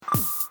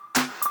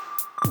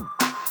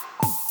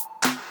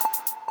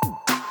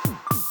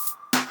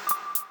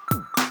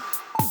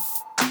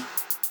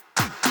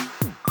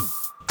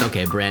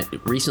Okay, Brent,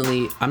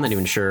 recently, I'm not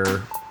even sure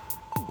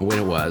when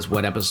it was,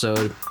 what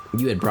episode,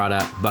 you had brought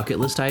up bucket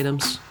list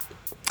items.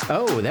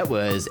 Oh, that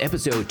was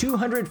episode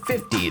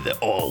 250, the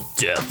all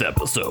death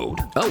episode.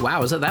 Oh,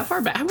 wow. Is that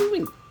far back? Have we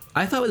been,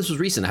 I thought this was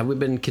recent. Have we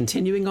been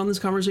continuing on this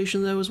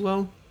conversation, though, as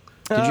well?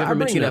 Did you ever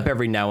mention it up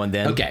every now and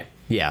then? Okay.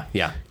 Yeah.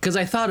 Because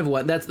I thought of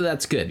one.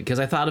 That's good.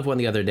 Because I thought of one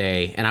the other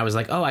day, and I was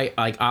like, oh, I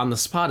like on the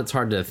spot. It's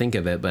hard to think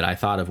of it, but I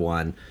thought of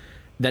one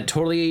that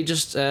totally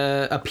just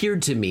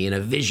appeared to me in a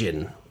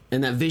vision,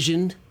 and that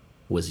vision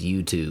was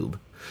YouTube,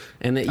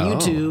 and that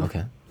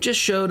YouTube just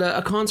showed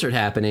a concert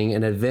happening,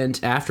 an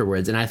event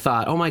afterwards, and I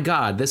thought, oh my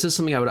God, this is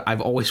something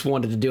I've always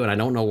wanted to do, and I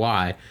don't know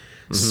why.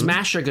 Mm-hmm.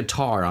 Smash a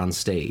guitar on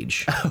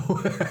stage.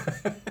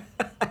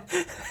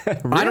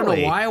 Really? I don't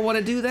know why I want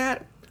to do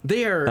that.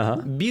 They are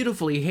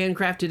beautifully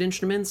handcrafted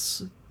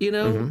instruments, you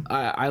know? Mm-hmm.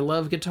 I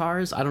love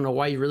guitars. I don't know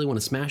why you really want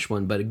to smash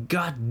one, but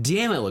god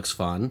damn, it looks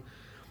fun.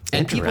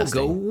 And people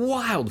go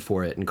wild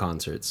for it in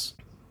concerts.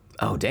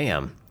 Oh,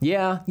 damn.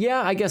 Yeah,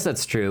 I guess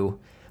that's true.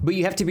 But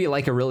you have to be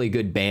like a really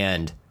good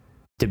band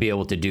to be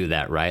able to do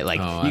that, right? Like,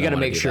 you got to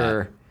make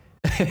sure...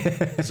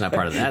 It's not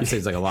part of that. That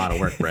seems like a lot of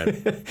work,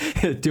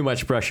 Brett. Too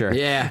much pressure.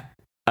 Yeah.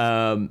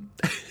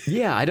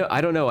 Yeah,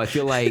 I don't know. I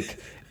feel like...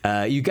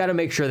 you got to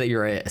make sure that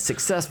you're a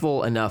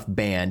successful enough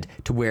band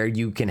to where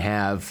you can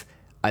have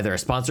either a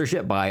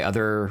sponsorship by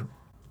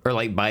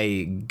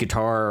by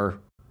guitar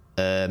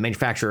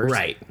manufacturers,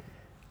 right?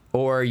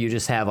 Or you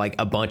just have like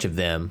a bunch of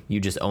them. You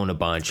just own a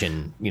bunch,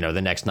 and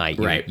the next night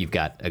you've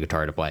got a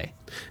guitar to play.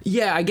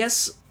 Yeah, I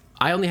guess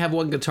I only have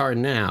one guitar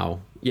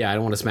now. Yeah, I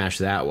don't want to smash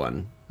that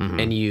one. Mm-hmm.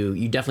 And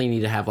you definitely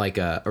need to have like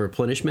a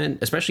replenishment,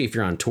 especially if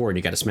you're on tour and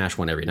you got to smash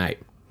one every night.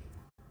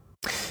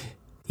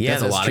 Yeah,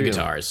 that's a lot of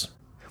guitars.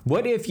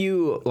 What if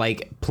you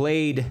like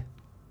played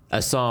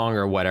a song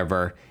or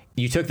whatever,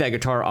 you took that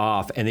guitar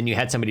off, and then you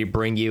had somebody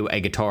bring you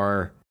a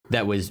guitar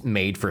that was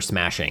made for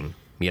smashing,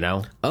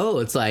 Oh,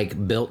 it's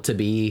like built to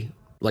be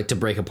like to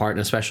break apart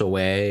in a special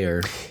way,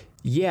 or...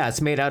 Yeah, it's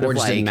made out of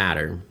just didn't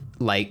matter.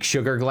 Like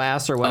sugar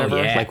glass or whatever,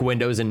 like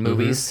windows in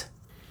movies.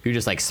 Mm-hmm. You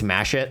just like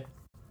smash it.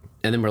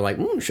 And then we're like,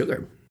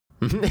 sugar.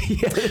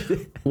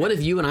 What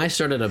if you and I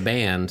started a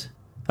band...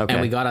 Okay.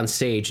 And we got on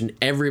stage, and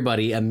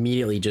everybody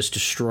immediately just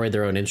destroyed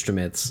their own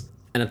instruments.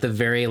 And at the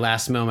very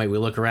last moment, we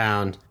look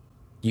around,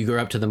 you go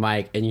up to the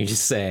mic, and you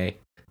just say,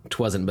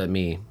 "'Twasn't but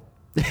me."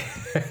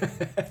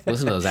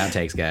 Listen to those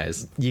outtakes,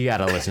 guys. You got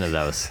to listen to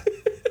those.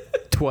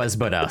 'Twas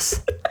but us.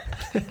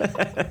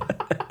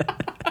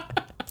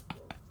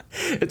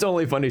 It's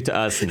only funny to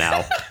us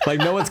now. Like,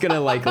 no one's going to,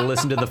 like,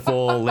 listen to the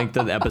full length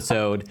of the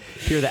episode,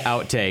 hear the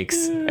outtakes,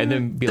 and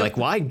then be like,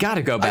 well, I got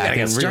to go back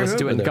and re-listen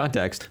to it in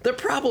context. The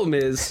problem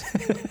is,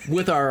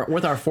 with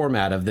our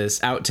format of this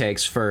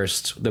outtakes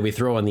first that we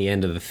throw on the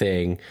end of the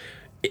thing,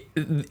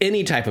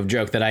 any type of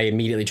joke that I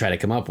immediately try to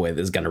come up with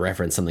is going to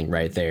reference something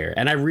right there.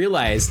 And I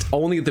realized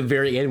only at the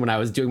very end when I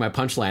was doing my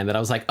punchline that I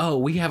was like, oh,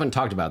 we haven't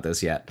talked about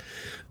this yet.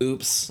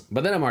 Oops.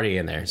 But then I'm already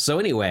in there. So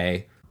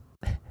anyway...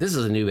 This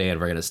is a new band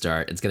we're going to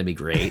start. It's going to be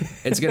great.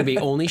 It's going to be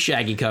only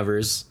Shaggy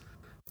covers.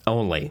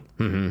 Only.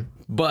 Mm-hmm.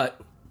 But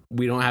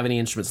we don't have any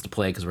instruments to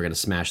play because we're going to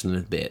smash them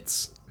to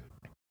bits.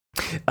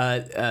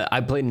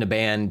 I played in a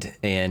band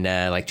in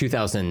like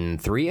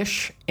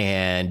 2003-ish,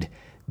 and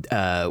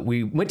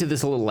we went to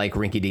this little like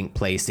rinky-dink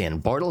place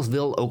in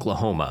Bartlesville,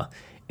 Oklahoma.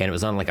 And it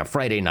was on like a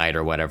Friday night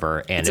or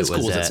whatever. And it's as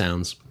cool as it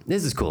sounds.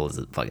 This is cool as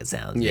it fucking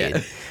sounds.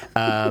 Yeah.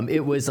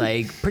 It was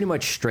like pretty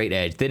much straight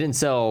edge. They didn't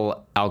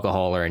sell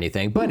alcohol or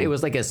anything, but it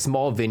was like a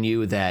small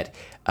venue that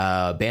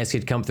bands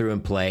could come through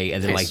and play.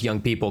 And then like young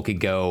people could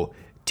go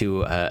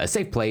to a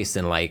safe place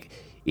and like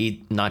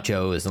eat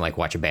nachos and like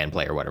watch a band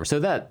play or whatever. So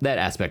that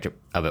aspect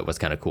of it was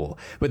kind of cool.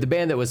 But the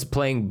band that was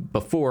playing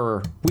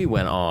before we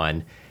went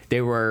on,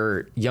 they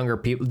were younger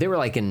people. They were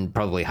like in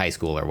probably high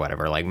school or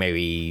whatever, like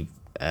maybe...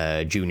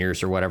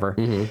 juniors or whatever,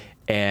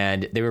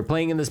 and they were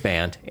playing in this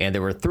band, and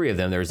there were three of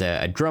them. There was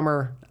a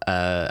drummer,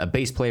 a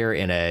bass player,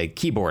 and a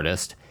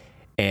keyboardist,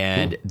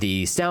 and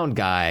the sound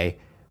guy,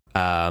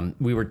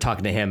 we were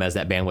talking to him as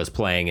that band was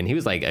playing, and he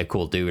was like a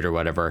cool dude or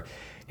whatever.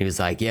 He was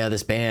like, yeah,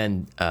 this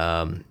band,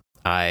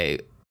 they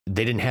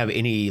didn't have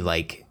any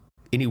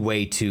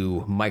way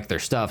to mic their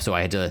stuff, so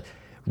I had to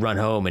run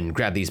home and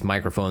grab these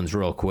microphones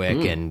real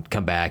quick and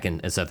come back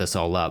and set this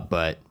all up,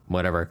 but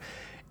whatever.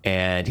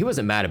 And he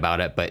wasn't mad about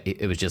it, but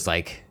it was just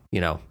like,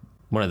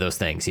 one of those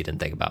things he didn't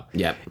think about.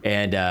 Yep.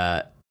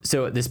 And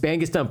so this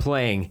band gets done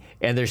playing,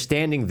 and they're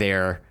standing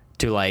there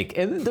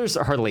and there's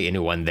hardly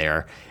anyone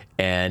there.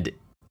 And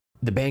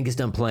the band gets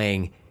done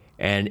playing,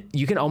 and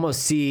you can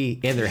almost see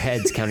in their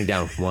heads counting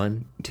down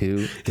 1,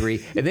 2,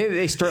 3. And then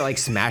they start like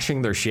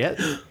smashing their shit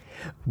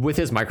with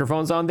his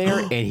microphones on there.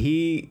 And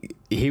he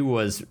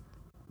was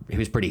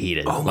pretty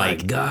heated. Oh my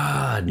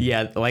God.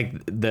 Yeah,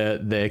 like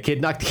the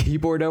kid knocked the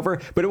keyboard over,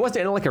 but it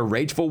wasn't in like a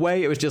rageful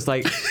way. It was just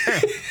like,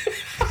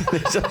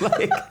 just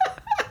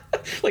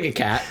like a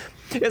cat.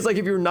 It's like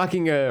if you were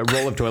knocking a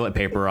roll of toilet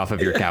paper off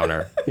of your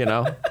counter,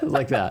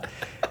 like that.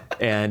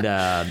 And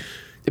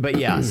but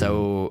yeah,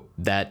 so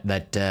that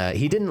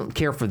he didn't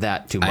care for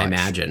that too much. I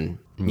imagine.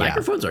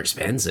 Microphones are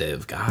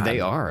expensive. God. They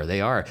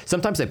are.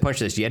 Sometimes I punch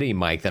this Yeti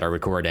mic that I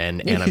record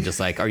in, and I'm just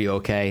like, "Are you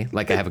okay?"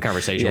 Like I have a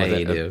conversation Yeah, with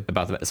you it do.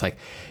 about the. It's like,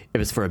 it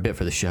was for a bit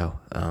for the show.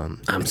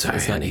 I'm sorry,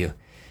 It's not honey. you.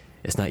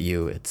 It's not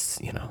you. It's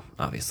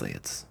obviously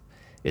it's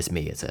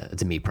me. It's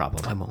a me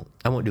problem.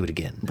 I won't do it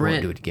again. I Brent.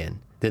 won't do it again.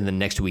 Then the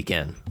next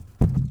weekend.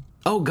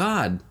 Oh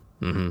God.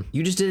 Mm-hmm.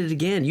 You just did it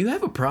again. You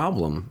have a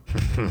problem.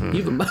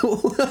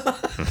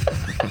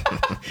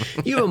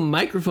 you have a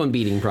microphone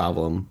beating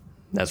problem.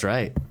 That's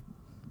right.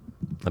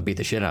 I beat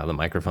the shit out of the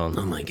microphone.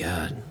 Oh my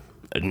God.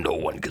 And no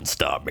one can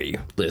stop me.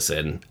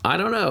 Listen, I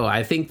don't know.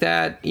 I think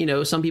that,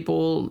 some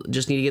people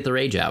just need to get the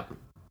rage out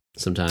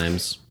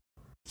sometimes.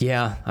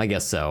 Yeah, I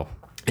guess so.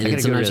 And then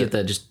sometimes you have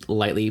to just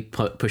lightly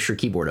push your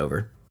keyboard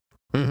over.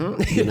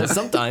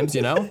 Sometimes,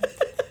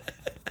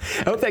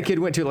 I hope that kid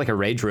went to like a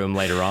rage room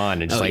later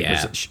on and just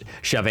was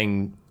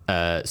shoving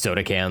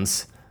soda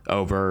cans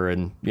over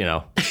and,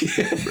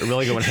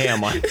 really going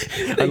ham on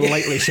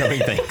lightly shoving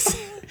things.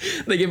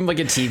 They give him like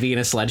a TV and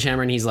a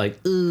sledgehammer, and he's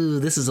like, "Ooh,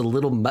 this is a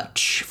little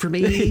much for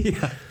me."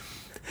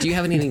 Do you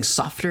have anything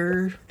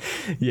softer?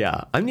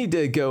 Yeah, I need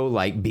to go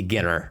like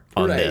beginner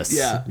on this.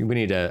 Yeah, we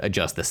need to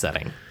adjust the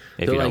setting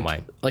if you don't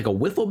mind. Like a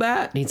wiffle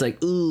bat, and he's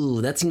like,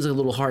 "Ooh, that seems a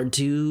little hard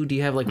too. Do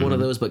you have like one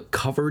of those but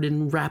covered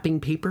in wrapping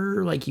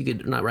paper? Like you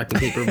could not wrapping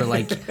paper, but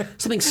like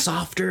something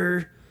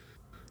softer.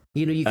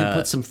 You could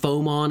put some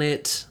foam on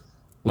it,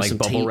 like some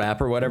bubble tape, wrap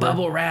or whatever.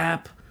 Bubble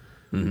wrap."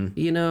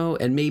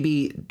 And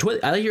maybe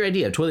I like your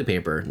idea of toilet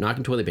paper,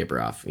 knocking toilet paper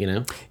off,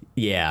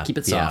 Yeah. Keep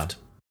it soft.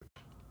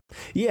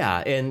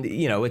 Yeah, and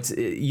it's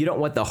you don't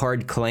want the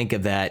hard clank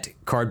of that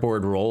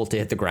cardboard roll to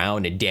hit the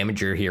ground and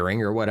damage your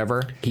hearing or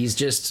whatever. He's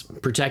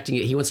just protecting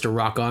it. He wants to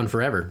rock on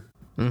forever.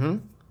 Mm-hmm.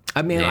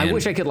 I mean, I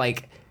wish I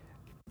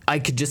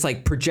could just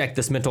like project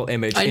this mental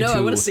image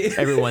into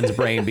everyone's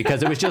brain,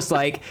 because it was just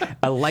like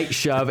a light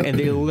shove and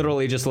they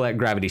literally just let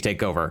gravity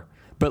take over.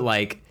 But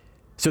like,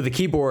 so the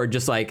keyboard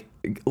just like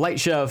light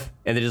shove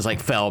and they just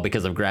like fell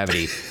because of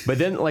gravity. But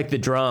then like the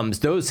drums,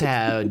 those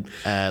had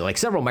like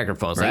several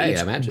microphones. Right,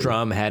 like each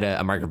drum had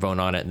a microphone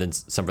on it, and then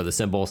some for the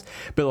cymbals.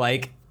 But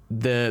like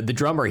the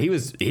drummer, he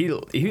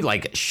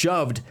like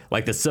shoved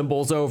like the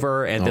cymbals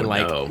over and then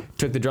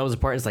took the drums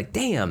apart. It's like,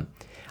 damn,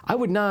 I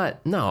would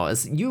not. No,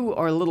 you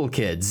are little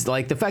kids.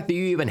 Like the fact that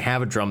you even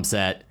have a drum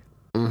set.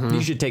 Mm-hmm.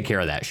 You should take care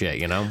of that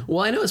shit, Well,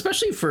 I know,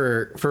 especially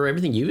for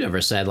everything you've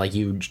ever said, like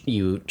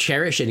you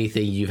cherish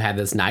anything you've had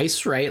that's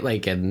nice, right?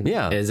 Like, and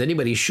as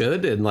anybody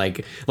should. And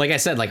like I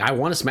said, like I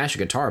want to smash a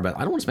guitar, but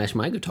I don't want to smash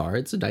my guitar.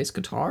 It's a nice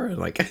guitar. And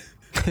like,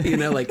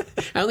 like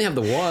I only have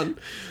the one.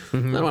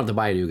 Mm-hmm. I don't have to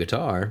buy a new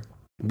guitar.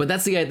 But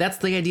that's the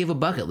idea of a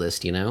bucket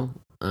list, I don't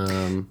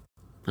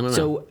know.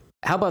 So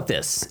how about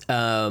this?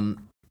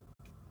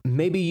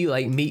 Maybe you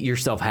like meet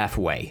yourself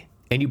halfway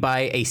and you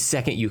buy a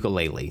second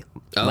ukulele.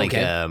 Oh,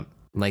 okay.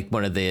 Like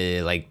one of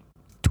the like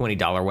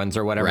 $20 ones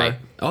or whatever. Right.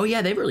 Oh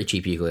yeah, they have really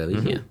cheap ukuleles.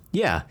 Mm-hmm.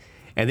 Yeah.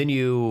 And then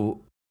you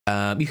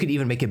could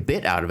even make a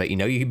bit out of it.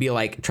 You could be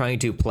like trying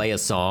to play a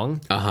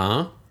song.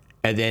 Uh-huh.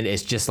 And then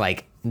it's just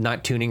like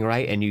not tuning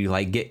right, and you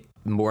like get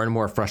more and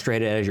more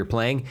frustrated as you're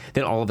playing.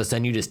 Then all of a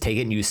sudden you just take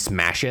it and you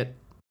smash it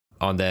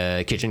on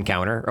the kitchen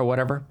counter or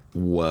whatever.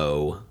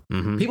 Whoa.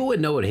 Mm-hmm. People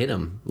wouldn't know what hit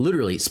them.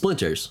 Literally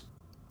splinters.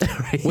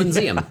 Wouldn't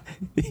see them.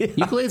 Yeah.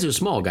 Ukuleles are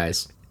small,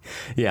 guys.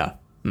 Yeah.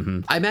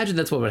 Mm-hmm. I imagine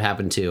that's what would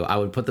happen too. I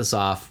would put this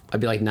off. I'd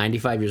be like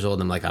 95 years old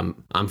and I'm like,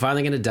 I'm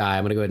finally gonna die.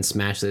 I'm gonna go ahead and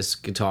smash this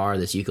guitar,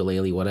 this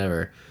ukulele,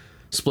 whatever.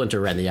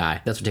 Splinter right in the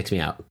eye. That's what takes me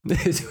out.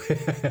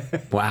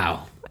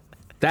 Wow.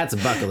 That's a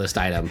bucket list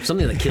item.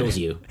 Something that kills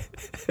you.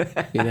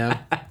 I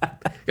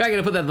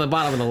gotta put that at the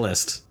bottom of the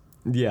list.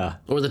 Yeah.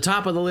 Or the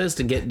top of the list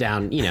and get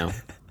down,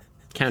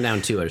 count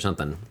down to it or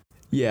something.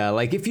 Yeah,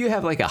 like if you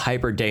have like a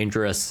hyper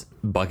dangerous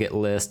bucket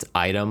list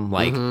item,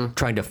 like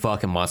trying to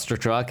fuck a monster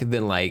truck,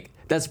 then like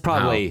that's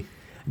probably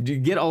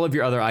get all of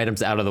your other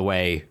items out of the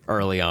way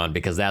early on,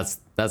 because that's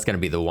gonna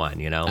be the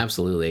one,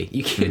 Absolutely.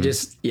 You can't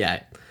just you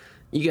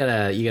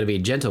gotta be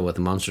gentle with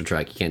the monster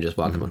truck. You can't just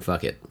walk up and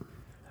fuck it.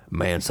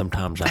 Man,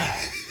 sometimes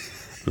I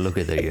look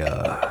at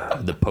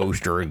the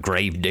poster and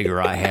grave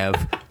digger I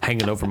have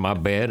hanging over my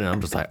bed, and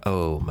I'm just like,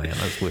 oh man,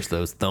 I just wish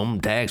those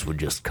thumbtacks would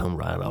just come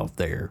right off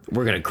there.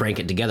 We're gonna crank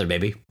it together,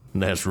 baby.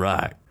 That's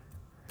right.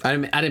 I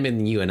didn't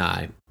mean you and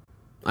I.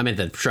 I meant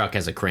the truck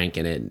has a crank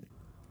in it,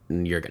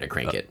 and you're gonna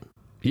crank it.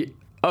 Yeah.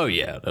 Oh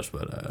yeah, that's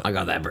what I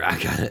got that, bro.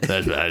 I got it.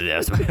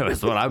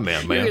 That's what I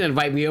meant, man. You're gonna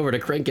invite me over to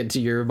crank it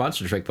to your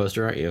monster truck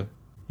poster, aren't you?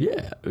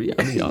 Yeah. I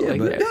mean,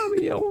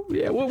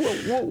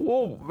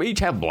 we'll each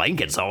have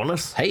blankets on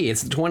us. Hey,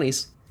 it's the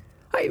 20s.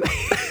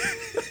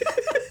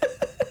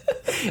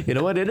 You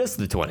know what? It is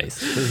the 20s.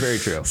 It's very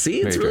true.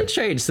 See, it's really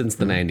changed since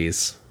the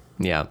 90s.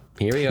 Yeah.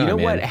 Here we are. You know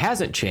man. what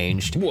hasn't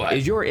changed? What?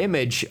 Is your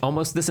image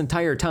almost this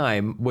entire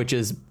time, which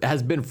has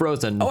been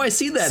frozen. Oh, I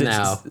see that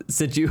now.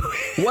 Since you.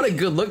 What a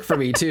good look for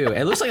me too.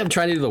 It looks like I'm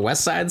trying to do the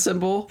West Side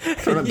symbol,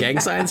 throwing up gang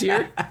signs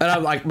here, and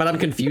I'm like, but I'm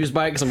confused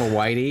by it because I'm a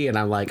whitey, and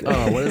I'm like,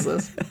 oh, what is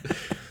this?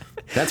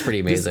 That's pretty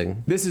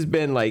amazing. This has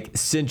been like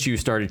since you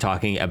started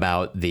talking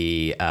about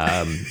the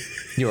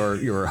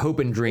your hope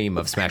and dream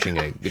of smashing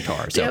a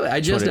guitar. So Yeah, I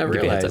just wanted now to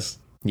give you a heads realized.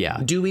 up.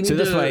 Yeah. Do we need so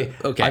that's to- why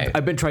okay.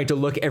 I've been trying to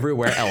look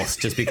everywhere else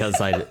just because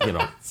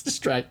It's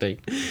distracting.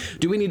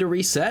 Do we need to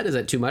reset? Is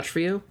that too much for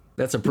you?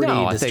 That's a pretty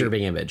I think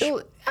disturbing image. I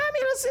mean,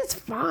 it's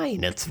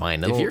fine. It's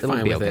fine. If you're It'll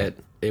fine be with okay.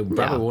 it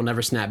probably will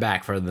never snap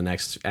back for the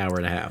next hour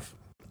and a half.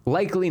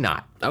 Likely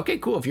not. Okay,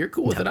 cool. If you're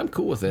cool with it, I'm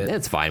cool with it.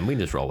 It's fine. We can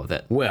just roll with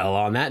it. Well,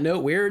 on that note,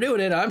 we're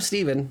doing it. I'm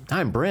Steven,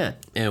 I'm Brent.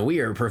 and we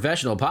are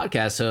professional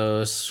podcast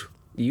hosts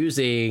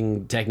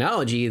using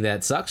technology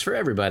that sucks for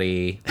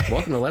everybody.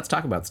 Welcome to Let's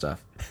Talk About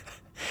Stuff.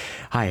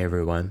 Hi,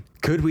 everyone.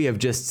 Could we have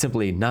just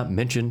simply not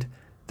mentioned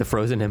the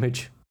Frozen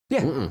image?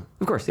 Yeah,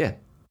 of course, yeah.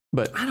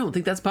 But I don't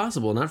think that's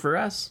possible. Not for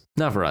us.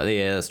 not for us.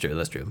 Yeah,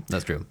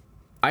 that's true.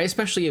 I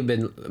especially have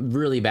been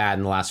really bad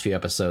in the last few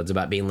episodes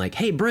about being like,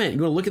 hey, Brent,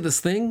 you want to look at this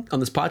thing on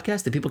this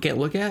podcast that people can't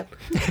look at?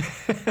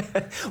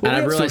 Well, And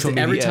I realized that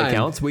every time...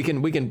 accounts, we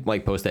can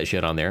like post that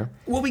shit on there.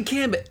 Well, we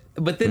can,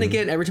 but then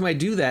again, every time I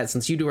do that,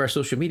 since you do our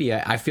social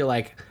media, I feel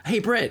like, hey,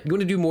 Brent, you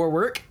want to do more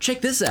work?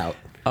 Check this out.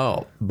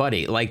 Oh,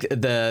 buddy, like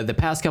the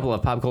past couple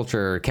of pop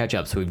culture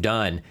catch-ups we've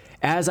done,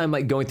 as I'm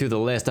like going through the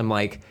list, I'm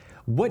like,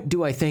 what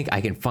do I think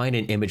I can find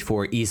an image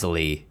for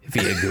easily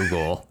via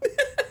Google?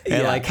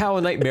 And like, how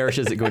nightmarish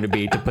is it going to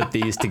be to put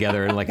these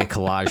together in like a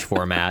collage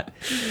format?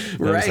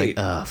 And I'm just like, Right.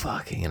 oh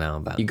fuck,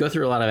 but You go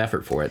through a lot of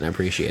effort for it, and I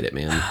appreciate it,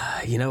 man.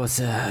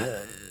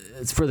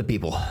 it's for the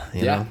people.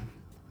 You Yeah.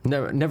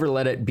 know? Never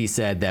let it be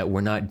said that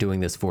we're not doing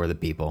this for the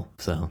people.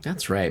 So.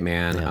 That's right,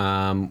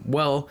 man.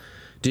 Well,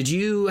 did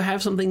you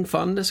have something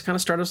fun to kind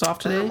of start us off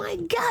today? Oh my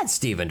God,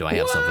 Steven, do I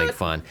have something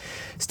fun?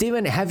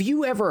 Steven, have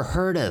you ever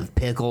heard of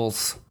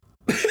pickles?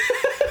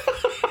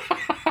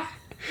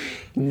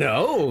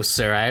 No,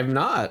 sir, I have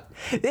not.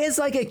 It's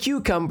like a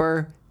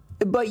cucumber,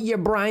 but you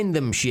brine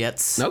them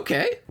shits.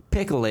 Okay,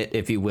 Pickle it,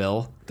 if you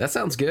will, that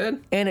sounds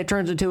good. and it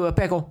turns into a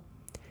pickle.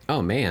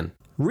 Oh, man.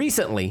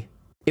 Recently,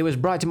 it was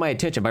brought to my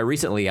attention. By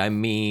recently, I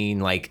mean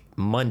like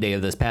Monday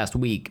of this past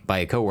week by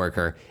a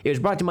coworker. It was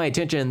brought to my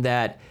attention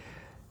that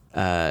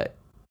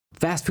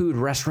fast food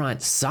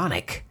restaurant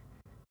Sonic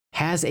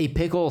has a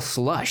pickle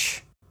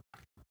slush.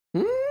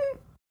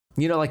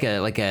 You know, like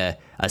a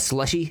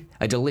slushy,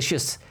 a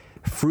delicious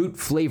fruit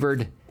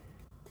flavored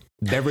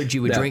beverage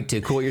you would Yeah. drink to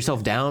cool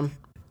yourself down.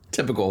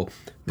 Typical.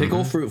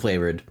 Pickle fruit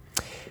flavored.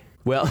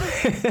 Well,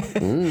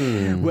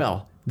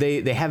 well,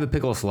 they have a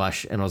pickle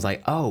slush, and I was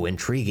like, oh,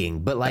 intriguing.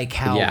 But like,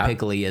 how Yeah.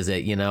 pickly is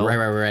it? You know,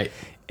 Right.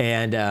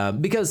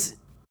 And because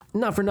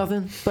not for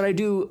nothing, but I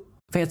do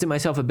fancy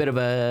myself a bit of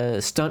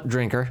a stunt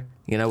drinker.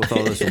 You know, with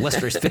all those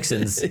lustrous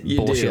fixins You do.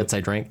 bullshits I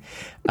drink.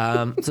 So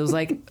I was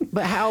like,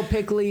 but how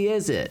pickly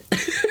is it?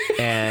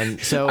 And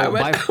so Is Go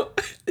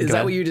that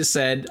ahead. what you just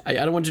said? I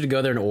don't want you to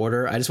go there in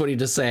order. I just want you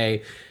to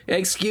say,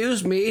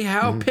 excuse me,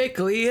 how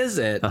pickly is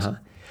it?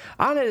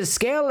 on a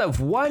scale of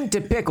 1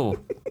 to pickle,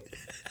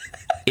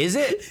 is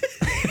it?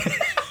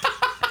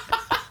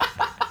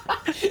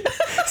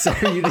 So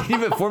you didn't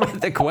even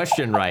format the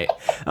question right.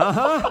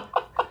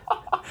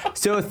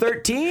 So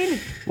 13?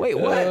 Wait,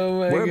 what? Oh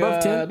my We're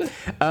above God.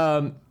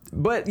 10.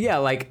 But yeah,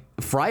 like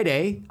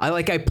Friday,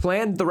 I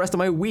planned the rest of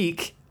my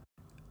week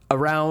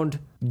around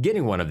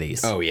getting one of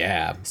these. Oh,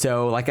 yeah.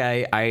 So like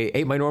I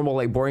ate my normal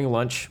like boring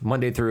lunch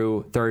Monday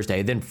through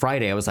Thursday. Then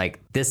Friday I was like,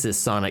 this is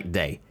Sonic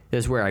Day.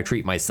 This is where I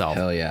treat myself.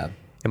 Hell yeah.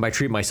 And by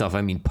treat myself,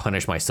 I mean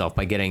punish myself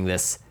by getting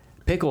this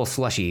pickle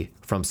slushy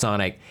from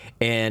Sonic.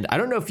 And I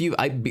don't know if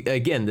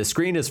again, the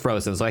screen is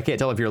frozen, so I can't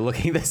tell if you're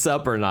looking this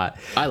up or not.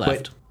 I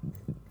left.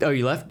 Oh,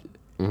 you left?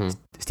 Mm-hmm.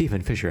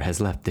 Stephen Fisher has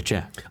left the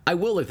chat. I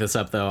will look this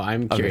up, though.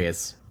 I'm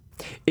curious.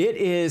 It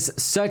is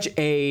such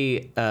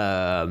a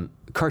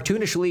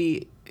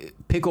cartoonishly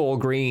pickle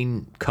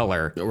green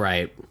color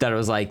Right. that I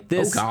was like,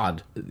 this. Oh,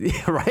 God.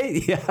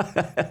 Right?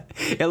 Yeah.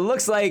 It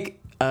looks like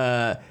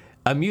a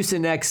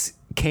Mucinex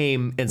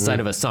came inside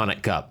of a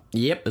Sonic cup.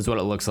 Yep. Is what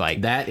it looks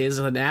like. That is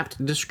an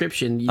apt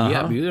description.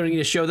 Yep, you don't need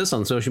to show this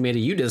on social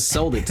media. You just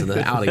sold it to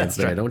the audience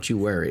there. Don't you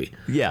worry.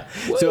 Yeah.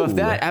 So if Whoa.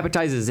 that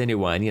appetizes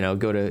anyone,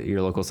 go to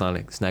your local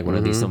Sonic, snag one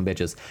of these some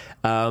bitches.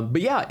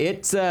 But yeah,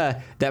 it's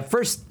that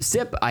first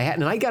sip I had,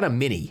 and I got a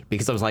mini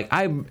because I was like,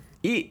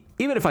 even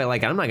if I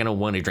like it, I'm not gonna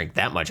want to drink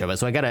that much of it.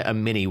 So I got a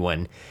mini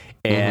one,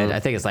 and I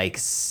think it's like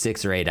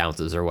 6 or 8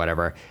 ounces or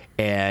whatever.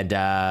 And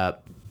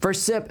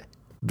first sip,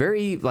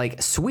 very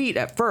like sweet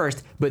at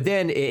first, but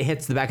then it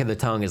hits the back of the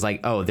tongue. Is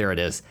like, oh, there it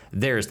is.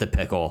 There's the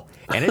pickle,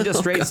 and it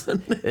just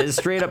it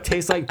straight up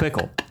tastes like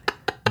pickle.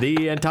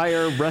 The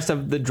entire rest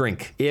of the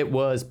drink, it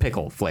was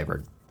pickle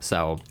flavored.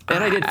 So,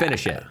 and I did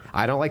finish it.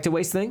 I don't like to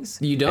waste things.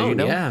 You as don't?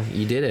 know, Yeah,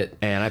 you did it.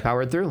 and I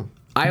powered through.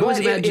 I always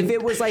But imagine- if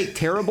it was like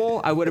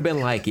terrible, I would have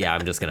been like, yeah,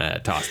 I'm just gonna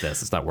toss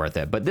this. It's not worth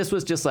it. But this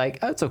was just like,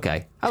 oh, it's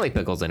okay. I like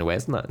pickles anyway.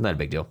 It's not a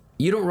big deal.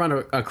 You don't run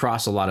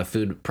across a lot of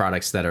food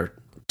products that are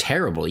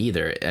terrible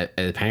either,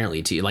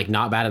 apparently, to you. Like,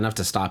 not bad enough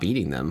to stop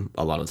eating them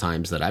a lot of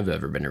times that I've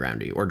ever been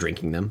around you, or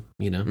drinking them,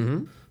 Yeah.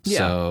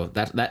 So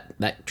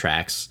that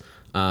tracks.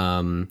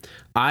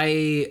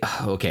 I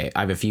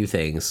have a few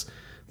things.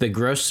 The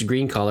gross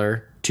green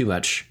color, too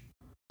much.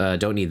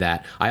 Don't need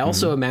that. I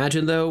also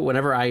imagine, though,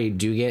 whenever I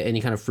do get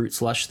any kind of fruit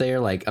slush there,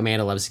 like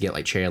Amanda loves to get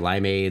like cherry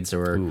limeades,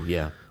 or Ooh,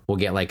 yeah. we'll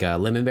get like a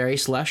lemon berry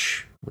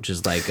slush, which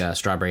is like a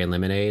strawberry and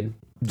lemonade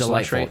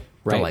slush, Delightful.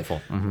 right?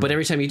 Delightful. Mhm. But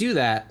every time you do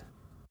that,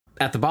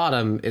 at the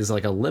bottom is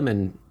like a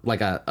lemon,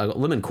 like a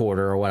lemon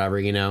quarter or whatever,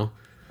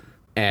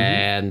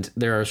 and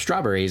there are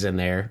strawberries in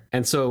there.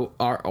 And so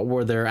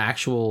were there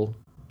actual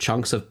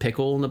chunks of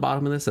pickle in the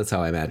bottom of this? That's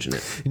how I imagine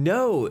it.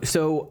 No,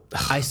 so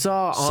I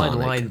saw Sonic.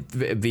 online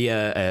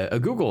via a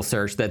Google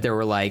search that there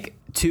were like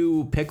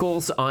 2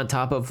 pickles on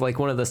top of like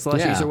one of the slushies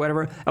Yeah. or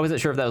whatever. I wasn't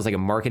sure if that was like a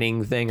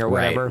marketing thing or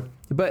Right. whatever.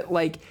 But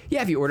like,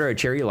 yeah, if you order a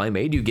cherry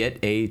limeade, you get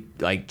a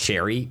like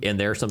cherry in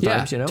there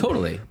sometimes,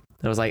 Totally.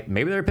 And I was like,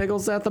 maybe there are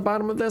pickles at the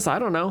bottom of this. I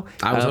don't know.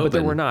 I was but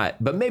there hoping. were not.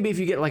 But maybe if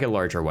you get like a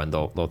larger one,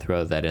 they'll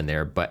throw that in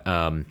there. But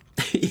Yeah,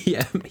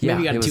 maybe Yeah,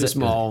 you got it was too a-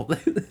 small.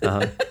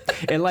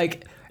 and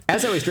like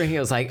as I was drinking,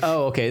 I was like,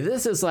 oh, okay,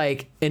 this is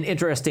like an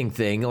interesting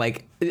thing.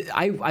 Like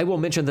I will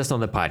mention this on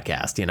the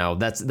podcast.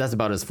 That's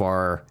about as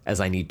far as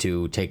I need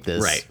to take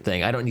this Right.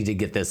 thing. I don't need to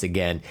get this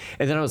again.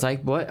 And then I was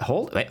like, what?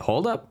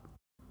 Hold up.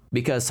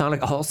 Because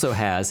Sonic also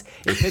has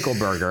a pickle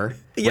burger,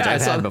 which Yeah, I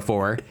I've saw had that.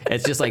 before.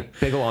 It's just like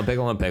pickle on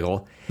pickle on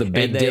pickle. The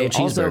big And dill they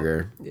also-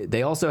 cheeseburger.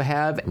 They also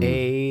have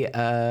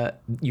a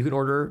you can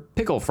order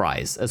pickle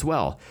fries as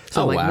well. So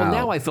Oh, I'm like, well, wow.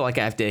 now I feel like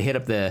I have to hit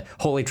up the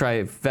holy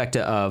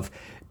trifecta of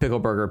pickle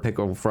burger,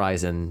 pickle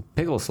fries, and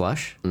pickle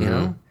slush.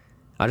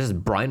 I just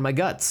brine my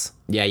guts.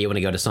 Yeah, you want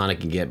to go to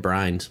Sonic and get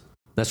brined.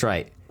 That's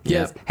right. Yep.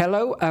 Yes.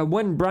 Hello,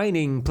 one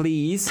brining,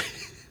 please.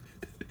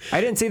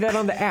 I didn't see that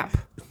on the app.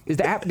 Is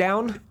the app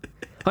down?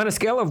 On a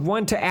scale of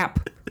 1 to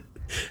app,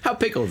 How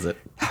pickle is it?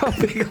 how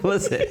pickle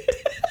is it?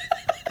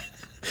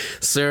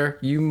 Sir,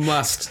 you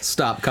must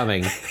stop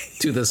coming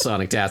to the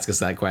Sonic to ask us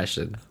that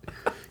question.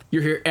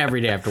 You're here every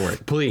day after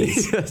work.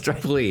 Please. That's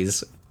right.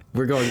 Please.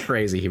 We're going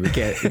crazy here. We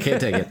can't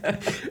take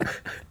it.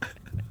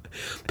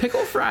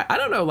 Pickle fry. I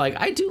don't know.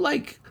 Like, I do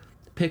like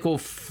pickle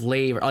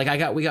flavor. Like,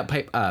 we got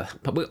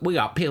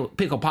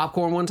pickle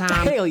popcorn one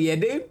time. Hell yeah,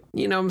 dude.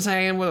 You know what I'm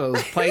saying? One of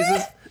those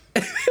places.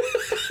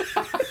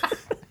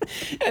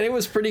 And it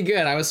was pretty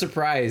good. I was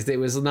surprised. It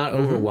was not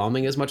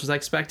overwhelming as much as I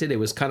expected. It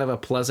was kind of a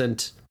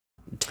pleasant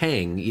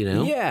tang,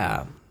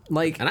 Yeah.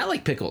 Like, And I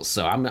like pickles,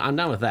 so I'm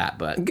down with that.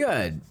 But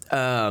good.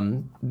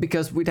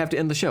 Because we'd have to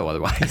end the show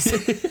otherwise.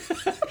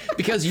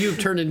 because you've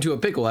turned into a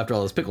pickle after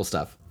all this pickle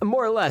stuff.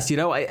 More or less,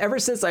 ever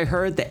since I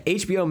heard that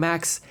HBO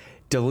Max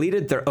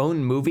deleted their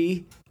own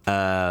movie,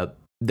 the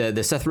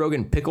Seth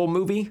Rogen pickle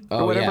movie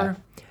or whatever.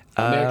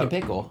 American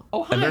Pickle.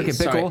 Oh, hi. American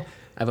Sorry. Pickle.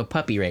 I have a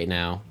puppy right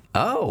now.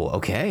 Oh,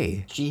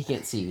 okay. She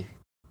can't see.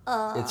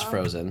 It's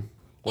frozen.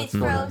 It's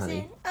going on, frozen.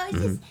 honey? I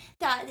just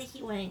thought that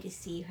he wanted to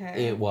see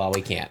her. Well,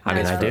 we can't. I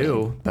mean, It's I frozen.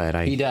 do,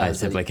 but He does, I but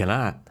simply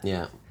cannot.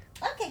 Yeah.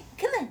 Okay,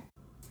 come on.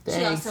 She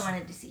Thanks. also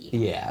wanted to see you.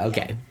 Yeah,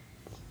 okay.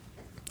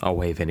 I'll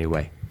wave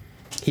anyway.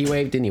 He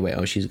waved anyway.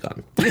 Oh, she's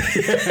gone.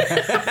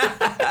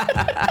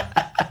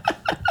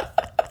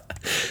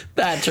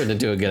 That turned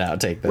into a good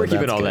outtake, though. We're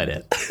keeping That's all good.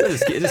 that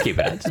in. Just keep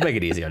it in. Just make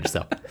it easy on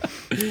yourself.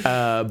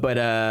 What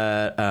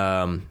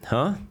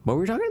were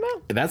we talking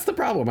about? That's the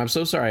problem. I'm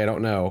so sorry. I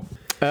don't know.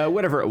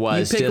 Whatever it You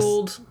was.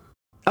 pickled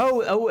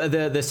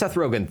The Seth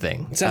Rogen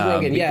thing. Seth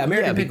Rogen. Yeah,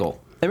 American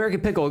Pickle. American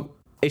Pickle.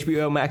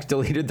 HBO Max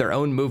deleted their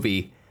own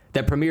movie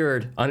that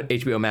premiered on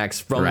HBO Max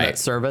from Right. that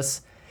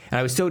service. And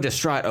I was so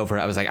distraught over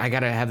it. I was like, I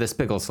gotta have this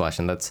pickle slush,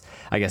 and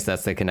I guess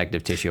that's the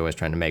connective tissue I was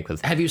trying to make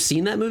with. Have you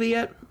seen that movie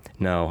yet?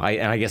 No,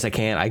 I guess I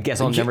can't. I guess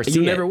I'll never you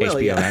see never it. will,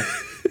 HBO yeah.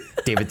 Max.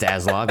 David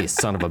Zaslav, you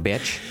son of a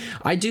bitch.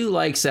 I do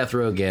like Seth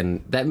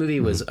Rogen. That movie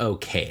was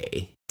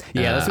okay.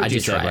 Yeah, that's what I you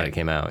did said try when it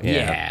came out.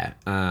 Yeah.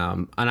 Yeah.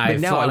 And I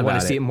But now thought I want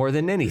about to see it more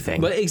than anything.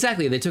 But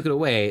exactly, they took it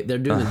away. They're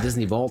doing the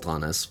Disney Vault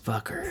on us,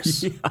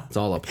 fuckers. It's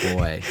all a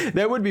ploy.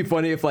 That would be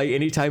funny if, like,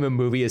 anytime a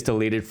movie is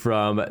deleted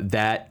from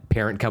that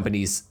parent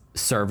company's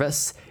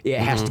service, it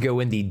has to go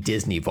in the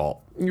Disney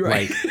Vault.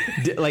 Right.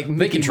 Like They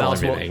Mickey control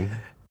Mouse will. everything.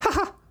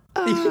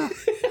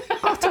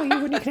 I'll tell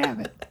you when you can have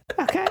it.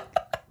 Okay.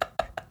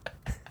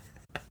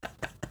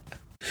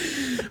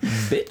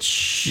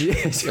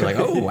 Bitch. You're like,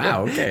 oh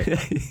wow, okay.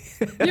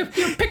 you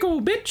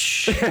pickle,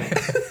 bitch.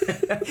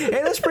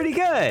 Hey, that's pretty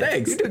good.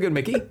 Thanks. You do good,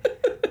 Mickey.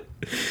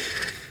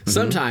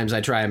 Sometimes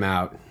I try them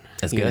out.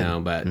 That's you good. know,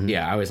 but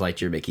yeah, I always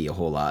liked your Mickey a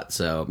whole lot.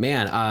 So,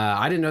 man,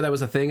 I didn't know that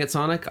was a thing at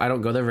Sonic. I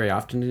don't go there very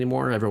often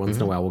anymore. Every once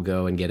in a while, we'll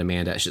go and get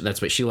Amanda.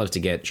 That's what she loves to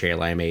get, cherry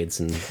limeades,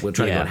 and we'll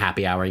try to go Yeah. on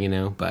happy hour,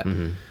 But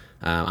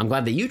I'm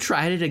glad that you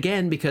tried it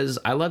again because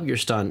I love your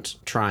stunt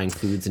trying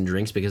foods and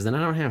drinks because then I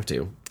don't have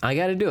to. I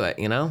got to do it.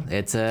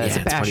 It's a it's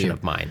passion funny.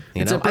 of mine.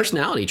 It's a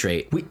personality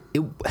trait.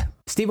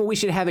 Stephen, we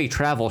should have a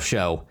travel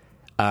show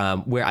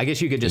where I guess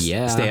you could just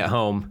Yeah. stay at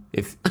home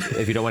if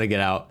you don't want to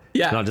get out.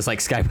 Yeah. And I'll just like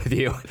Skype with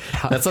you.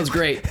 That sounds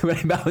great.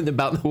 about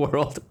the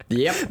world.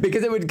 Yep.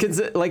 Because it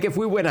would like if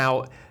we went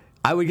out,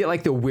 I would get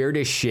like the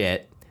weirdest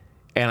shit,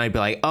 and I'd be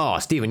like, "Oh,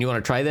 Steven, you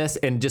want to try this?"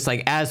 And just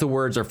like as the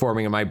words are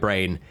forming in my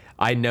brain,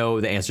 I know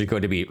the answer is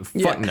going to be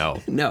fuck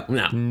no. No.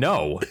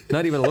 No,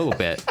 not even a little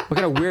bit. What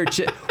kind of weird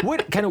shit?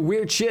 What kind of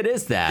weird shit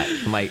is that?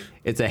 I'm like,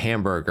 it's a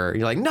hamburger.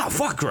 You're like, no,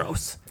 fuck,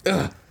 gross.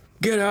 Ugh,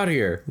 get out of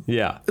here.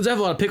 Yeah. Does it have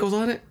a lot of pickles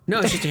on it? No,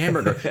 it's just a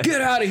hamburger.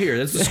 Get out of here.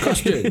 That's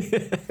disgusting.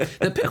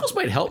 The pickles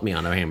might help me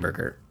on a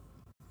hamburger.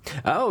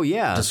 Oh,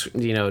 yeah.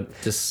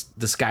 Just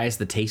disguise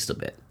the taste a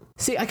bit.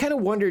 See, I kind of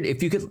wondered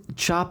if you could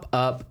chop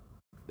up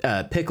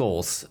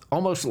pickles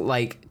almost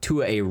like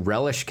to a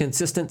relish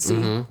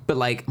consistency, but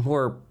like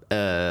more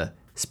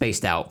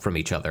spaced out from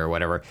each other or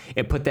whatever,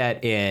 and put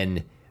that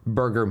in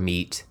burger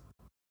meat.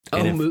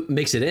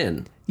 Mix it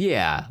in.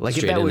 Yeah, like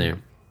Straight if that in would, there.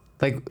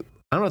 like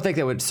I don't think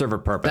that would serve a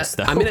purpose.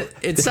 Though. I mean,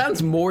 it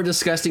sounds more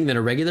disgusting than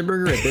a regular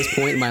burger at this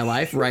point in my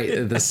life,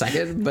 right this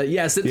second. But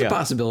yes, it's a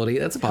possibility.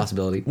 That's a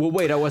possibility. Well,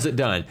 wait, I wasn't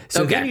done.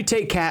 So then you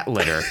take cat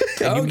litter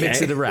and you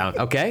mix it around.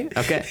 Okay.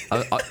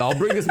 I'll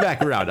bring this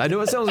back around. I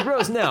know it sounds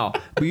gross now,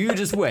 but you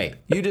just wait.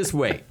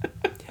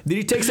 Then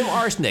you take some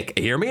arsenic.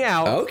 Hear me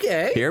out.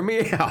 Okay. Hear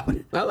me out.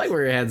 I like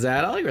where your head's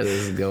at. I like where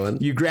this is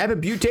going. You grab a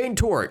butane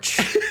torch.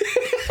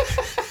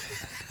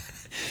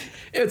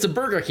 It's a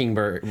Burger King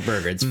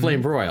burger. It's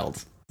flame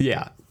broiled.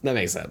 Yeah. That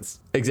makes sense.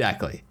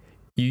 Exactly.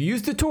 You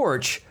use the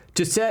torch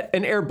to set a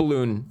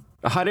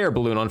hot air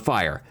balloon on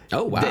fire.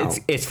 Oh, wow.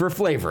 It's for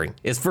flavoring.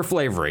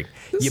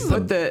 You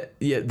put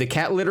the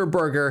cat litter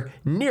burger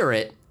near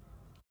it.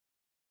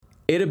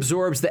 It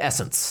absorbs the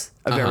essence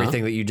of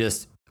everything that you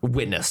just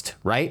witnessed,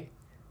 right?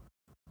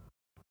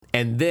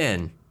 And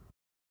then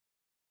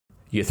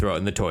you throw it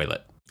in the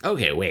toilet.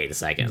 Okay, wait a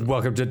second.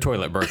 Welcome to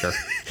Toilet Burger.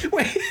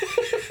 Wait.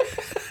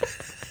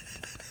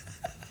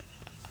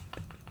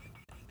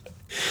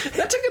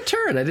 That took a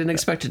turn. I didn't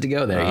expect it to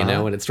go there,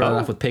 when it started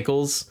off with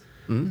pickles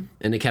and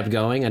it kept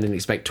going. I didn't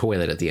expect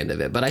toilet at the end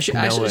of it. But I should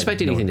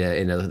expect anything to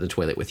end up the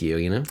toilet with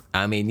you,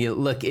 I mean,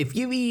 look, if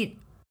you eat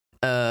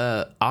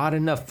odd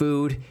enough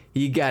food,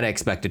 you got to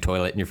expect a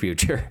toilet in your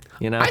future,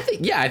 I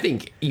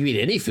think you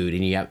eat any food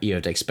and you have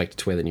to expect a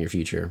toilet in your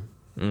future.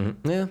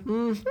 Mm-hmm. Yeah.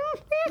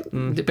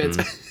 Mm-hmm. Depends.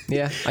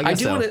 Yeah, I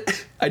guess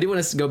I do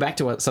want to go back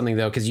to something,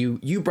 though, because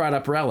you brought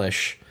up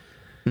relish.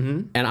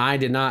 And I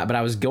did not, but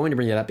I was going to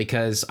bring that up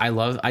because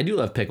I do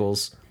love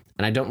pickles,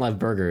 and I don't love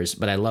burgers,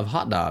 but I love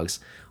hot dogs.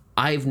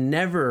 I've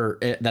never,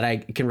 that I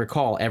can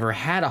recall, ever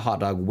had a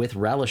hot dog with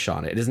relish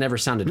on it. It has never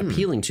sounded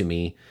appealing to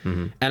me.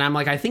 And I'm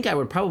like, I think I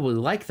would probably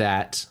like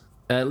that,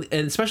 and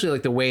especially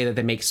like the way that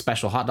they make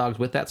special hot dogs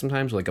with that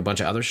sometimes, like a bunch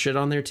of other shit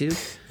on there too.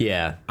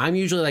 Yeah. I'm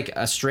usually like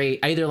a straight,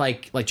 either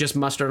like just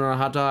mustard on a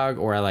hot dog,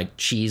 or I like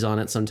cheese on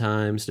it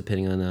sometimes,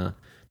 depending on the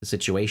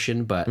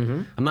situation. But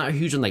I'm not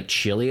huge on like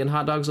chili and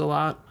hot dogs a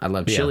lot. I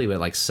love chili, but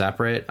like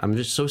separate. I'm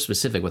just so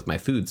specific with my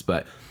foods.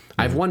 But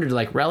I've wondered,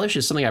 like, relish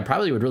is something I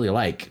probably would really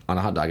like on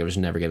a hot dog. I was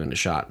never given it a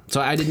shot.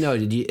 So I didn't know.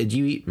 Did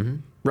you eat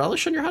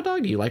relish on your hot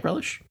dog? Do you like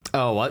relish?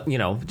 Oh,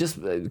 well,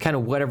 just kind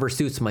of whatever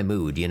suits my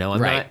mood.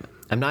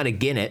 I'm not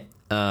against it.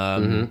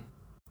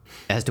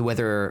 As to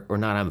whether or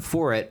not I'm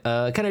for it,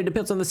 kind of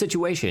depends on the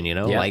situation.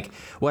 Like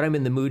what I'm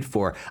in the mood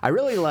for. I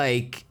really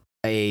like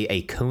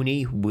a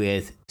coney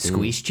with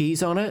squeeze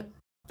cheese on it.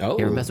 Oh,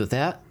 you ever mess with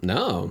that?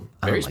 No,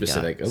 very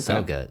specific. God.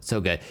 Okay.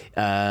 So good.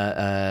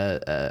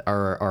 Our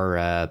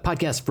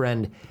podcast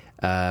friend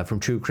from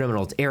True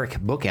Criminals, Eric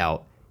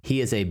Bookout, he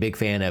is a big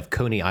fan of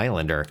Coney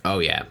Islander. Oh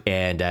yeah,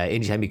 and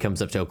anytime he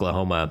comes up to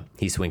Oklahoma,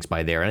 he swings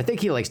by there, and I think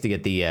he likes to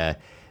get the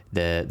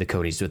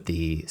Coneys with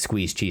the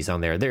squeezed cheese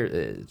on there.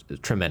 They're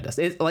tremendous.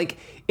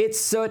 It's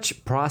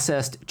such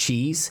processed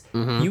cheese.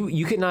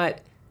 You cannot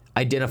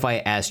identify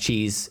it as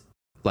cheese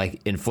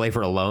like in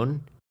flavor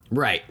alone.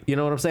 Right. You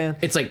know what I'm saying?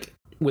 It's like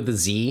with the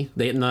Z,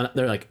 they're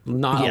like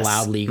not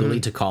allowed legally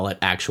to call it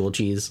actual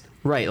cheese.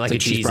 Right, like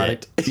it's a cheese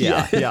product.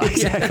 Yeah,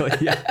 exactly.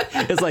 Yeah,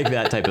 it's like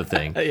that type of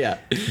thing. Yeah.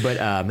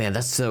 But man,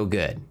 that's so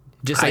good.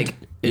 Just like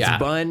it's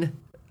bun,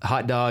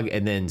 hot dog,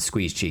 and then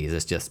squeezed cheese.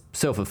 It's just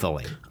so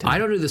fulfilling. I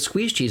don't do the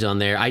squeezed cheese on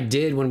there. I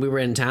did when we were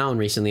in town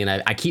recently, and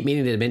I keep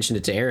meaning to mention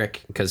it to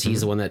Eric because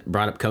he's the one that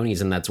brought up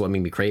Coney's, and that's what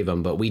made me crave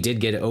them. But we did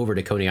get it over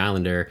to Coney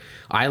Islander.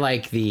 I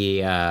like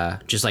the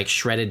just like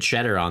shredded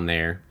cheddar on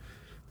there.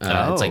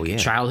 It's like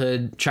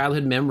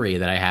childhood memory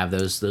that I have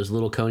those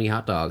little Coney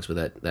hot dogs with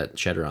that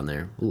cheddar on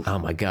there. Ooh. Oh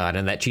my god!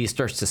 And that cheese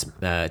starts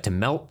to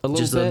melt a little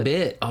just bit. a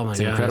bit. Oh my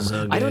god! Incredible.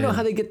 So I don't know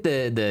how they get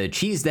the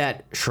cheese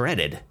that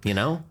shredded. Dude,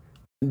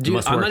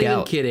 I'm not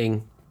even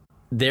kidding.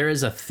 There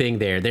is a thing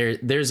there.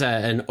 There's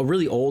a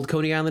really old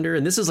Coney Islander,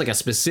 and this is like a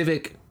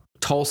specific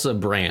Tulsa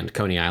brand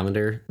Coney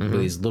Islander with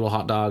these little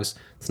hot dogs.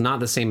 It's not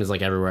the same as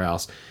like everywhere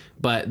else.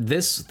 But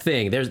this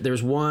thing,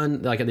 there's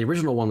one, like the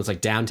original one was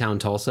like downtown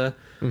Tulsa.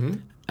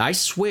 I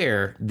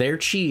swear their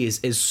cheese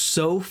is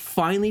so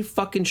finely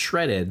fucking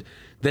shredded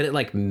that it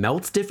like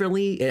melts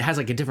differently. It has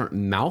like a different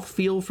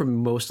mouthfeel from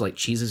most like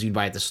cheeses you'd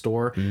buy at the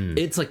store.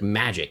 It's like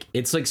magic.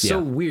 It's like so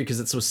weird because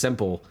it's so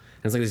simple.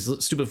 And it's like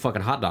these stupid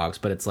fucking hot dogs,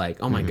 but it's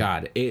like, oh my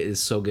God, it is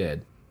so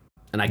good.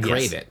 And I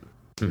crave it.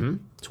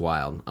 It's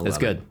wild. I love It's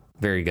good.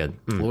 Very good.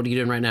 What are you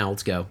doing right now?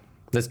 Let's go.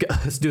 Let's go.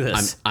 Let's do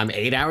this. I'm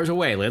 8 hours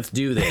away. Let's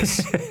do this.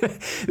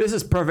 This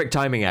is perfect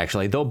timing,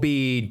 actually. They'll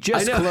be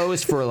just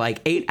closed for like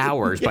 8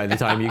 hours by the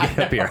time you get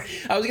up here.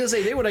 I was gonna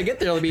say when I get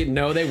there, they'll be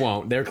no, they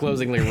won't. They're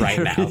closing like right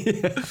now.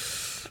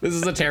 This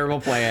is a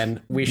terrible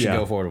plan. We should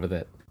go forward with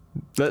it.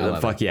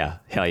 Fuck yeah,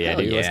 hell yeah,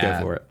 dude. Let's go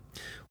for it.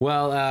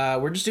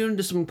 Well, we're just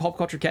doing some pop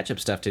culture catch up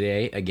stuff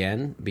today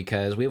again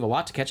because we have a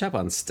lot to catch up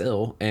on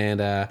still,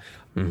 and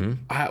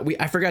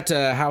I forgot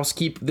to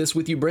housekeep this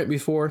with you, Brent,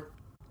 before.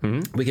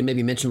 We can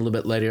maybe mention a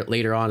little bit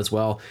later on as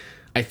well.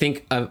 I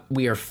think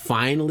we are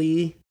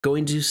finally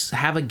going to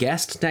have a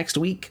guest next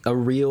week, a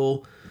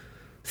real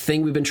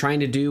thing we've been trying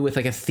to do with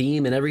like a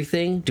theme and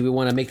everything. Do we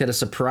want to make that a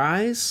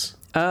surprise?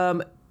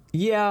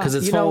 Yeah, because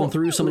it's fallen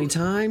through so many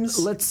times.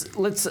 Let's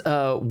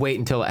wait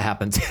until it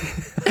happens,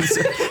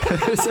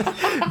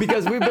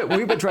 because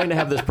we've been trying to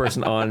have this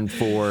person on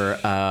for,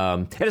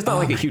 and it's not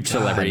like a huge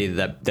celebrity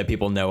that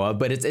people know of,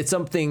 but it's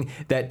something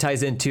that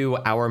ties into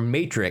our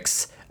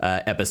Matrix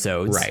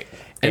episodes, right?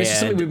 And it's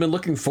something we've been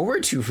looking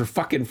forward to for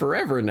fucking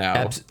forever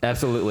now.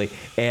 Absolutely,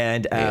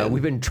 and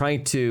we've been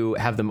trying to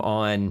have them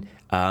on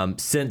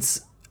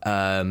since.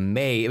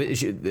 May.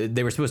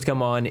 They were supposed to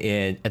come on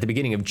at the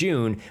beginning of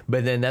June,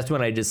 but then that's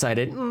when I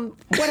decided,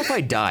 what if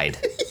I died?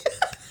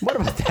 What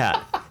about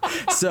that?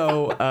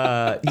 So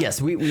yes,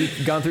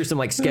 we've gone through some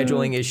like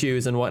scheduling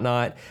issues and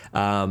whatnot,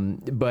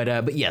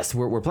 but yes,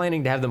 we're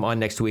planning to have them on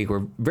next week.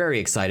 We're very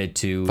excited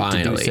to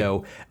do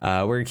so.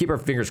 We're gonna keep our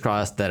fingers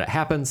crossed that it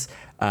happens,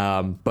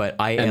 but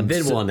then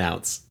we'll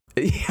announce.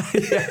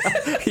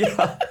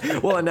 Yeah.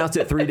 We'll announce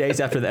it 3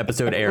 days after the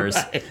episode airs.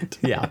 Right.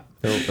 Yeah,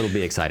 it'll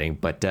be exciting.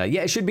 But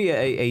yeah, it should be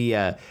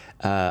a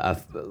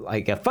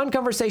fun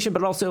conversation,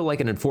 but also like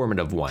an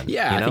informative one.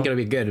 Yeah, I think it'll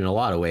be good in a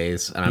lot of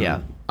ways.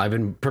 I've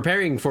been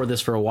preparing for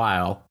this for a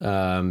while,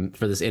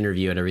 for this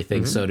interview and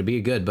everything, so to be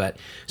good. But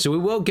so we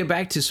will get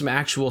back to some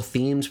actual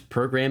themed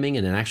programming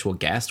and an actual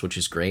guest, which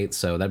is great.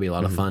 So that'd be a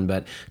lot of fun.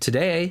 But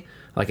today,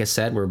 like I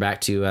said, we're back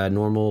to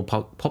normal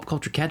pop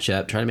culture catch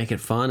up, trying to make it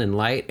fun and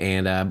light.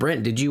 And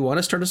Brent, did you want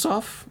to start us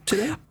off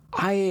today?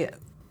 I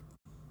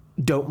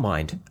don't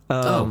mind.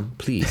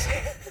 Please.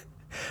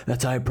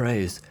 That's high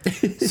praise.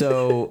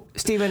 So,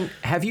 Steven,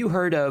 have you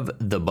heard of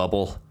The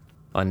Bubble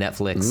on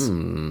Netflix?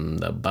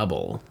 The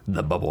Bubble.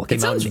 The Bubble. It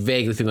sounds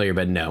vaguely familiar,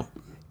 but no.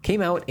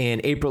 Came out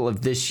in April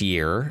of this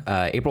year,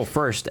 April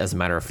 1st, as a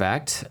matter of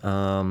fact.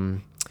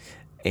 And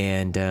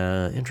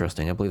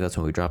interesting. I believe that's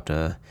when we dropped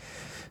a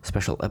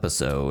special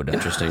episode.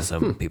 Interesting.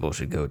 Some people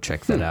should go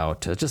check that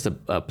out. Just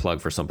a plug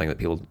for something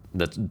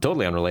that's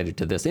totally unrelated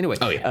to this. Anyway,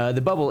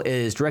 The Bubble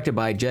is directed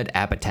by Judd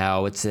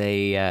Apatow. It's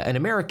an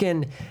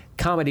American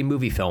comedy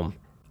movie film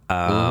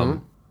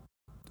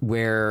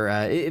where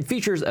it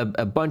features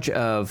a bunch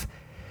of,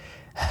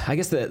 I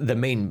guess the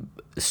main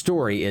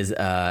story is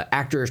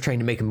actors trying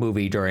to make a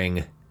movie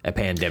during a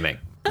pandemic,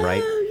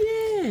 right?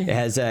 Oh, yeah. It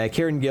has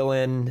Kieran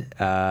Gillen,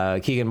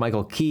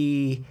 Keegan-Michael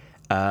Key,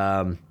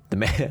 the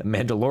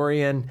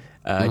Mandalorian,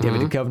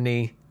 David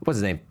Duchovny, what's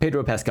his name?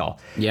 Pedro Pascal.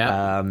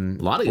 Yeah. A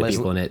lot of good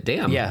people in it.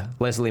 Damn. Yeah.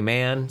 Leslie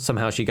Mann.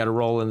 Somehow she got a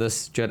role in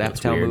this Judd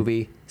Apatow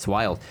movie. It's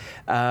wild.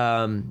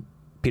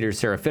 Peter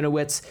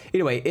Serafinowicz.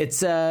 Anyway,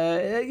 it's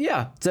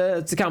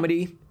a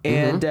comedy,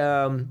 and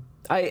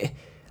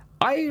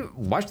I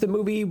watched the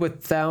movie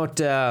without.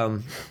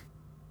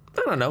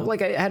 I don't know.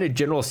 Like, I had a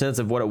general sense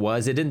of what it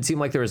was. It didn't seem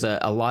like there was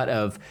a lot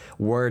of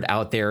word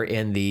out there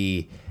in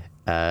the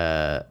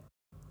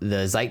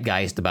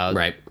zeitgeist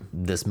about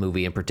this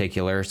movie in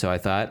particular. So I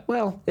thought,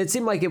 well, it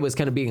seemed like it was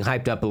kind of being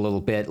hyped up a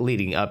little bit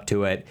leading up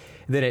to it.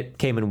 Then it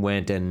came and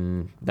went,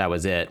 and that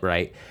was it,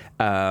 right?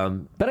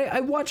 But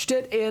I watched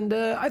it, and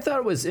I thought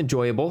it was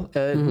enjoyable.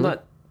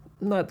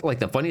 Not like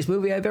the funniest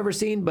movie I've ever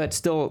seen, but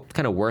still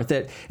kind of worth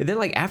it. And then,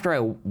 like, after I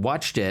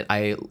watched it,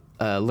 I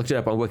looked it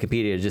up on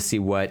Wikipedia to just see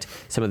what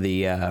some of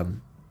the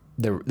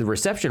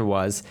reception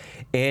was,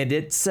 and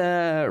it's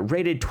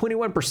rated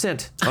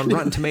 21% on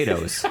Rotten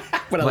Tomatoes.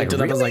 When I looked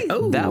it up, I was like,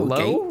 oh, that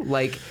low? Okay.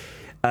 Like,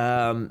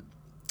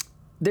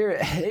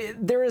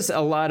 there is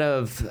a lot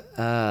of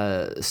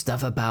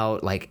stuff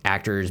about like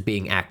actors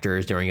being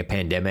actors during a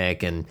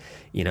pandemic, and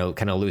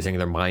kind of losing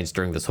their minds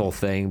during this whole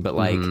thing. But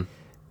like,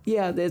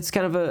 yeah, it's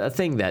kind of a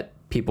thing that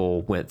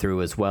people went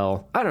through as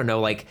well. I don't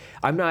know, like,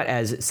 I'm not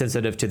as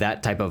sensitive to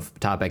that type of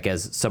topic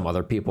as some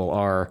other people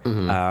are.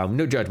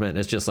 No judgment.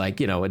 It's just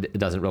like, it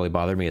doesn't really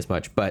bother me as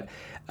much. But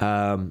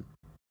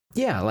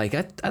yeah, like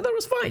I thought it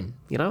was fine.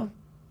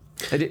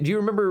 Do you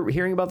remember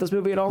hearing about this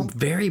movie at all?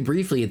 Very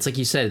briefly. It's like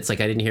you said, it's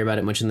like I didn't hear about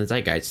it much in the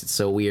zeitgeist. It's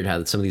so weird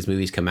how some of these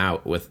movies come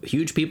out with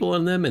huge people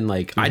in them, and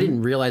like I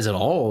didn't realize at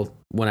all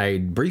when I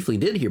briefly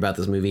did hear about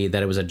this movie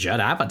that it was a Judd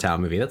Apatow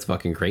movie. That's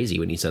fucking crazy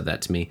when you said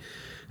that to me.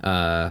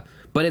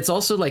 But it's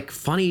also like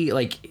funny,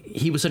 like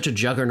he was such a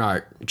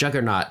juggernaut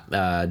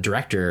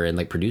director and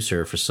like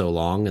producer for so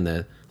long in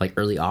the like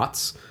early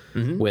aughts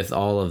with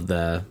all of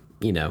the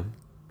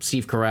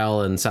Steve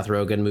Carell and Seth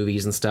Rogen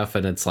movies and stuff,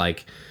 and it's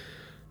like,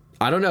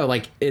 I don't know,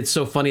 like it's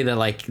so funny that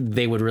like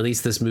they would release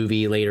this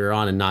movie later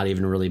on and not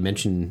even really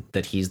mention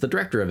that he's the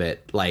director of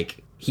it.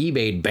 Like he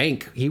made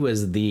bank. He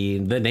was the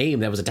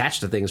name that was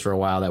attached to things for a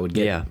while that would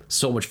get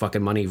so much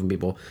fucking money from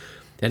people.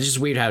 And it's just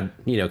weird how,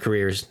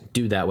 careers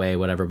do that way,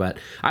 whatever. But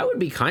I would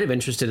be kind of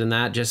interested in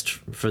that just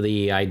for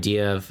the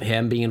idea of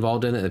him being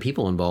involved in it, the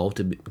people involved.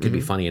 It could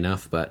be funny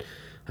enough. But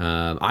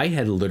I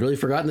had literally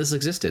forgotten this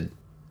existed.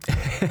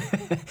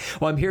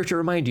 Well, I'm here to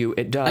remind you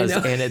it does,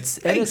 and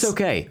it's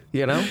okay,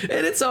 And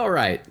it's all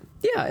right.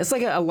 Yeah, it's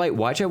like a light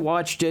watch. I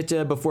watched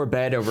it before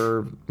bed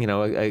over,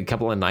 a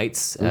couple of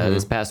nights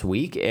this past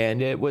week,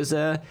 and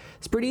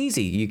it's pretty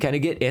easy. You kind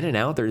of get in and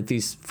out. There are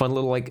these fun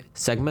little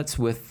segments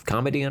with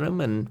comedy in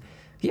them, and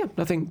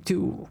nothing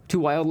too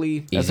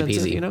wildly easy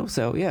offensive, peasy.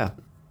 So right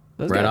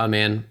good. On,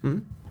 man. Mm-hmm.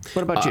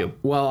 What about you?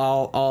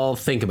 Well, I'll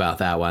think about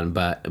that one,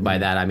 but by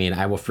that I mean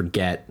I will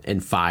forget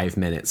in 5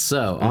 minutes.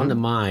 So on to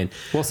mine.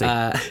 We'll see.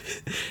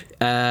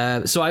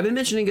 So I've been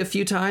mentioning a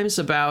few times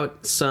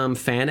about some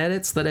fan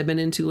edits that I've been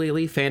into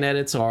lately. Fan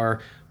edits are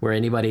where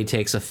anybody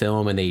takes a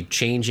film and they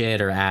change it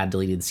or add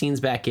deleted scenes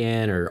back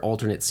in or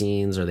alternate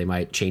scenes, or they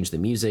might change the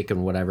music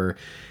and whatever.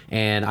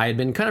 And I had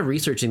been kind of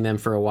researching them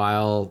for a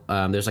while.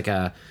 There's like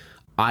a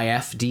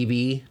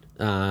IFDB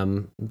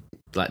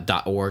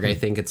 .org, I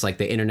think it's like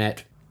the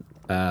internet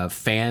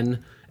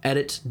fan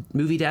edit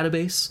movie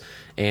database,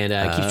 and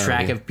keeps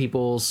track of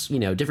people's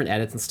different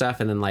edits and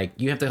stuff, and then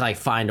you have to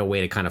find a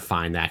way to kind of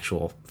find the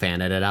actual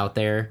fan edit out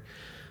there.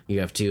 You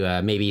have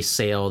to maybe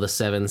sail the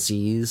 7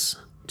 seas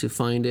to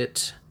find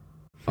it.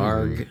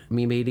 Arg,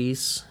 me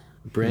mateys.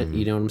 Brett,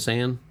 you know what I'm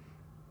saying?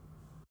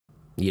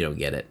 You don't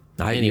get it.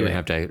 Anyway,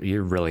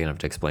 you're really gonna have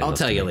to explain. I'll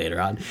tell you later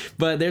on.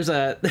 But there's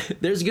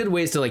good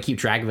ways to keep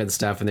track of it and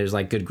stuff, and there's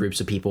good groups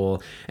of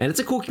people, and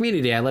it's a cool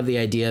community. I love the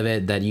idea of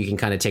it, that you can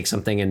kind of take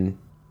something and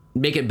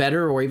make it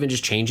better, or even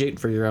just change it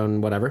for your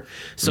own whatever.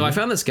 So I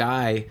found this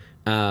guy.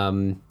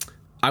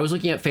 I was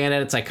looking at fan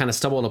edits. I kind of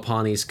stumbled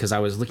upon these because I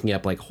was looking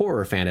up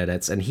horror fan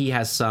edits, and he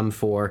has some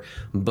for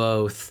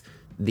both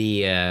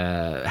the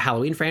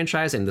Halloween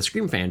franchise and the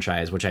Scream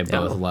franchise, which I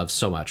both love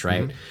so much,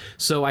 right?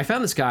 So I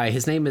found this guy.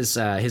 His name is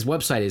his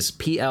website is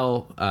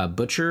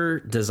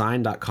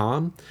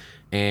plbutcherdesign.com,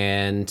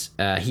 and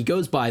he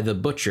goes by the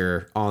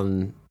Butcher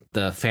on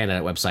the fan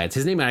edit websites.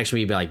 His name might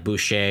actually be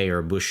Boucher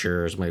or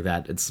Boucher or something like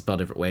that. It's spelled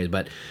different ways,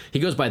 but he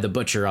goes by the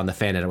Butcher on the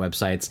fan edit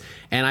websites.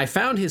 And I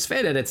found his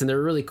fan edits, and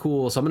they're really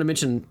cool. So I'm going to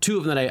mention 2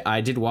 of them that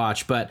I did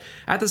watch, but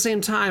at the same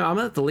time, I'm going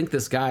to have to link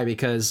this guy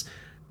because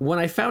when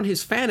I found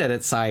his fan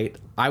edit site,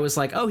 I was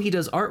like, oh, he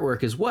does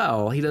artwork as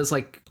well. He does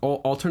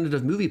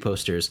alternative movie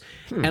posters.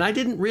 And I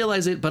didn't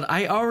realize it, but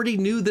I already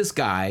knew this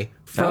guy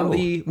from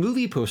the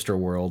movie poster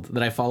world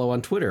that I follow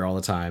on Twitter all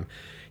the time.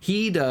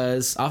 He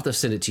does, I'll have to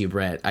send it to you,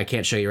 Brett. I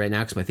can't show you right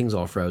now because my thing's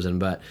all frozen,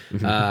 but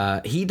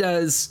he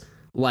does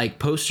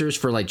posters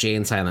for Jay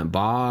and Silent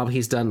Bob.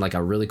 He's done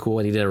a really cool,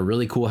 and he did a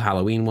really cool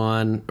Halloween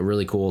one, a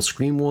really cool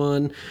Scream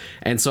one.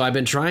 And so I've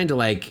been trying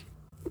to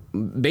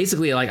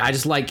basically I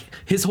just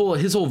his whole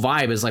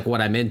vibe is what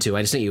I'm into.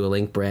 I just sent you a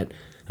link, Brett,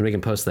 and we can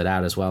post that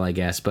out as well, I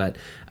guess. But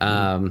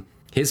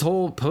his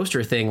whole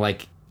poster thing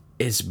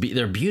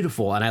they're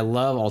beautiful, and I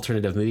love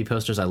alternative movie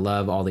posters. I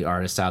love all the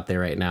artists out there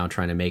right now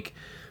trying to make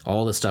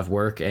all this stuff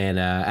work, and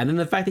then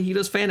the fact that he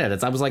does fan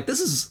edits, I was like,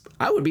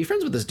 I would be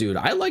friends with this dude.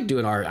 I like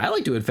doing art. I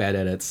like doing fan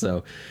edits.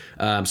 So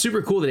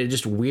super cool that it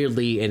just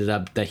weirdly ended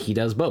up that he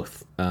does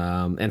both.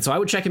 And so I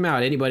would check him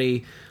out.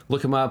 Anybody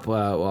look him up.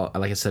 Well,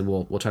 like I said,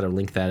 we'll try to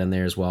link that in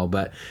there as well.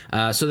 But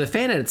so the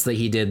fan edits that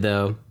he did,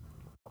 though,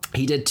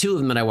 he did 2 of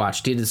them that I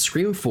watched. He did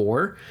Scream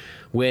 4,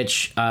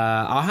 which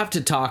I'll have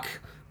to talk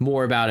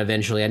more about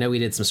eventually. I know we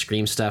did some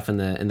Scream stuff in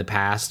the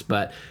past,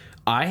 but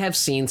I have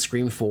seen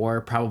Scream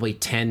 4 probably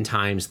 10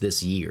 times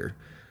this year.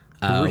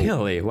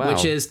 Really? Wow.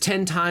 Which is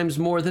 10 times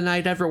more than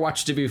I'd ever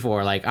watched it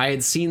before. I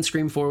had seen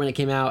Scream 4 when it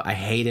came out. I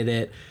hated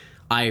it.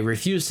 I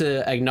refused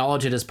to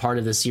acknowledge it as part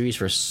of the series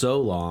for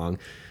so long.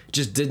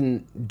 Just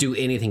didn't do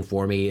anything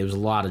for me. It was a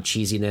lot of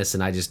cheesiness,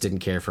 and I just didn't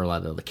care for a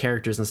lot of the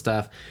characters and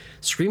stuff.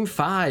 Scream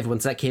 5,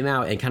 once that came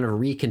out and kind of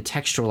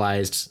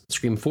recontextualized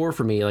Scream 4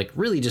 for me,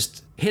 really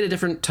just hit a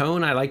different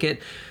tone. I like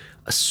it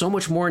so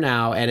much more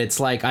now, and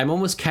it's I'm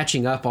almost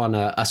catching up on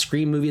a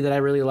Scream movie that I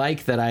really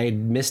like that I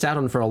missed out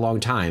on for a long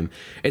time.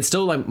 It's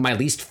still my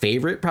least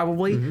favorite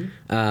probably,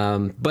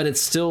 but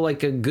it's still a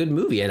good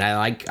movie, and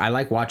I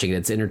like watching it.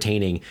 It's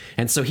entertaining.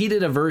 And so he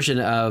did a version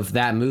of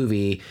that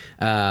movie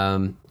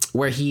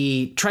where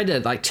he tried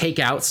to take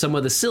out some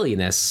of the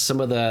silliness,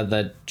 some of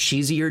the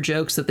cheesier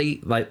jokes that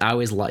they I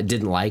always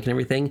didn't like and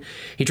everything.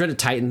 He tried to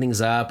tighten things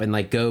up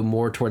and go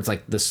more towards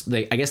this.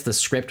 I guess the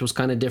script was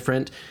kind of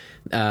different.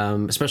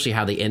 Especially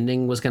how the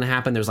ending was going to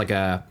happen. There's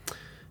a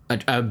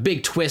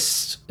big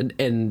twist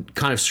and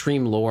kind of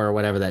Scream lore or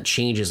whatever that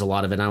changes a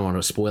lot of it. I don't want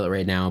to spoil it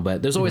right now,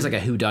 but there's always a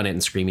whodunit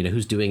in Scream,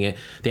 who's doing it,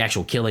 the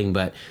actual killing.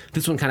 But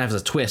this one kind of has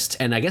a twist,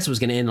 and I guess it was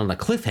going to end on a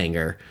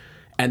cliffhanger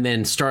and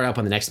then start up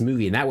on the next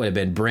movie, and that would have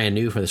been brand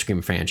new for the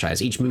Scream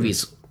franchise. Each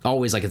movie's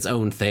always its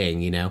own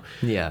thing,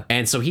 Yeah.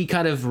 And so he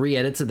kind of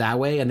re-edits it that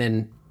way, and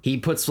then he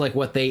puts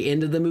what they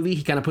ended the movie.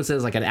 He kind of puts it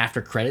as an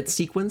after credits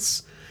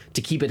sequence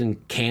to keep it in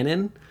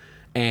canon.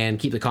 and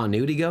keep the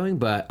continuity going.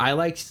 But I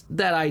liked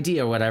that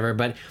idea or whatever.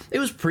 But it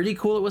was pretty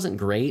cool. It wasn't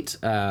great.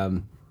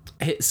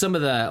 Some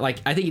of the, like,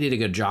 I think he did a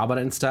good job on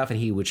it and stuff, and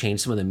he would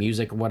change some of the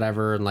music or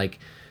whatever, and like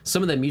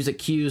some of the music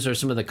cues or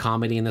some of the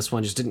comedy in this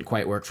one just didn't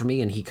quite work for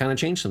me, and he kind of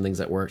changed some things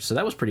that worked, so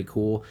that was pretty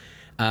cool.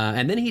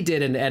 And then he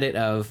did an edit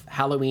of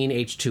Halloween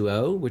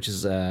H2O, which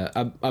is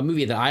a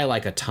movie that I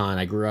like a ton.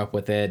 I grew up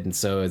with it, and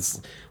so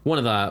it's one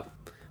of the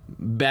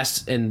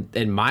best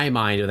in my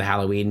mind of the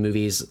Halloween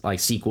movies, like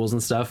sequels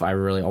and stuff. I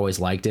really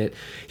always liked it.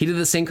 He did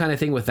the same kind of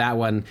thing with that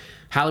one.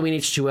 Halloween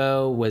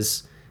H2O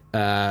was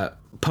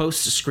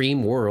post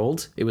Scream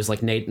world. It was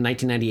like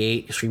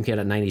 1998. Scream came out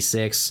at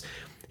 96.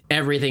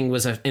 Everything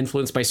was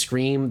influenced by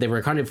Scream. They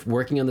were kind of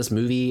working on this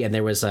movie, and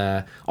there was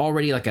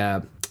already like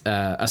a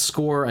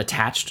score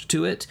attached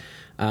to it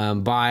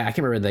by, I can't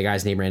remember the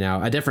guy's name right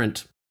now, a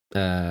different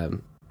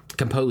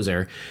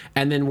composer.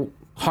 And then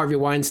Harvey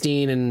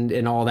Weinstein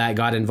and all that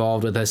got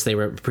involved with us. They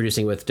were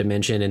producing with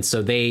Dimension, and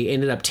so they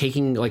ended up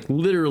taking like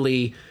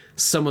literally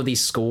some of the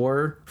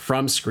score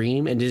from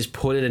Scream and just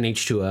put it in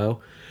H2O.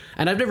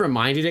 And I've never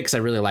minded it because I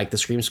really like the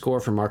Scream score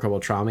from Marco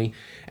Beltrami,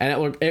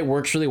 and it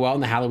works really well in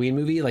the Halloween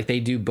movie. Like, they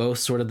do both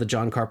sort of the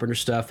John Carpenter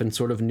stuff and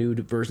sort of new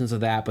versions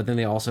of that, but then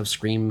they also have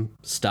Scream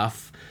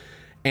stuff.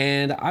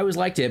 And I always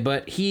liked it,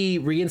 but he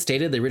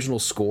reinstated the original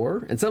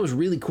score, and so that was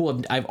really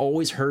cool. I've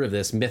always heard of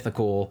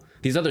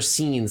these other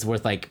scenes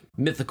with like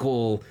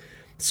mythical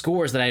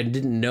scores that I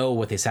didn't know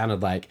what they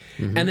sounded like.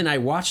 Mm-hmm. And then I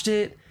watched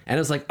it, and I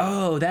was like,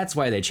 oh, that's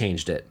why they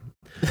changed it.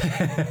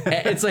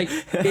 It's like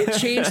it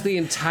changed the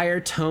entire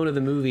tone of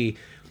the movie.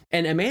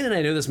 And Amanda and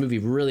I know this movie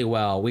really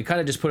well. We kind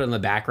of just put it in the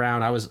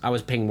background. I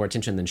was paying more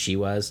attention than she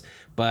was,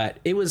 but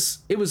it was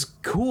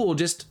cool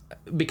just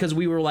because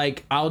we were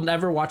like, I'll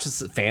never watch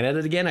this fan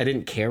edit again. I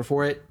didn't care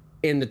for it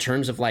in the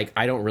terms of like,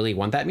 I don't really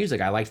want that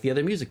music. I liked the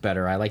other music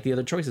better. I like the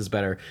other choices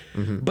better.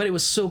 Mm-hmm. But it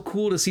was so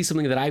cool to see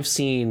something that I've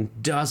seen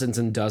dozens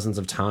and dozens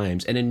of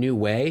times in a new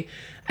way.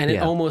 And it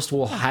almost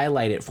will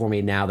highlight it for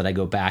me now that I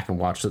go back and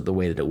watch it the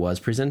way that it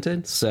was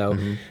presented. So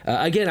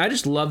again, I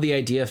just love the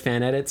idea of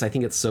fan edits. I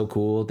think it's so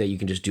cool that you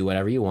can just do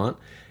whatever you want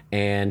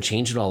and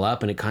change it all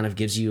up, and it kind of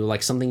gives you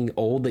like something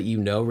old that you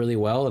know really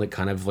well, and it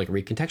kind of like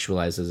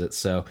recontextualizes it.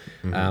 So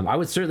I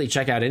would certainly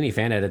check out any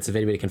fan edits if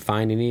anybody can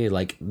find any.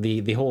 Like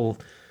the whole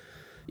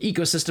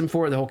ecosystem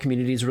for it, the whole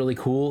community is really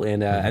cool,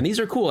 and these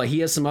are cool. He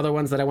has some other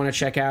ones that I want to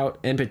check out.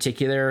 In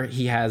particular,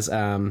 he has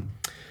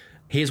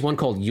one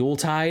called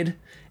Yuletide,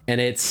 and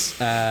it's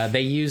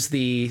they use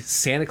the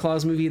Santa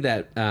Claus movie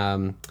that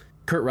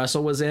Kurt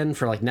Russell was in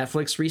for like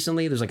Netflix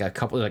recently. There's like a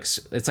couple, like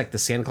it's like the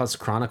Santa Claus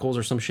Chronicles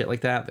or some shit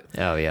like that.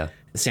 Oh yeah,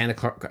 Santa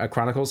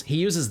Chronicles. He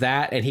uses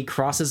that, and he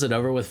crosses it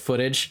over with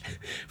footage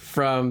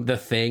from The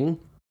Thing.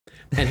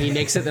 And he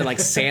makes it that like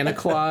Santa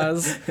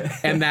Claus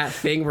and that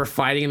thing were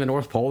fighting in the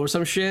North Pole or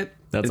some shit.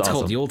 It's awesome.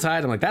 Called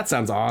Yuletide. I'm like, that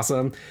sounds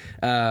awesome.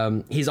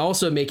 He's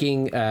also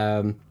making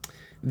God,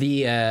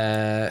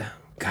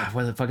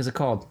 what the fuck is it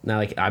called? Now,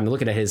 like, I'm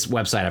looking at his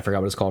website. I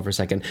forgot what it's called for a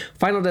second.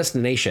 Final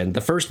Destination,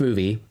 the first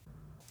movie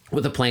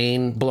with a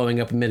plane blowing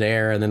up in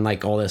midair and then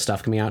like all this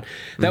stuff coming out.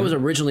 That was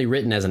originally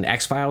written as an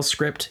X-Files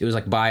script. It was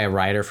like by a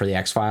writer for the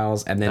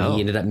X-Files, and then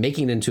he ended up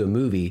making it into a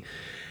movie.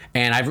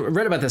 And I've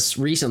read about this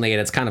recently,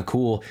 and it's kind of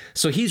cool.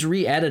 So he's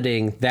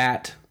re-editing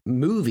that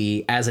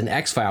movie as an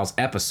X-Files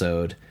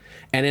episode.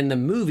 And in the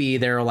movie,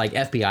 there are like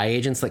FBI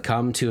agents that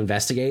come to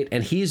investigate,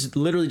 and he's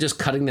literally just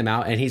cutting them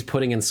out, and he's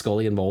putting in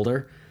Scully and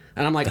Mulder.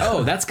 And I'm like,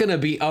 oh, that's going to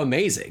be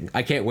amazing.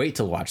 I can't wait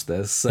to watch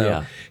this.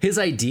 So his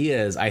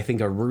ideas, I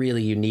think, are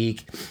really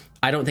unique.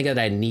 I don't think that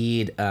I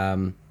need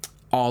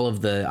all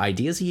of the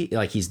ideas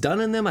he's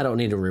done in them. I don't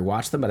need to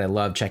rewatch them, but I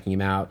love checking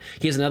him out.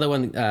 He has another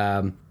one,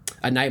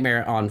 A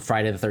Nightmare on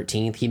Friday the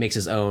 13th. He makes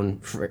his own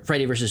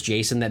Freddy versus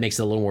Jason that makes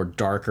it a little more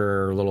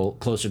darker, a little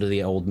closer to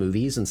the old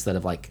movies instead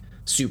of like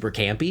super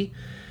campy,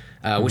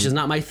 which is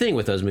not my thing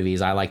with those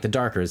movies. I like the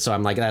darker. So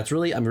I'm like,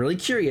 I'm really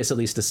curious at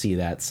least to see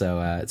that.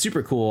 So it's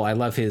super cool. I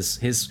love his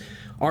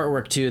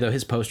artwork too, though.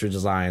 His poster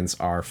designs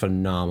are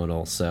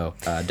phenomenal. So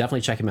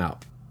definitely check him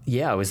out.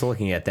 Yeah, I was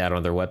looking at that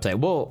on their website.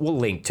 We'll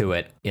link to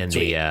it in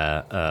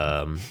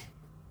the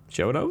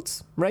show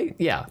notes, right?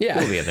 Yeah.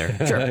 We'll be in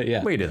there. Sure.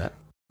 Yeah. We can do that.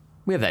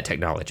 We have that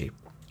technology.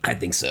 I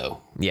think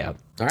so. Yeah.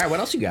 All right, what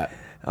else you got?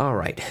 All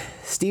right.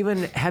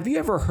 Steven, have you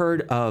ever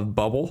heard of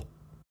Bubble?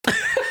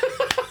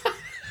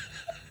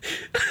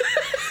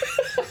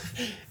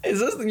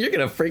 You're going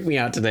to freak me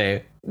out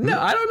today. No,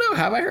 I don't know.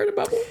 Have I heard of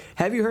Bubble?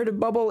 Have you heard of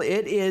Bubble?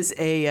 It is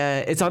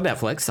it's on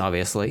Netflix,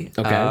 obviously.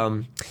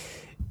 Okay.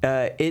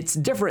 It's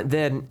different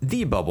than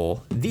The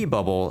Bubble. The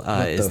Bubble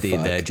is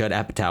the Judd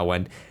Apatow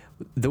one.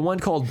 The one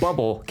called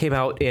Bubble came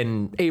out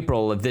in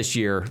April of this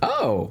year.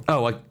 Oh.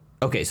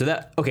 Okay,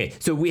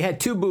 so we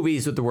had two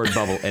movies with the word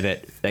bubble in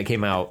it that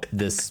came out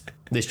this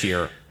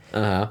year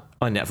on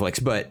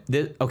Netflix. But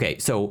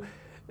so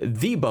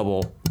The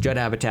Bubble, Judd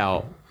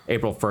Apatow,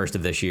 April 1st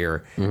of this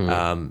year.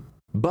 Mm-hmm.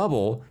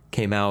 Bubble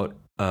came out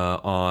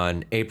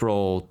on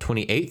April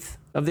 28th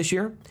of this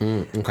year.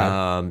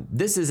 Okay.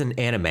 This is an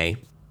anime,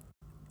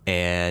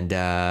 and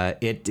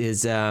it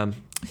is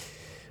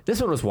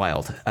this one was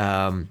wild.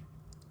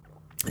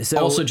 So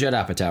Also Judd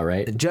Apatow,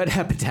 right? Judd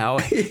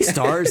Apatow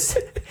stars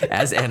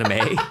as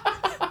anime.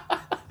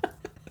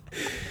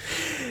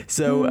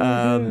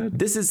 So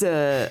this is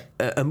a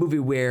movie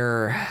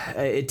where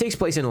it takes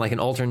place in like an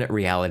alternate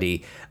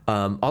reality.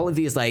 All of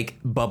these like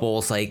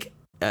bubbles like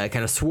kind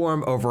of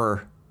swarm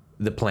over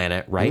the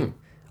planet, right?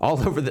 All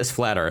over this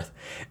flat Earth,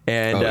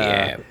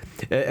 and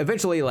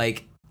eventually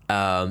like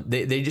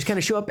they just kind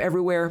of show up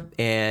everywhere,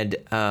 and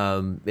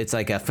it's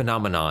like a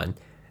phenomenon.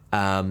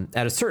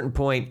 At a certain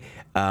point,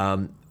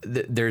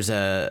 there's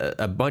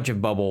a bunch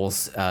of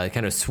bubbles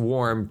kind of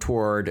swarm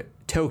toward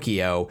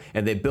Tokyo,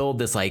 and they build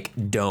this like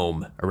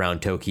dome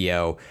around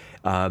Tokyo.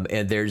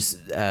 And there's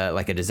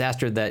like a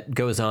disaster that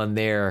goes on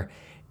there,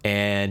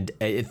 and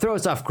it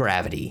throws off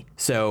gravity.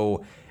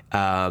 So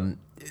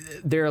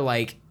they're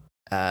like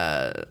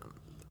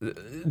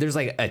there's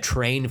like a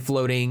train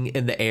floating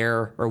in the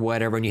air or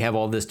whatever, and you have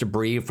all this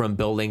debris from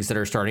buildings that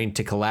are starting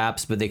to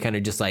collapse, but they kind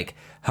of just like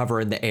hover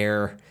in the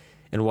air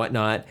and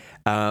whatnot.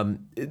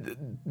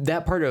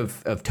 That part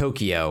of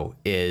Tokyo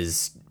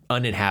is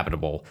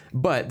uninhabitable,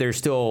 but there's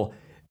still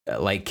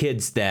like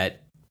kids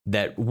that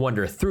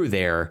wander through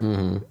there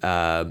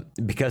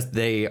because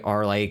they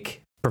are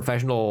like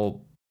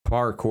professional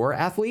parkour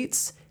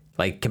athletes,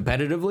 like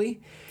competitively.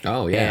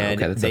 Oh yeah,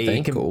 and okay, that's a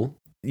thing. Cool.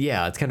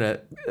 Yeah, it's kind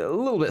of a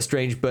little bit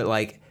strange, but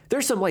like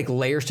there's some like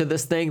layers to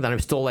this thing that I'm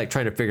still like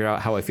trying to figure out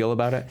how I feel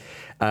about it.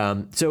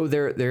 So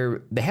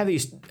they have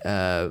these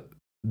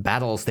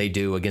battles they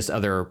do against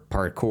other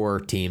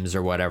parkour teams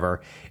or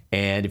whatever,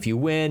 and if you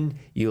win,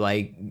 you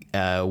like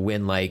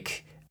win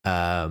like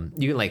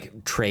you can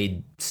like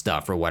trade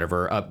stuff or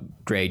whatever,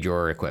 upgrade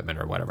your equipment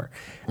or whatever.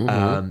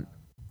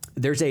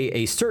 There's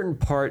a certain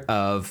part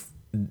of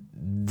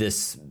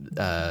this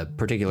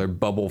particular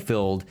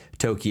bubble-filled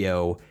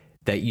Tokyo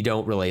that you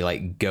don't really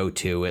like go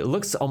to. It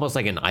looks almost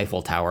like an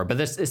Eiffel Tower, but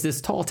it's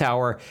this tall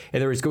tower, and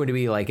there is going to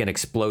be like an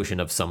explosion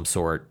of some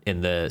sort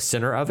in the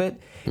center of it,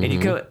 and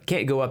you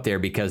can't go up there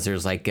because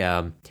there's like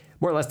more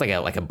or less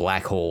like a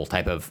black hole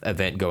type of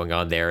event going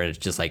on there, and it's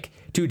just like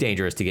too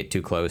dangerous to get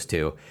too close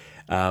to.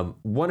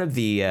 One of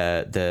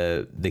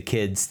the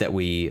kids that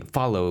we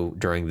follow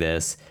during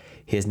this,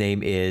 his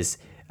name is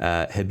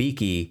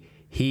Hibiki.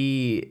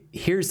 He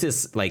hears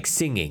this like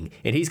singing,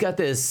 and he's got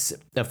this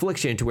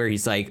affliction to where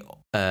he's like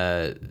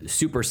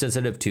super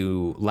sensitive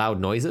to loud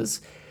noises.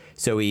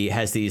 So he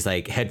has these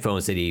like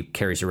headphones that he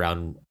carries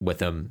around with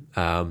him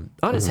on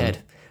his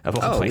head of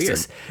all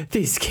places. Weird.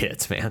 These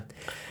kids, man.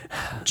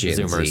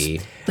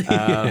 Zoomers.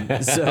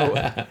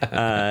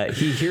 So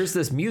he hears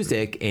this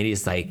music and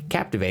he's like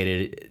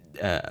captivated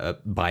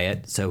by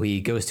it. So he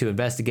goes to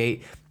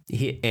investigate.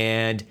 He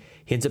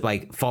ends up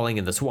like falling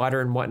in this water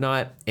and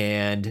whatnot.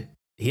 And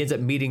he ends up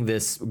meeting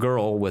this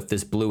girl with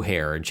this blue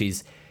hair, and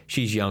she's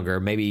younger,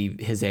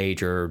 maybe his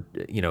age or,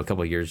 you know, a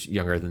couple of years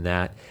younger than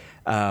that.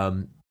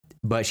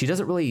 But she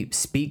doesn't really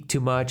speak too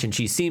much, and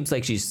she seems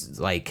like she's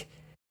like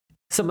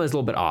something's a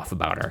little bit off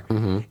about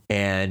her.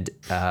 And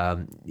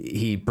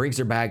he brings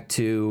her back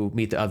to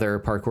meet the other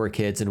parkour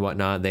kids and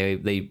whatnot.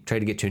 They try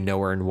to get to know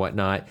her and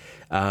whatnot.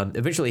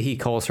 Eventually he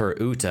calls her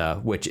Uta,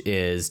 which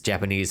is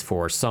Japanese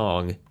for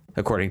song,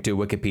 according to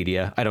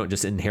Wikipedia. I don't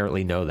just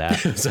inherently know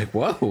that. It's like,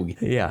 whoa.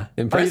 Yeah.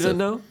 Impressive. Oh, you didn't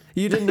know?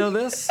 You didn't know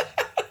this?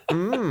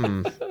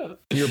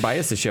 Your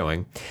bias is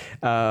showing.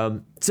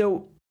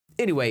 So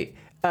anyway,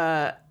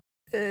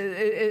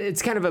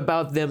 it's kind of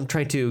about them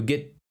trying to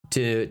get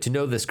to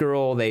know this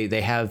girl.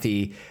 They have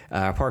the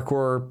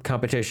parkour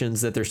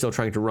competitions that they're still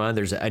trying to run.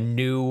 There's a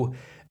new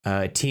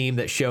team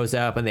that shows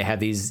up, and they have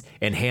these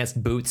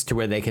enhanced boots to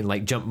where they can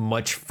like jump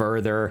much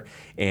further.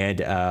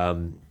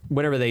 And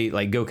whenever they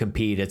like go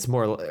compete, it's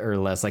more or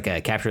less like a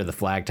capture the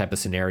flag type of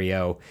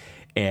scenario.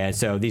 And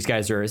so these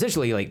guys are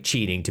essentially like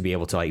cheating to be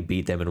able to like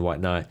beat them and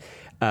whatnot.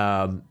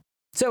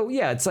 So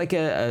yeah, it's like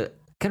a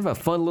kind of a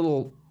fun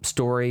little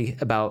story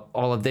about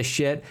all of this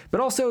shit.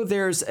 But also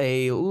there's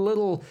a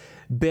little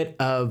bit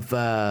of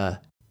the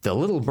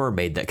Little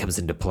Mermaid that comes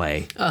into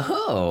play.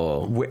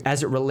 Oh.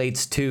 As it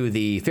relates to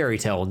the fairy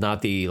tale,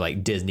 not the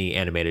like Disney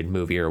animated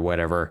movie or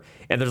whatever.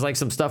 And there's like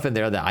some stuff in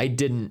there that I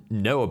didn't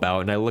know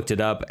about, and I looked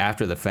it up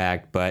after the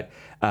fact. But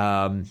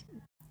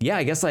yeah,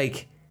 I guess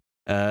like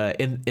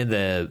in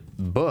the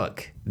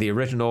book, the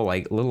original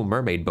like Little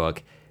Mermaid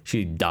book,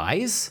 she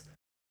dies.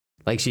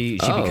 Like she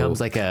becomes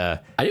like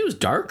a. I knew it was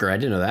darker. I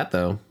didn't know that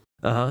though.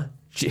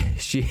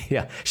 She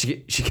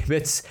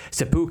commits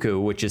seppuku,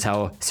 which is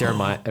how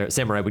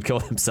samurai would kill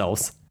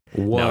themselves.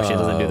 Whoa. No, she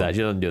doesn't do that.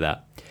 She doesn't do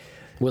that.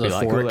 With It'd a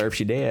be fork? cooler if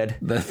she did.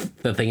 The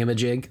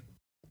thingamajig.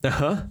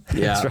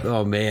 Yeah. Right.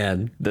 Oh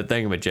man, the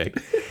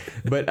thingamajig.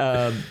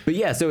 But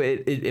yeah, so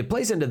it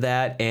plays into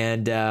that,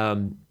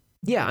 and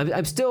yeah,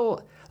 I'm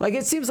still like,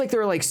 it seems like there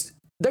are like.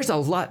 There's a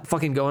lot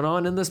fucking going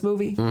on in this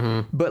movie,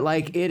 but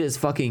like it is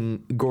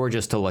fucking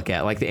gorgeous to look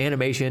at. Like the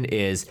animation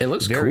is, it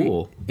looks very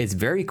cool. It's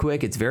very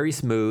quick. It's very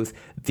smooth.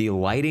 The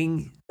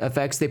lighting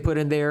effects they put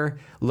in there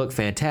look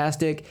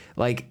fantastic.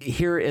 Like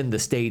here in the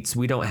States,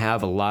 we don't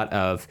have a lot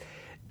of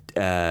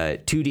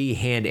 2D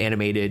hand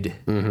animated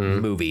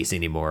movies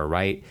anymore,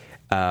 right?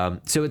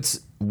 So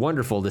it's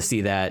wonderful to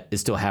see that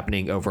is still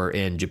happening over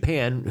in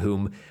Japan,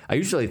 whom I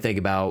usually think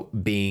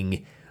about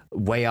being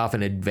way off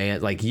in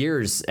advance, like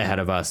years ahead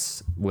of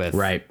us with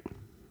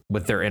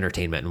their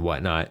entertainment and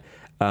whatnot.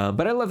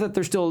 But I love that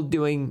they're still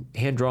doing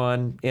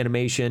hand-drawn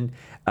animation.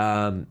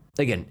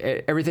 Again,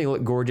 everything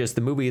looked gorgeous.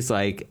 The movie is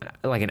like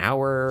an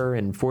hour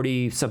and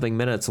 40-something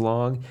minutes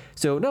long,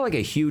 so not like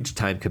a huge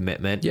time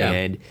commitment. Yeah.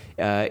 And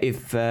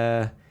if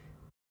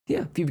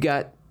you've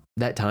got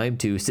that time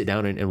to sit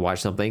down and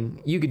watch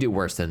something, you could do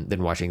worse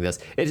than watching this.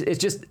 It's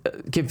just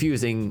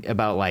confusing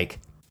about, like,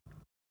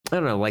 I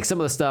don't know, like some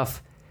of the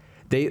stuff.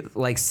 They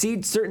like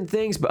seed certain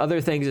things, but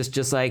other things it's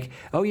just like,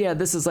 oh yeah,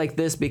 this is like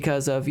this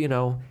because of, you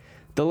know,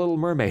 The Little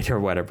Mermaid or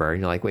whatever. And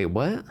you're like, wait,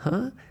 what?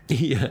 Huh?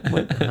 Yeah.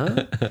 What?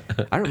 Huh?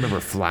 I don't remember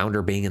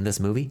Flounder being in this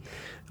movie,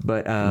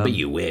 but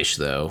you wish,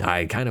 though.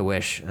 I kind of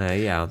wish.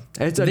 Yeah,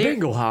 it's a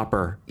dingle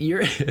hopper.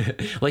 You're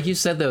like you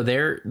said, though.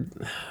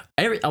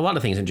 A lot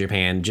of things in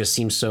Japan just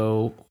seem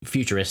so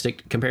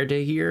futuristic compared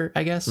to here,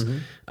 I guess.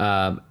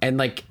 And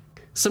like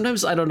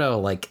sometimes I don't know,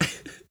 like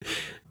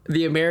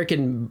the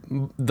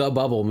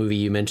Bubble movie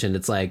you mentioned.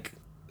 It's like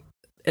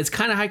it's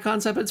kind of high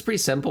concept. But it's pretty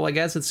simple, I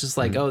guess. It's just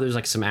like there's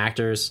like some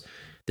actors.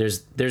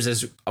 There's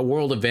this a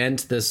world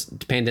event, this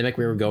pandemic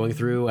we were going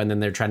through, and then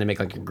they're trying to make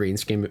like a green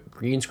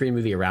screen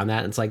movie around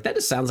that. And it's like that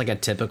just sounds like a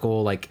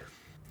typical, like,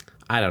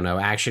 I don't know,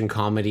 action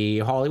comedy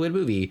Hollywood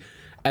movie.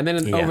 And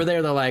then over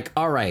there they're like,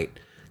 all right,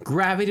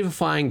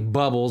 gravity-defying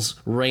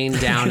bubbles rain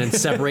down and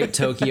separate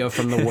Tokyo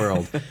from the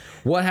world.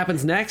 What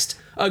happens next?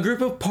 A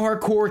group of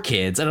parkour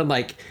kids. And I'm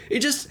like, it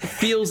just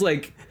feels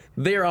like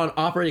they're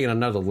operating on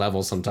another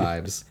level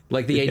sometimes.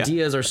 Like the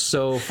ideas are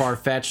so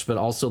far-fetched, but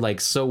also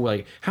like so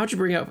like, how'd you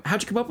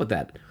come up with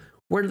that?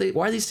 Why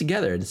are these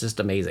together? It's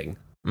just amazing.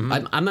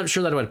 I'm not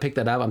sure that I would pick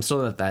that up. I'm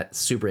still not that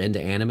super into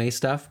anime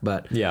stuff,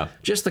 but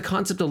just the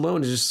concept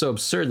alone is just so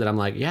absurd that I'm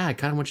like, yeah, I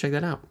kind of want to check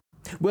that out.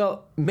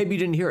 Well, maybe you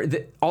didn't hear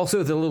it.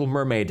 Also, The Little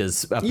Mermaid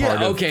is a part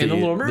of the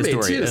Little Mermaid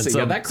story. too. So you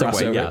got that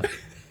crossover.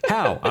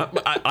 How?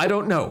 I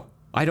don't know.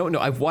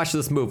 I've watched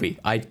this movie.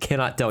 I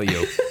cannot tell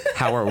you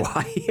how or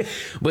why.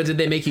 But did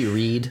they make you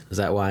read? Is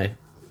that why?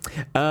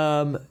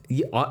 A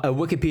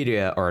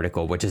Wikipedia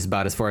article, which is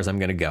about as far as I'm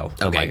going to go.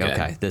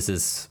 Okay, this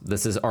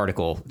is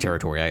article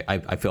territory.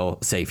 I feel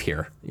safe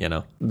here. You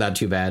know, not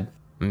too bad.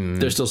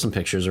 There's still some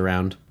pictures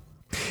around.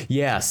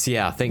 Yes,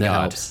 yeah. Thank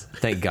God. Helps.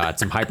 Thank God.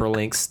 Some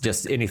hyperlinks,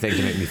 just anything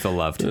to make me feel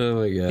loved. Oh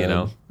my God. You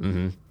know.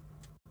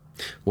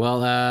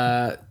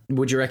 Well,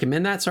 would you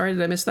recommend that? Sorry,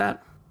 did I miss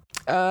that?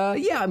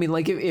 Yeah. I mean,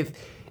 like if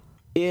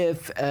you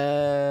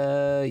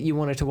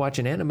wanted to watch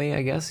an anime,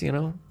 I guess, you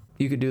know,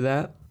 you could do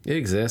that. It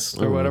exists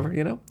or whatever.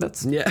 You know,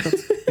 that's you know,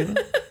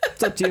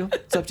 it's up to you.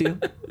 It's up to you.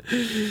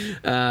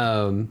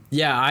 I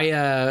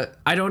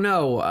don't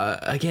know.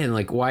 Again,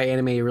 like why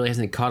anime really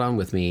hasn't caught on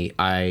with me.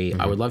 I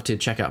would love to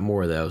check out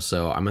more though,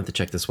 so I'm going to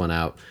check this one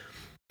out.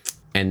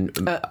 And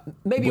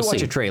maybe we'll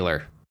watch a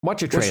trailer.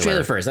 Watch a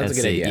trailer first. That's a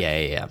good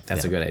idea. Yeah.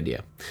 That's a good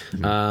idea.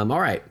 All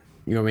right.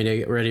 You want me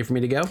to ready for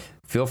me to go?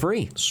 Feel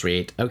free.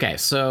 Sweet. Okay,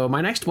 so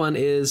my next one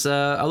is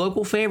a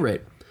local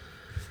favorite.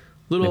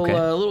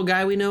 Little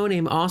guy we know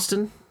named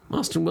Austin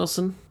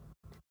Wilson.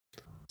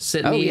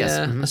 Sent me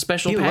a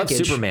special package. He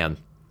loves Superman.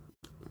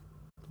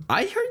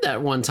 I heard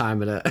that one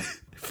time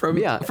from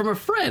a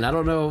friend. I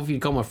don't know if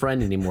you'd call him a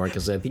friend anymore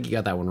because I think you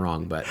got that one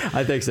wrong. But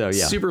I think so.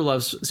 Yeah. Super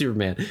loves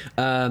Superman.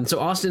 So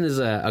Austin is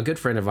a good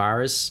friend of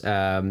ours.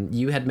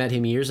 You had met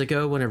him years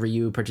ago whenever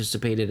you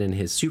participated in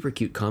his super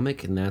cute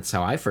comic, and that's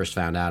how I first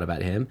found out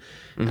about him.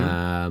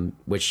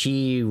 Which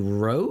he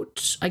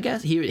wrote, I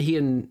guess. He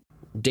and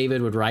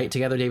David would write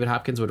together. David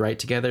Hopkins would write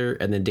together,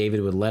 and then David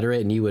would letter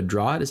it, and you would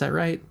draw it. Is that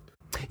right?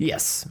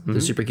 Yes.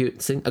 The super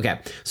cute thing. Okay.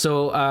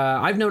 So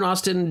I've known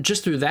Austin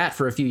just through that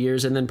for a few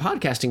years, and then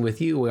podcasting with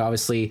you, we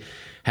obviously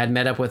had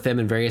met up with them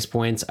in various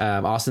points.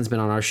 Austin's been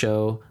on our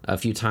show a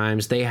few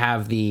times. They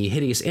have the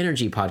Hideous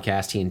Energy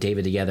podcast, he and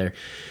David together,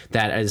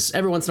 that is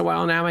every once in a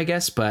while now, I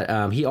guess,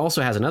 but he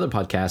also has another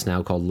podcast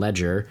now called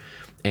Ledger.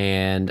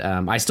 And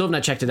I still have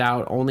not checked it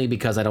out, only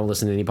because I don't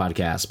listen to any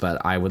podcasts,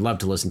 but I would love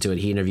to listen to it.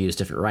 He interviews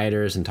different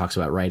writers and talks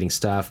about writing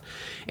stuff.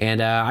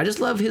 And I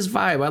just love his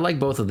vibe. I like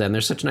both of them.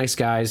 They're such nice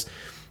guys.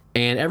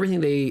 And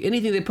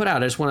anything they put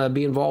out, I just want to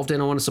be involved in.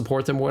 I want to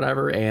support them,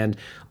 whatever. And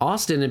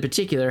Austin in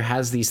particular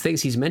has these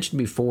things he's mentioned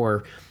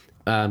before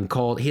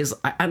called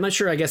I'm not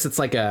sure, I guess it's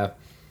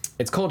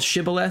called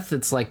Shibboleth.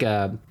 It's like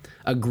a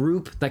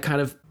group that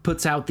kind of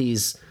puts out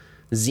these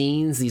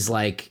zines, these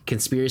like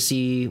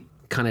conspiracy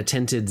kind of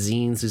tinted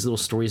zines, these little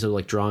stories of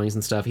like drawings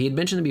and stuff. He had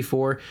mentioned it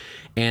before,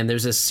 and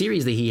there's a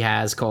series that he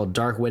has called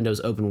Dark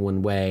Windows Open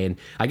One Way, and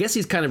I guess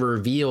he's kind of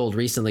revealed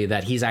recently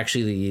that he's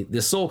actually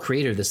the sole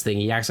creator of this thing.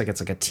 He acts like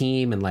it's like a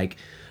team and like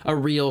a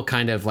real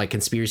kind of like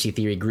conspiracy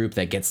theory group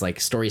that gets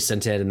like stories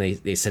sent in, and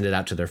they send it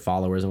out to their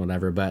followers and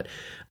whatever. But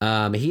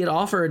he had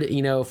offered,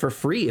 for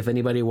free, if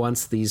anybody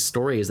wants these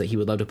stories, that he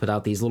would love to put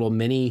out these little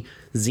mini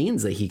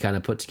zines that he kind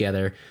of put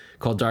together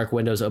called Dark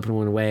Windows Open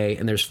One Way,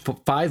 and there's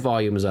 5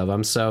 volumes of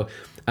them. So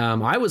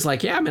I was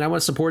like, yeah, man, I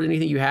want to support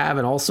anything you have,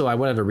 and also I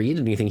wanted to read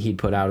anything he'd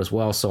put out as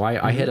well. So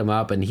I hit him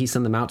up, and he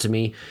sent them out to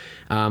me.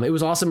 It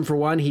was awesome. For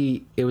one,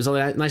 it was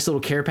a nice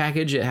little care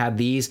package. It had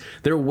these.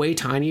 They're way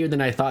tinier than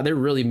I thought. They're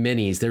really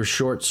minis. They're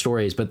short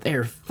stories, but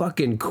they're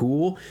fucking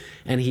cool.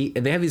 And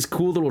they have these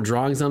cool little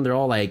drawings on them. They're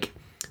all like,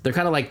 they're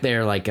kind of like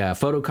they're like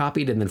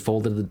photocopied and then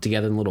folded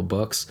together in little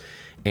books.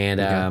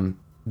 And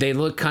they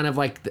look kind of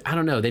like, I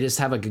don't know, they just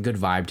have like a good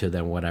vibe to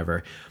them,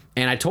 whatever.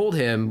 And I told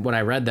him when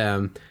I read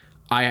them,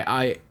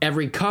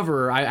 every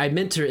cover, I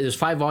meant to, there's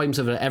 5 volumes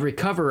of it. Every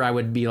cover I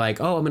would be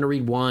like, oh, I'm going to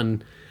read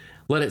one,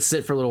 let it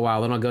sit for a little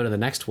while, then I'll go to the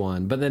next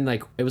one. But then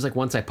like, it was like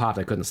once I popped,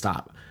 I couldn't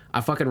stop.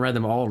 I fucking read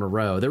them all in a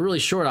row. They're really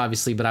short,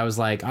 obviously, but I was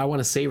like, I want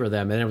to savor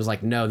them. And it was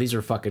like, no, these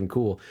are fucking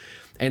cool.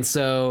 And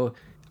so,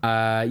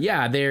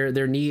 yeah,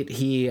 they're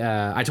neat.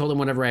 I told him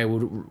whenever I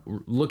would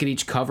look at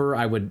each cover,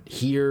 I would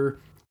hear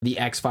the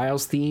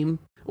X-Files theme,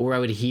 or I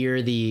would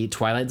hear the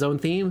Twilight Zone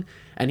theme.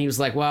 And he was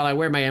like, well, I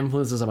wear my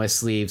influences on my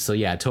sleeve, so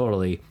yeah,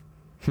 totally.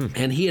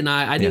 And he and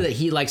I knew that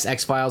he likes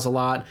X-Files a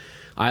lot.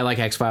 I like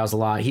X-Files a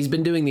lot. He's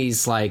been doing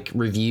these like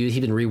reviews.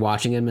 He's been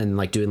rewatching them and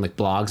like doing like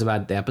blogs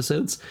about the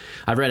episodes.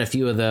 I've read a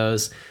few of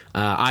those.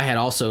 I had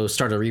also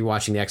started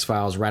rewatching the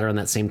X-Files right around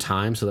that same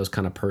time, so that was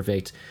kind of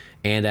perfect.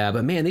 And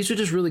but man, these are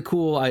just really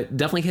cool. I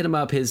definitely hit him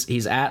up.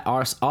 He's at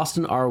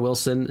Austin R.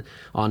 Wilson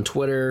on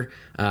Twitter.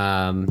 You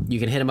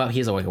can hit him up. He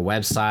has like a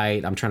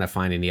website. I'm trying to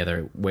find any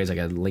other ways I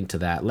got a link to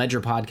that.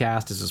 Ledger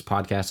Podcast is his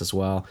podcast as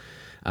well.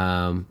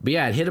 But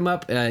yeah, hit him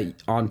up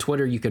on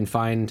Twitter. You can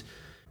find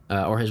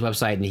or his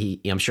website,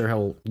 and I'm sure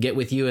he'll get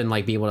with you and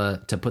like be able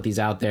to put these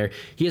out there.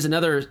 He has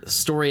another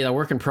story, a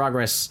work in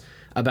progress,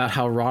 about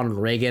how Ronald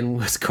Reagan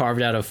was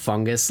carved out of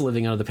fungus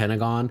living under the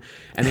Pentagon,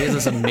 and he has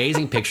this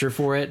amazing picture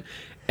for it.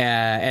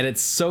 And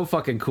it's so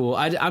fucking cool.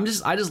 I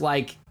just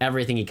like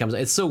everything he comes.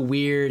 It's so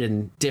weird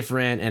and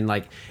different, and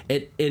like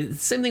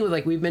it's same thing with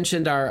like we've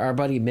mentioned our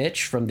buddy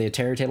Mitch from the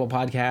Terror Table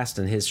podcast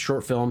and his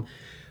short film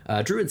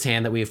Druid's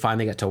Hand that we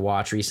finally got to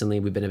watch recently.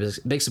 We've been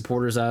big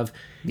supporters of,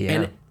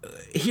 and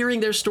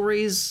hearing their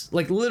stories,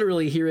 like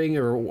literally hearing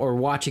or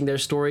watching their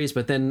stories,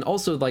 but then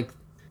also like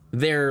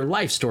their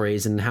life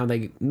stories and how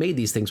they made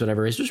these things,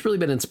 whatever. It's just really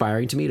been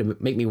inspiring to me to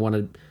make me want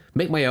to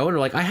make my own, or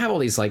like I have all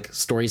these like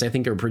stories I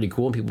think are pretty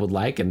cool and people would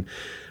like. And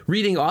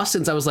reading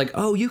Austin's, I was like,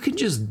 oh, you can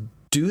just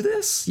do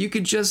this. You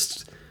could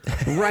just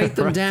write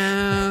them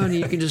down.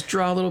 You can just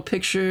draw little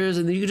pictures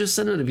and then you can just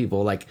send them to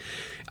people. Like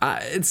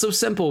it's so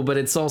simple, but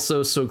it's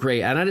also so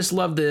great. And I just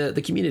love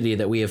the community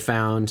that we have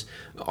found.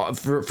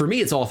 For me,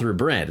 it's all through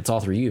Brent. It's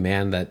all through you,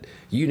 man, that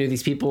you knew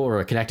these people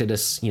or connected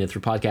us,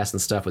 through podcasts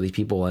and stuff with these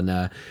people.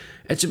 And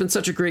it's been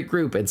such a great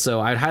group. And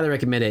so I'd highly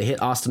recommend it.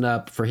 Hit Austin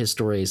up for his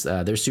stories.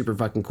 They're super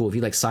fucking cool. If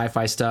you like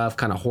sci-fi stuff,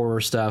 kind of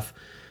horror stuff,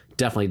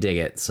 definitely dig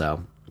it.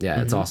 So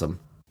yeah, it's awesome.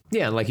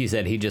 Yeah, and like you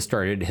said, he just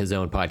started his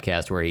own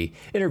podcast where he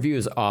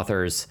interviews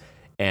authors,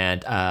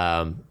 and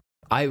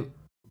I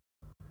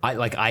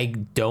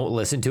don't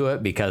listen to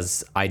it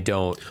because I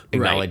don't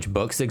acknowledge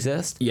books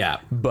exist. Yeah,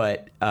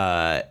 but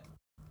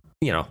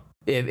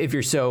if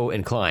you're so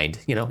inclined,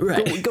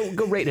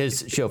 go rate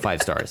his show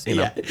 5 stars.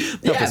 Help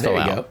us fill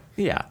out.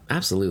 Yeah,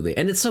 absolutely.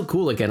 And it's so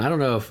cool. Again, I don't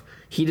know if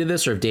he did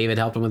this or if David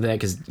helped him with that,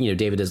 because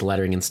David does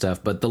lettering and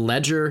stuff. But the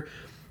Ledger,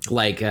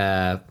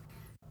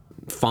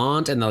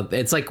 font, and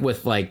it's like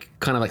with like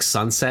kind of like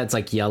sunsets,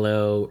 like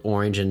yellow,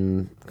 orange,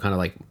 and kind of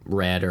like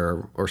red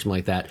or something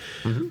like that.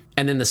 Mm-hmm.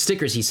 And then the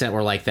stickers he sent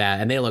were like that,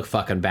 and they look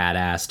fucking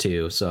badass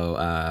too.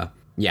 So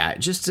yeah,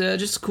 just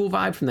a cool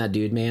vibe from that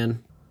dude,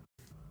 man.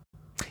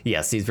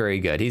 Yes, he's very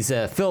good. He's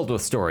filled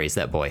with stories,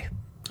 that boy.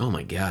 Oh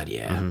my god,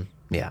 yeah.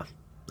 Mm-hmm. Yeah.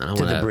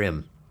 To the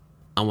brim.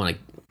 I want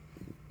to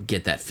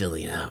get that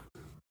filling out.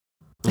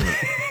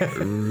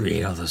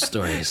 Read all those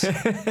stories.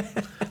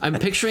 I'm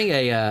picturing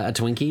a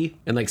Twinkie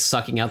and like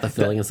sucking out the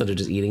filling instead of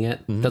just eating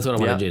it. Mm-hmm. That's what I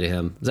want to do to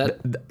him. Is that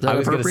I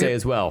was going to say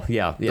as well.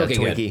 Yeah. Okay,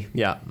 Twinkie. Good.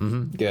 Yeah.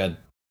 Mm-hmm. Good.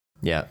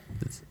 Yeah.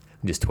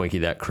 Just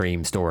Twinkie that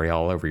cream story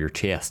all over your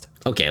chest.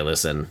 Okay,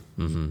 listen.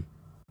 Mm-hmm.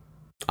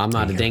 I'm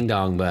not a ding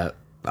dong, but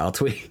I'll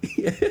tweet.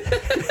 Wait,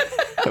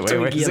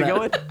 where's it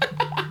going?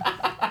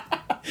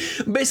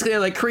 Basically, I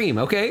like cream,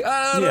 okay?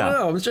 I don't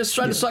know. I'm just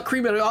trying to suck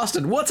cream out of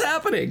Austin. What's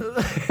happening?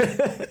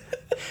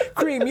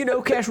 Cream,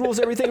 cash rules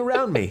everything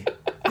around me.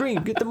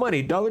 Cream, get the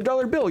money.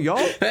 Dollar bill, y'all.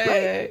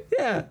 Hey. Right?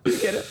 Yeah, you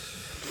get it.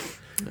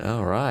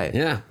 All right.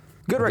 Yeah.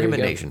 Good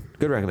recommendation.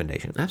 Good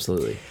recommendation.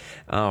 Absolutely.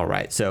 All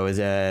right. So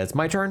it's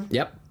my turn?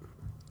 Yep.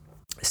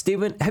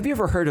 Steven, have you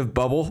ever heard of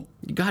Bubble?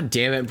 God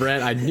damn it,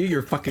 Brent. I knew you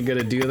were fucking going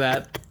to do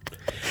that.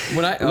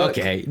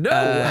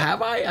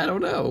 Have I? I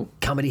don't know.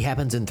 Comedy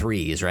happens in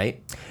threes,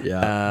 right?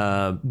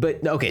 Yeah.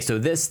 But okay, so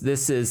this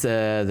is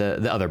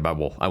the other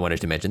Bubble I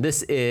wanted to mention.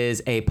 This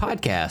is a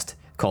podcast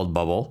called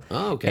Bubble.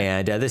 Oh, okay.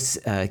 And this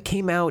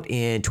came out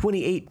in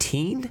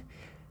 2018.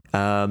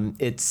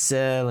 It's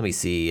let me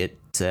see. It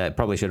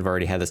probably should have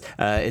already had this.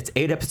 It's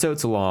 8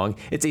 episodes long.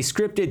 It's a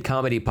scripted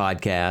comedy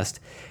podcast.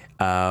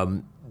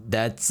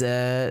 that's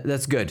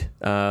good.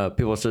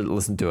 People should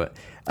listen to it.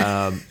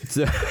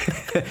 So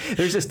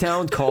there's this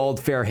town called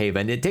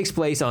Fairhaven. It takes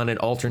place on an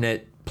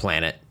alternate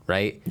planet,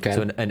 right? Okay.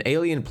 So an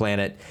alien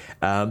planet.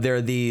 There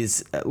are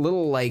these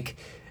little like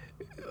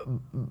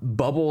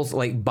bubbles,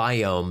 like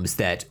biomes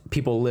that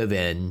people live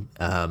in.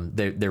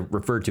 They're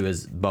referred to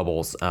as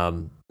bubbles,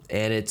 and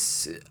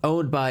it's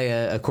owned by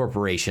a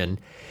corporation.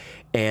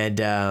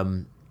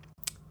 And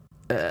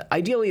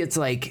ideally, it's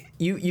like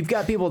you've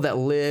got people that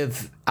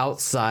live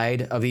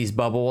outside of these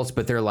bubbles,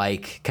 but they're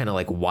like kind of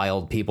like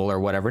wild people or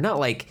whatever, not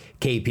like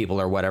cave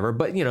people or whatever,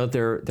 but you know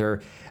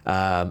they're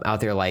out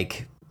there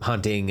like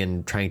hunting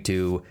and trying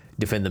to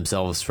defend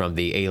themselves from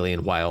the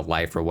alien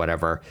wildlife or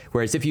whatever.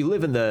 Whereas if you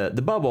live in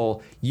the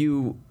bubble,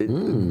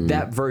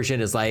 that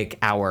version is like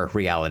our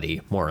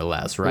reality more or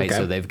less, right? Okay.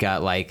 So they've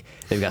got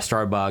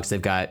Starbucks,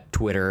 they've got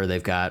Twitter,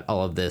 they've got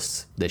all of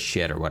this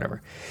shit or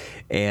whatever,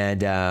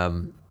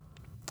 and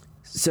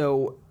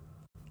so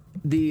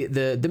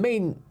the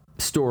main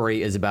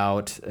story is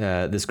about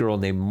this girl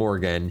named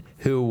Morgan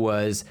who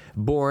was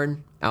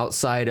born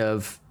outside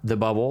of the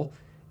bubble,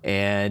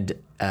 and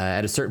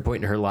at a certain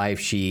point in her life,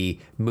 she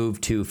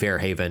moved to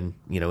Fairhaven,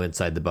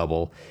 inside the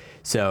bubble.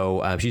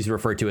 So she's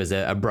referred to as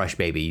a brush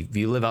baby. If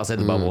you live outside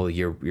the bubble,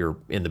 you're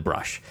in the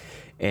brush.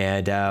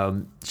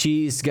 And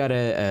she's got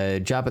a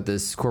job at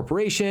this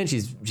corporation.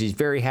 She's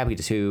very happy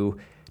to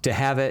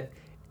have it.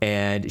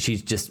 And she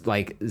just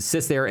like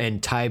sits there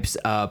and types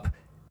up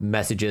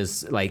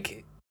messages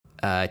like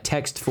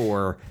text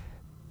for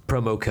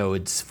promo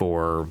codes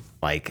for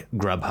like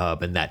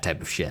Grubhub and that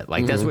type of shit.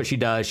 Like that's what she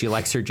does. She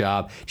likes her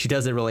job. She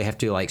doesn't really have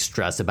to like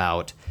stress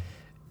about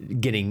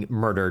getting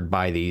murdered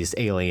by these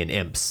alien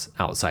imps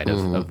outside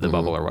of the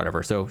bubble or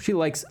whatever. So she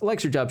likes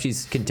her job.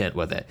 She's content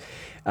with it.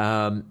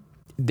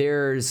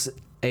 There's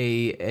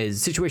a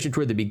situation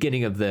toward the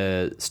beginning of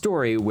the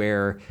story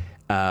where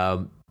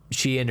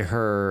she and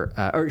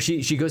her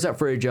she goes out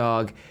for a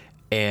jog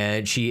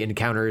and she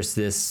encounters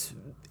this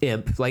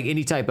imp. Like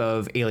any type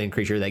of alien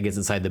creature that gets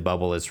inside the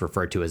bubble is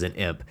referred to as an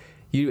imp.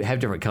 You have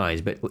different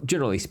kinds, but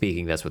generally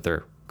speaking, that's what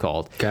they're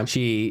called. Okay.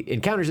 She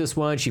encounters this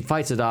one. She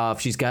fights it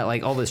off. She's got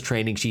like all this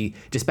training. She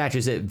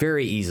dispatches it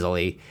very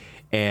easily,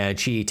 and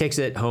she takes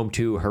it home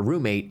to her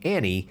roommate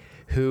Annie,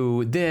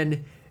 who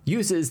then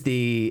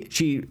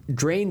she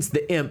drains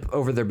the imp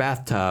over their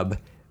bathtub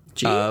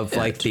of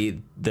like the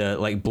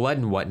like blood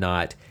and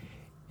whatnot.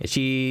 And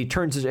she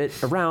turns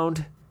it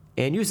around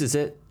and uses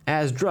it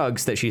as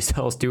drugs that she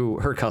sells to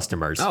her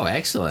customers. Oh,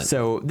 excellent.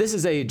 So this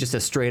is just a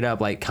straight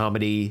up like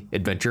comedy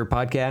adventure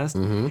podcast,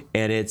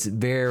 and it's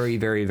very,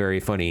 very, very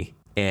funny.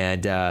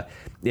 And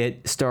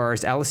it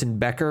stars Allison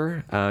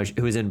Becker,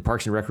 who is in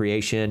Parks and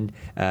Recreation,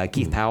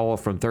 Keith Powell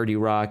from 30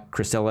 Rock,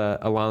 Cristela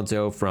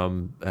Alonso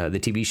from the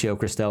TV show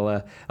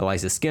Cristela,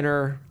 Eliza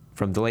Skinner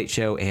from The Late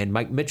Show, and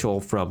Mike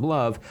Mitchell from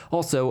Love,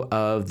 also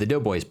of the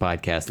Doughboys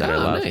podcast that I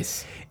love.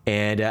 Nice.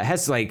 And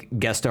has like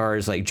guest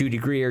stars like Judy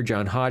Greer,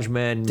 John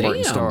Hodgman,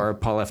 Martin Starr,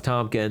 Paul F.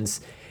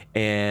 Tompkins,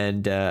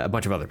 and a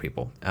bunch of other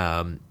people.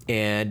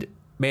 And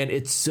man,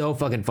 it's so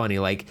fucking funny.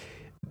 Like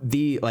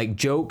the like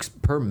jokes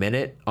per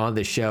minute on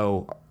the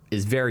show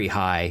is very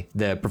high.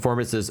 The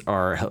performances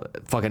are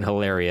fucking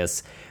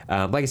hilarious.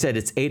 Like I said,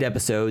 it's 8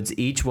 episodes.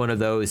 Each one of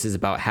those is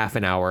about half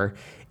an hour.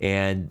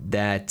 And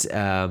that's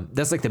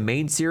like the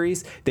main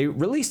series. They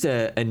released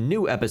a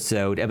new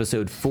episode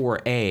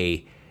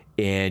 4A,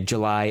 in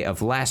July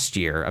of last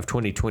year of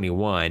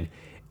 2021,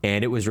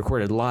 and it was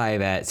recorded live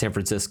at San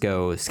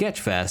Francisco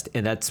Sketchfest,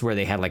 and that's where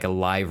they had like a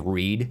live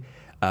read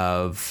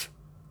of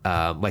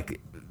like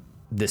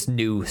this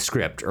new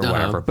script or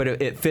whatever. But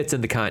it fits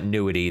in the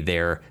continuity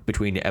there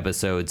between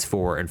episodes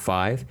 4 and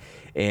 5,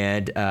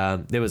 and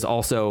it was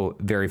also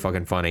very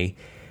fucking funny.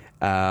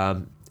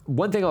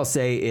 One thing I'll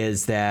say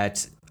is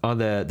that on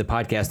the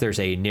podcast there's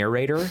a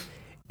narrator.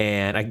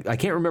 And I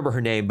can't remember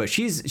her name, but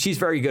she's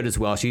very good as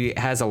well. She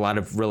has a lot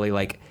of really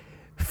like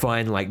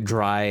fun, like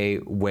dry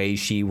way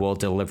she will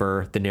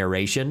deliver the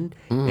narration,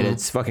 and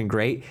it's fucking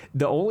great.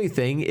 The only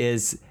thing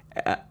is,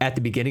 at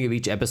the beginning of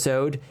each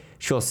episode,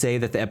 she'll say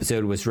that the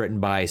episode was written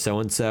by so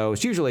and so.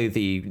 It's usually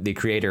the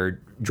creator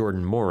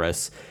Jordan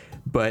Morris,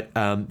 but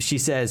she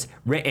says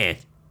written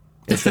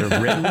instead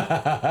of written,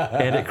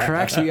 and it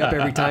cracks me up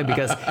every time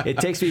because it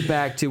takes me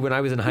back to when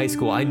I was in high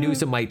school. I knew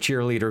some like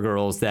cheerleader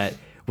girls that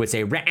would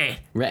say "rah,"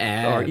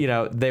 or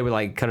they would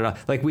like cut it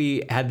off. Like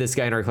we had this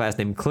guy in our class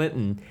named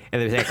Clinton,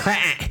 and they would say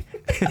 "Crack."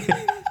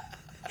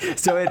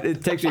 So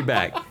it takes me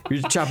back. You're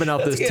just chopping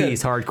out those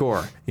T's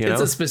hardcore. It's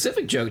a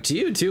specific joke to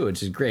you too,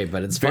 which is great,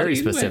 but it's very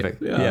funny specific.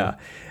 Yeah.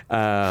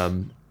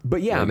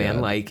 But yeah,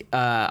 man, like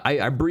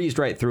I breezed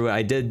right through it.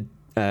 I did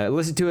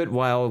listen to it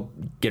while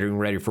getting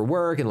ready for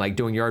work and like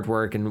doing yard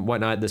work and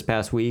whatnot this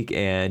past week,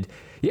 and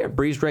yeah,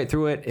 breezed right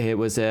through it. It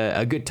was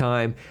a good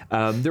time.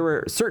 There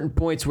were certain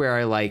points where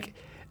I like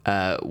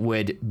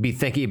would be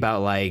thinking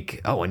about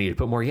like, oh, I need to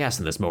put more gas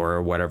in this mower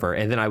or whatever,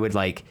 and then I would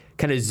like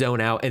kind of zone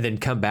out and then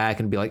come back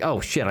and be like,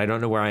 oh shit, I don't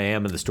know where I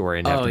am in the story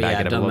and have to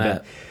back it up a little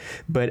bit.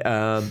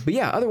 But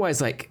yeah,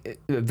 otherwise like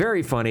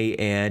very funny,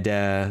 and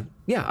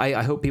yeah,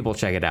 I hope people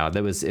check it out.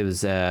 It was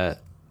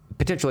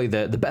potentially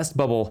the best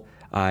bubble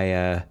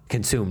I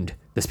consumed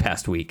this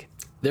past week.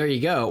 There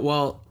you go.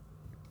 Well,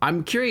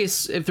 I'm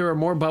curious if there are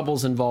more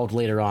bubbles involved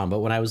later on, but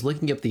when I was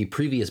looking up the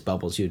previous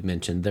bubbles you had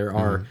mentioned, there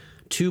are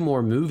 2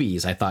 more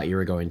movies I thought you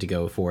were going to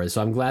go for.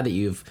 So I'm glad that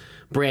you've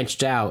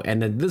branched out,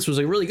 and then this was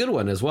a really good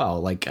one as well.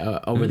 Like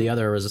over the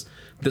other was,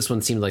 this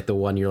one seemed like the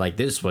one you're like,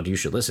 this is what you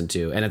should listen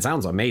to, and it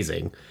sounds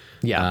amazing.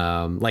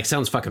 Yeah. Like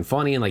sounds fucking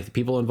funny, and like the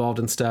people involved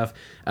and stuff.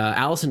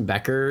 Allison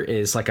Becker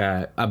is like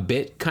a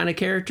bit kind of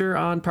character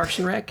on Parks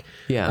and Rec.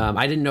 Yeah.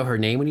 I didn't know her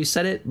name when you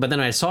said it, but then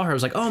I saw her, I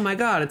was like, oh my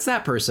God, it's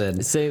that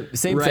person. Same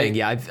Right. thing.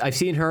 Yeah, I've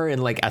seen her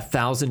in like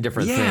 1,000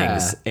 different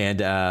things, and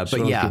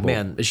but yeah, people.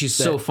 man, She's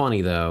so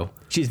funny though.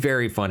 she's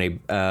very funny.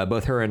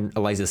 Both her and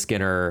Eliza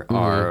Skinner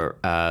are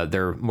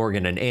they're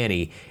Morgan and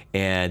Annie,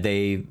 and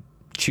they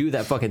chew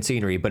that fucking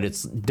scenery, but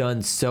it's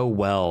done so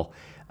well.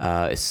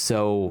 It's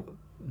so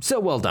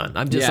well done.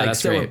 I'm just like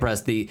so great.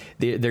 impressed.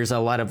 There's a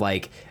lot of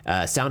like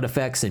sound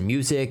effects and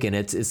music, and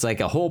it's like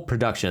a whole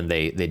production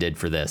they did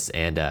for this.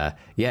 And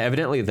yeah,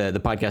 evidently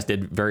the podcast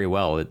did very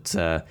well. It's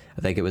I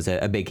think it was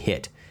a big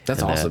hit. That's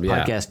in the awesome,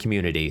 yeah. podcast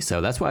community. So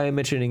that's why I'm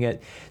mentioning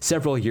it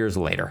several years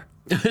later.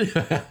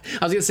 I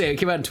was gonna say it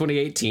came out in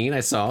 2018.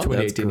 I saw.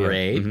 2018, That's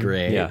great,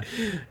 great.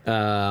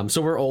 Yeah.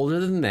 So we're older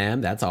than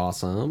them. That's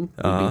awesome.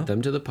 We beat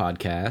them to the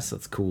podcast.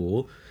 That's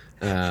cool.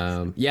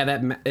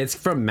 Yeah, it's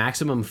from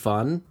Maximum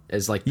Fun,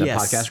 is like the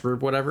Yes. podcast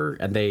group, whatever.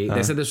 And they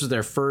said this was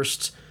their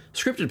first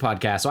scripted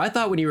podcast. So I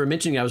thought when you were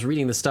mentioning, I was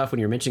reading the stuff when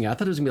you were mentioning it, I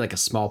thought it was gonna be like a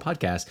small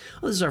podcast.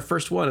 Oh, this is our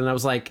first one. And I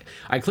was like,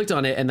 I clicked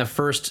on it, and the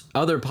first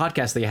other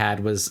podcast they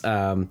had was,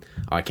 I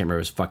can't remember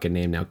his fucking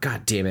name now.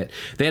 God damn it.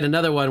 They had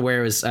another one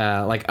where it was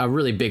like a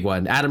really big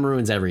one. Adam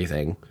Ruins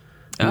Everything.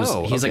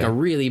 He's like a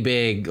really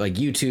big like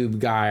YouTube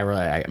guy, or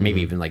like,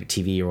 maybe even like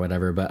TV or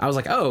whatever. But I was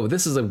like, oh,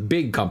 this is a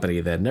big company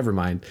then. Never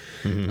mind.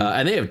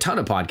 And they have a ton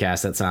of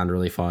podcasts that sound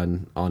really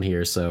fun on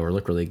here, or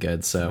look really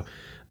good. So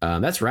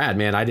that's rad,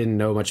 man. I didn't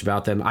know much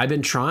about them. I've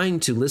been trying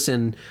to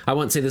listen. I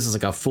won't say this is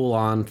like a full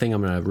on thing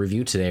I'm going to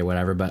review today or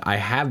whatever, but I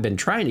have been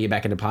trying to get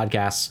back into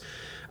podcasts.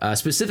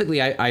 Specifically,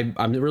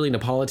 I'm really into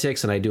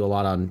politics, and I do a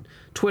lot on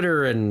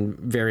Twitter and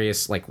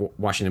various like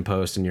Washington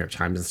Post and New York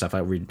Times and stuff. I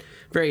read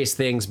various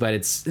things, but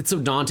it's so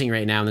daunting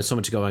right now, and there's so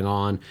much going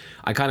on.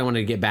 I kind of wanted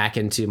to get back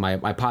into my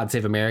Pod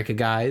Save America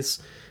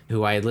guys,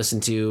 who I had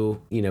listened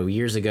to,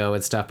 years ago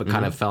and stuff, but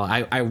kind of fell.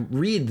 I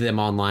read them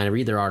online, I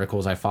read their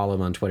articles, I follow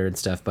them on Twitter and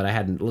stuff, but I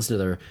hadn't listened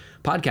to their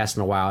podcast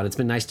in a while, and it's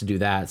been nice to do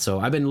that. So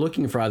I've been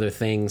looking for other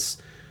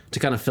things to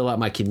kind of fill out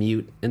my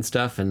commute and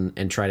stuff,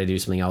 and try to do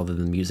something other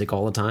than music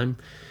all the time.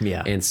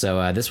 Yeah. And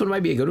so this one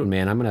might be a good one,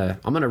 man. I'm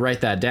gonna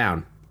write that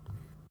down.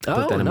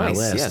 Put that in my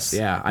list. Yes.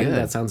 Yeah, I think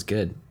that sounds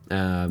good.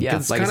 Yeah,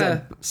 it's like I kind of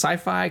said-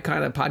 sci-fi,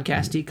 kind of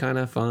podcasty, kind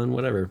of fun,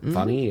 whatever,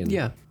 funny. And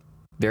Yeah.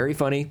 Very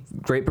funny,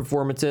 great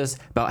performances,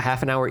 about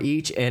half an hour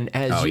each. And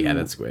as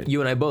that's great.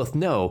 you and I both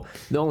know,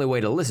 the only way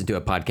to listen to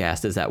a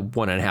podcast is at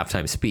 1.5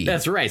 times speed.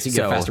 That's right. So you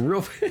get faster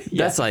real.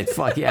 That's like,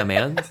 fuck yeah,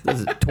 man. This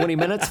is 20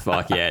 minutes?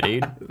 Fuck yeah,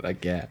 dude.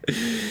 Like, yeah.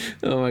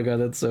 Oh my God,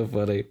 that's so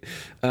funny.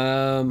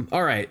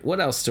 All right, what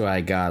else do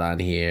I got on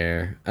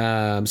here?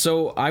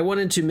 So I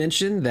wanted to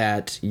mention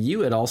that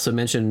you had also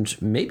mentioned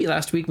maybe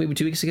last week, maybe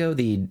 2 weeks ago,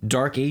 the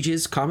Dark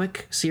Ages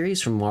comic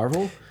series from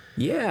Marvel.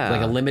 Yeah.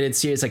 Like a limited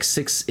series, like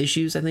 6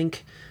 issues, I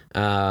think.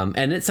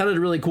 And it sounded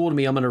really cool to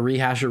me. I'm going to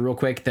rehash it real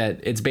quick, that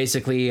it's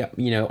basically,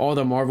 all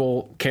the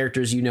Marvel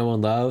characters you know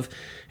and love.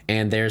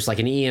 And there's like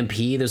an EMP.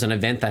 There's an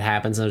event that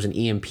happens, and there's an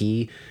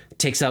EMP.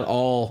 Takes out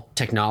all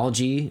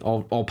technology,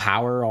 all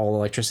power, all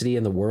electricity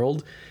in the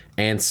world.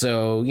 And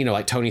so,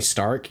 like Tony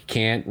Stark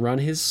can't run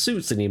his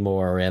suits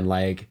anymore. And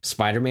like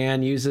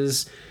Spider-Man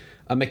uses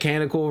a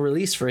mechanical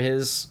release for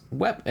his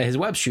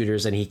web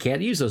shooters, and he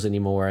can't use those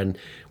anymore, and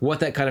what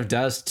that kind of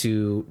does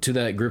to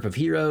the group of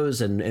heroes,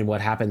 and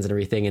what happens and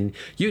everything. And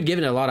you'd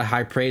given it a lot of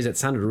high praise. It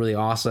sounded really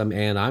awesome,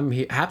 and I'm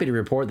happy to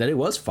report that it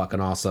was fucking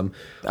awesome.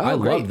 I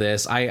love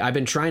this. I've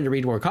been trying to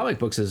read more comic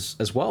books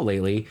as well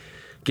lately,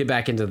 get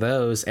back into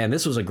those, and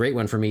this was a great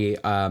one for me.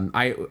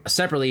 I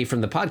separately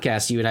from the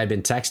podcast, you and I had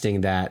been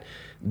texting that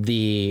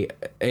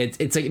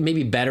it's like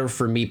maybe better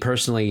for me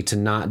personally to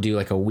not do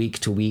like a week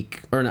to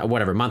week or not,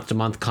 whatever, month to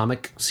month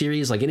comic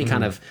series. Like any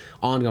kind of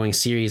ongoing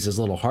series is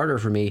a little harder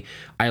for me.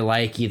 I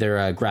like either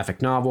a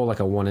graphic novel,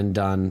 like a one and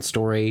done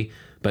story,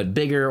 but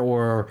bigger,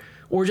 or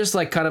just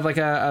like kind of like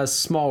a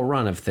small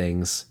run of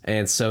things.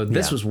 And so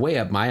this was way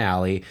up my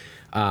alley.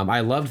 I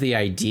loved the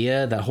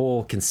idea, that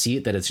whole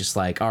conceit that it's just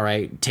like, all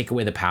right, take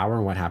away the power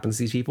and what happens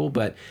to these people.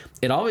 But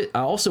it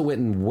also went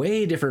in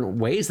way different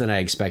ways than I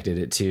expected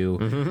it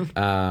to.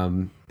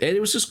 And it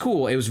was just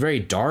cool. It was very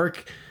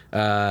dark.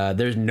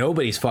 There's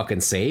nobody's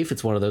fucking safe.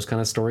 It's one of those kind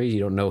of stories.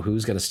 You don't know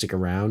who's going to stick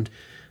around.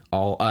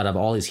 all out of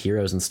all these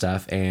heroes and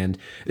stuff, and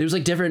there was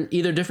like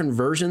either different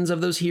versions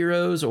of those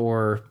heroes,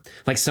 or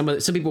like some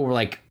people were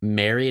like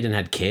married and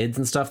had kids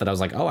and stuff that I was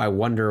like, oh, I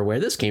wonder where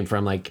this came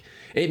from. Like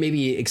it made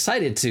me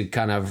excited to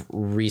kind of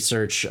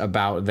research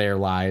about their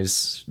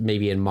lives,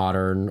 maybe in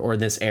modern or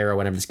this era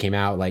whenever this came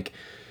out, like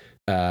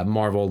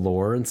Marvel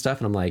lore and stuff.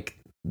 And I'm like,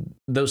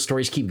 those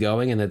stories keep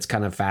going, and it's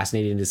kind of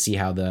fascinating to see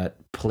how that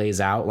plays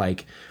out.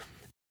 Like,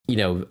 you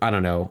know, I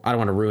don't know, I don't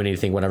want to ruin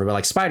anything, whatever, but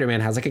like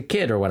Spider-Man has like a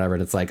kid or whatever,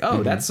 and it's like,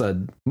 oh, that's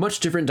a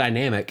much different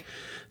dynamic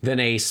than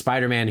a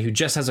Spider-Man who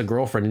just has a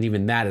girlfriend, and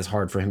even that is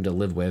hard for him to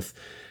live with,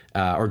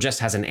 or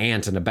just has an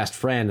aunt and a best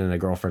friend and a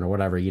girlfriend or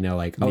whatever, you know,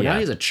 like, oh, now he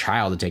has a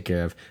child to take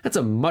care of. That's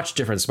a much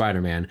different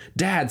Spider-Man.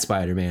 Dad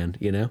Spider-Man,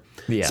 you know?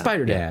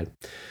 Spider-Dad.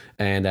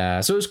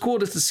 And so it was cool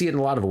just to see it in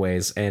a lot of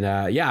ways.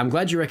 And yeah, I'm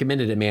glad you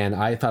recommended it, man.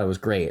 I thought it was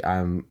great.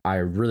 I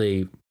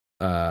really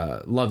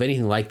love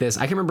anything like this.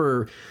 I can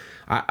remember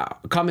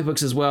comic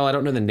books as well. I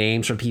don't know the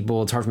names for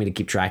people. It's hard for me to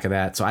keep track of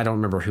that. So I don't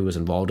remember who was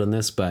involved in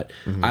this, but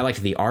I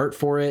liked the art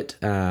for it.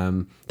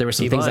 There were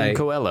some things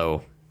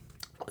Coelho.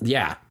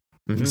 Yeah,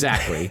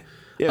 exactly.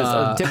 It was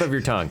on the tip of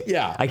your tongue.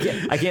 Yeah. I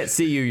can't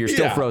see you. You're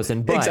still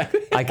frozen, but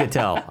exactly. I could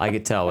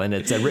tell. And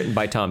it's written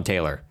by Tom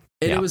Taylor.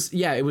 And it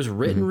was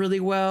written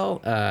really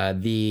well.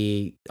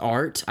 The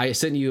art, I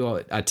sent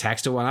you a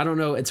text of one. I don't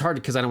know. It's hard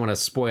because I don't want to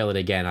spoil it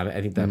again.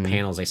 I think the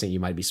panels I sent you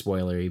might be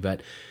spoilery,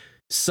 but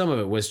some of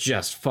it was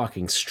just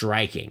fucking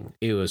striking.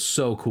 It was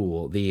so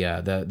cool.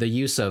 The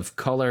use of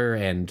color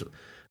and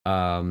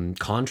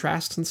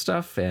contrast and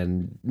stuff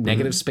and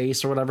negative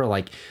space or whatever.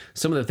 Like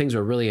some of the things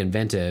were really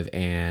inventive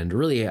and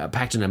really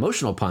packed an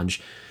emotional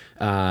punch.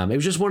 It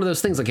was just one of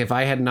those things. Like if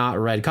I had not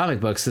read comic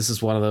books, this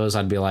is one of those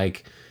I'd be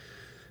like,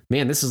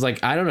 man, this is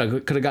like, I don't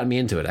know, could have gotten me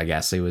into it, I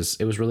guess. It was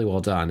really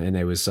well done. And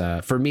it was,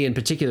 for me in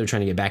particular,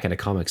 trying to get back into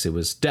comics, it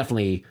was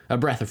definitely a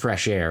breath of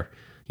fresh air,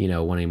 you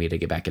know, wanting me to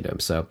get back into them.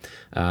 So,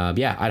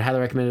 yeah, I'd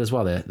highly recommend it as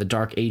well. The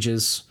Dark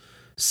Ages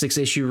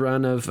 6-issue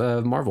run of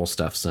Marvel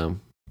stuff. So,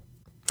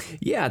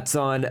 yeah, it's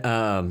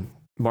on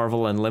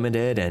Marvel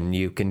Unlimited, and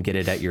you can get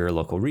it at your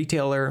local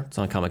retailer. It's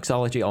on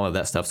Comixology, all of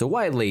that stuff. So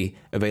widely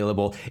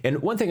available.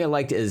 And one thing I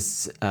liked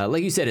is,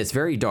 like you said, it's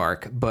very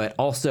dark, but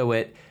also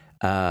it,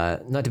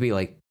 not to be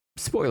like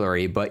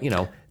spoilery, but you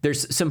know,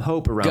 there's some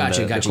hope around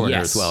the corner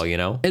as well, you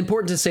know?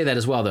 Important to say that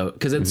as well, though,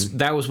 because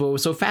that was what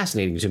was so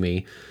fascinating to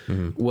me,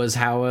 was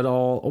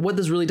how what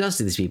this really does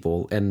to these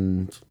people,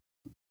 and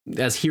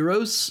as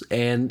heroes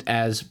and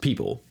as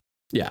people.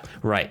 Yeah.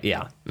 Right,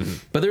 yeah.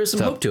 But there is some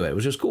hope to it,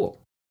 which is cool.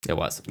 It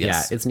was,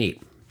 yes. Yeah, it's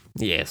neat.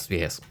 Yes.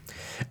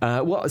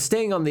 Well,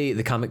 staying on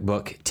the comic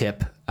book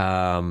tip,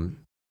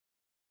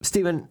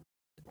 Steven,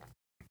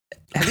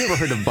 have you ever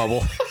heard of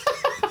Bubble?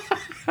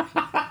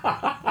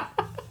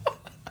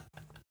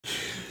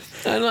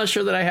 I'm not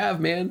sure that I have,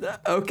 man.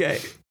 Okay.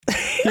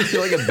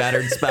 You're like a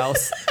battered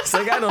spouse. It's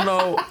like, I don't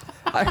know.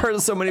 I heard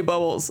of so many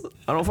bubbles.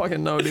 I don't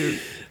fucking know, dude.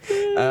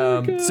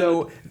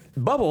 So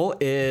Bubble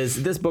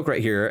is this book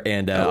right here.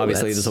 And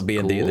obviously this will be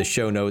in the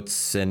show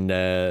notes and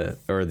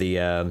or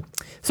the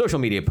social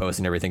media posts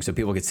and everything so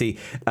people can see.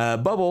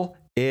 Bubble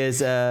is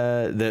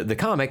the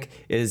comic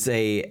is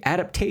a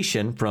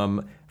adaptation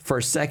from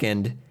First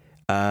Second,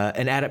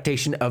 an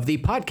adaptation of the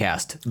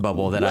podcast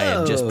Bubble that I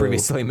had just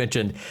previously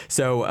mentioned.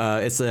 So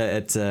it's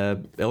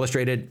a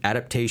illustrated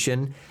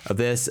adaptation of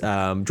this.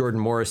 Jordan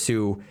Morris,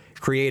 who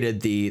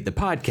created the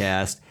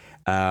podcast,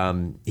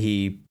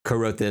 he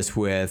co-wrote this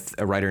with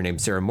a writer named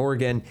Sarah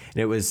Morgan, and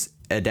it was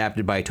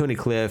adapted by Tony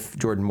Cliff,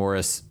 Jordan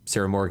Morris,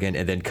 Sarah Morgan,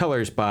 and then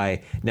colors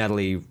by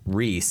Natalie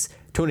Reese.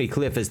 Tony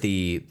Cliff is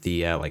the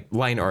like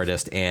line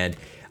artist, and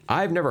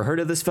I've never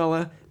heard of this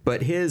fella,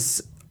 but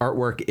his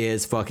artwork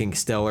is fucking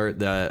stellar.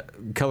 The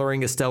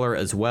coloring is stellar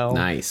as well.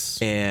 Nice.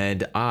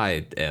 And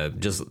I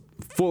just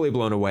fully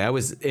blown away. I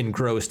was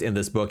engrossed in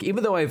this book,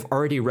 even though I've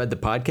already read the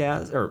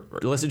podcast or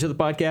listened to the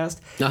podcast,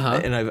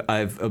 and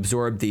I've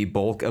absorbed the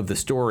bulk of the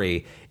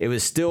story. It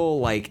was still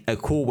like a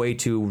cool way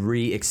to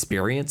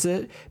re-experience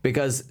it,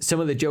 because some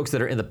of the jokes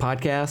that are in the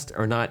podcast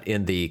are not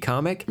in the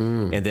comic,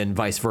 and then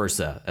vice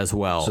versa as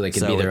well. So they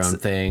can be their own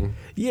thing.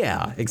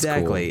 Yeah,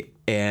 exactly. Cool.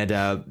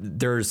 And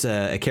there's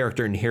a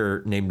character in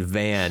here named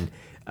Van,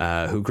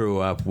 who grew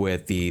up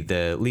with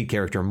the lead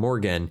character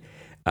Morgan,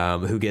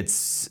 who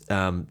gets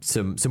some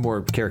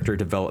more character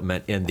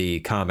development in the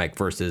comic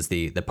versus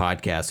the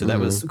podcast. So that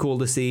was cool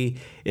to see.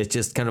 It's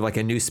just kind of like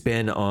a new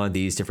spin on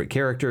these different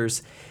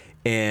characters.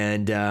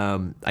 And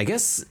I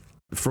guess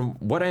from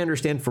what I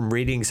understand from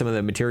reading some of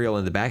the material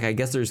in the back, I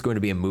guess there's going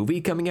to be a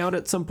movie coming out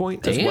at some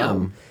point as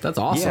well. That's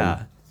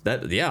awesome.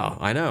 Yeah,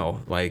 I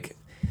know. Like,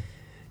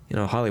 you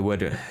know,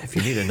 Hollywood, if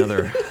you need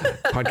another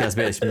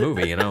podcast-based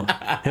movie, you know,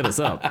 hit us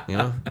up, you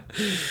know.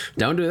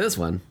 Don't do this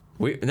one.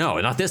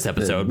 No, not this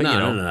episode, but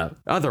no.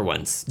 Other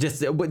ones,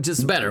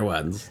 just better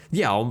ones.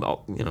 Yeah,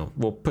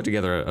 we'll put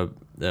together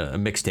a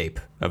mixtape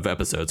of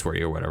episodes for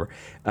you or whatever.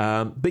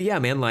 But yeah,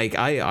 man, like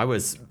I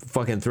was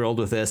fucking thrilled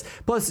with this.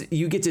 Plus,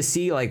 you get to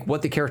see like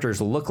what the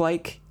characters look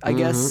like. I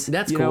guess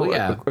That's cool.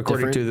 Yeah,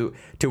 according to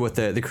what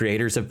the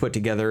creators have put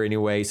together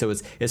anyway. So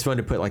it's fun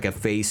to put like a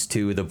face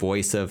to the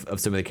voice of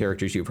some of the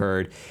characters you've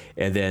heard,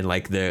 and then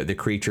like the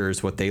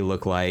creatures, what they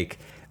look like.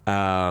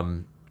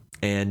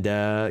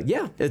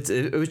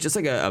 It was just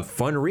like a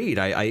fun read.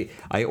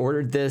 I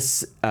ordered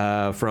this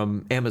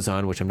from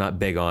Amazon, which I'm not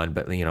big on,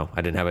 but I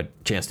didn't have a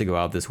chance to go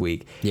out this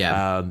week.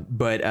 Yeah.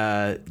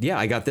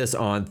 I got this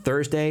on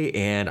Thursday,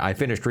 and I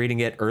finished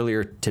reading it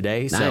earlier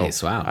today. Nice.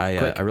 So Wow.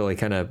 I really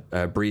kind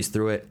of breezed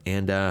through it,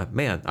 and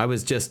man, I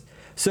was just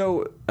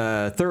so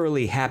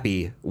thoroughly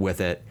happy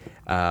with it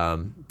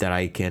that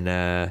I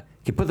can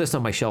put this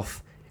on my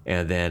shelf.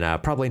 And then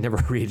probably never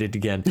read it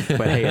again.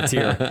 But hey, it's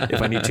here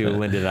if I need to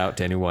lend it out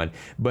to anyone.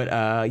 But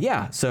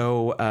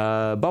so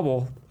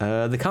Bubble,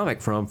 the comic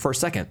from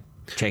First Second.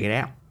 Check it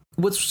out.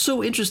 What's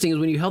so interesting is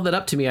when you held that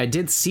up to me, I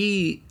did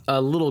see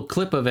a little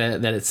clip of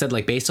it that it said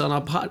like based on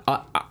a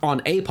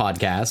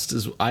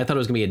podcast. I thought it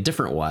was going to be a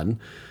different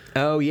one.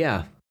 Oh,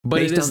 yeah.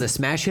 But based on the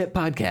Smash Hit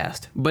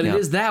podcast. But It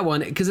is that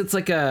one because it's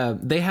like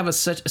they have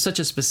such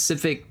a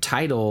specific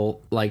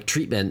title like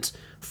treatment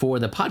for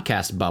the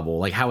podcast Bubble,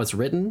 like how it's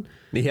written.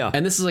 Yeah.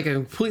 And this is like a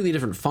completely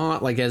different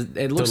font. Like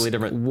it looks totally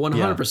different.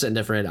 100%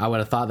 different. I would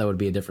have thought that would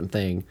be a different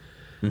thing.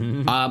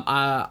 Mm-hmm.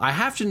 I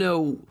have to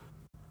know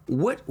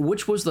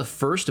which was the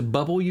first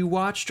Bubble you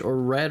watched or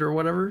read or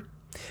whatever.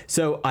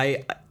 So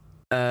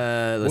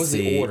let's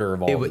see. The order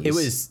of all these? It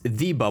was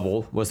The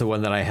Bubble was the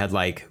one that I had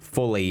like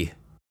fully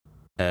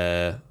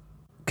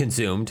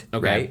consumed.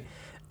 Okay.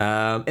 Right.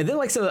 And then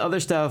like some of the other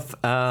stuff,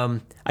 I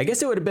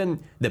guess it would have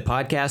been the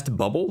podcast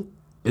Bubble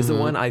is the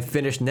one I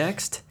finished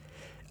next.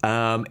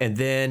 And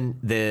then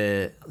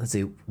let's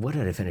see, what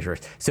did I finish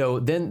first? So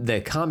then the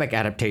comic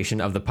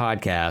adaptation of the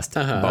podcast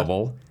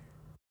Bubble.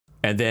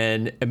 And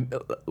then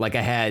like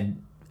I had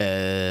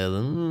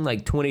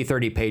like 20,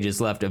 30 pages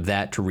left of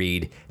that to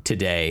read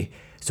today.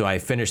 So I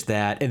finished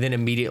that and then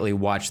immediately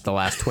watched the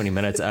last 20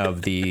 minutes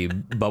of the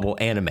Bubble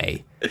anime.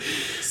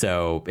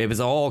 So it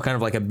was all kind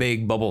of like a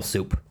big Bubble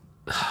soup.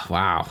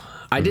 Wow.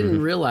 I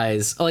didn't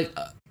realize like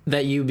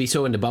that you'd be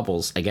so into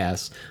bubbles, I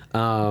guess. I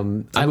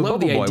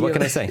love the idea. What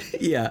can I say?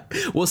 Yeah.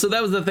 Well, so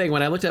that was the thing.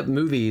 When I looked up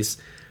movies,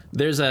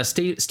 there's a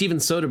Steven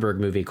Soderbergh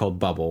movie called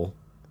Bubble.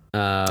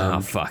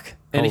 Fuck.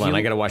 Hold on,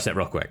 I gotta watch that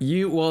real quick.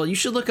 You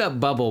should look up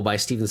Bubble by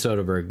Steven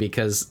Soderbergh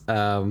because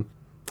out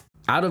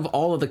of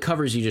all of the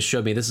covers you just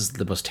showed me, this is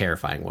the most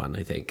terrifying one,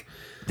 I think.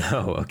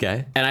 Oh,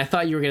 okay. And I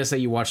thought you were going to say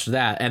you watched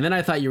that. And then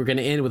I thought you were going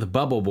to end with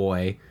Bubble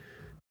Boy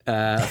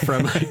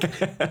from like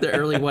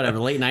the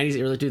late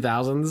 90s, early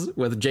 2000s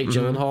with Jake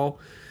Gyllenhaal.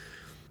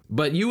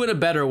 But you in a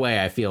better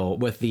way, I feel,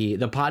 with the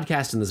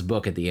podcast and this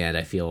book at the end,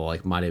 I feel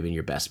like might have been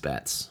your best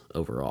bets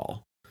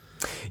overall.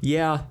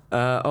 Yeah.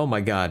 Oh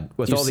my God.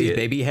 With all these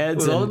baby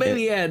heads. With all the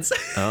baby heads.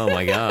 Oh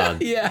my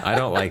God. Yeah. I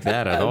don't like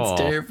that at all.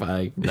 It's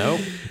terrifying.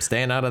 Nope.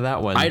 Staying out of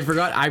that one. I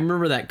forgot. I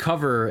remember that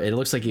cover. It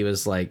looks like it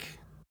was like,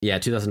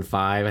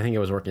 2005. I think I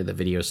was working at the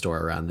video store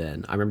around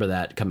then. I remember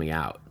that coming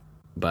out.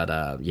 But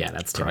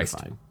that's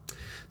terrifying.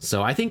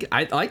 So I think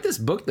I like this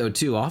book though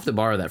too. I'll have to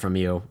borrow that from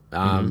you,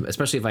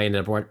 especially if I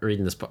ended up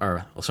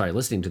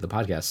listening to the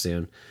podcast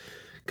soon,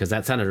 because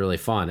that sounded really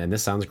fun, and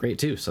this sounds great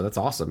too. So that's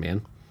awesome,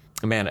 man.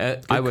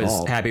 Man, I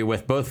was happy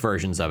with both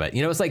versions of it.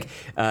 It's like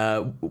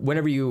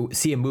whenever you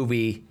see a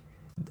movie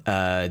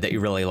that you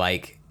really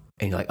like,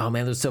 and you're like, oh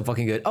man, that's so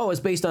fucking good. Oh,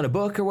 it's based on a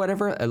book or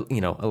whatever. I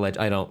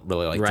don't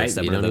really like to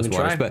step into those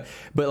waters,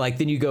 but like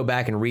then you go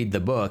back and read the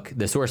book,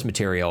 the source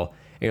material.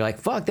 And you're like,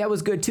 fuck, that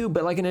was good too,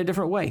 but like in a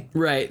different way.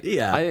 Right.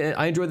 Yeah.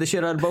 I enjoyed the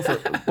shit out of both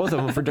of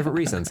them for different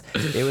reasons.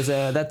 It was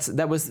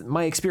that was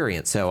my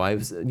experience. So I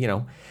was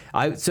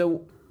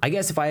I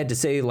guess if I had to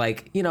say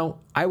like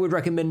I would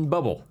recommend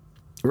Bubble.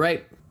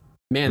 Right.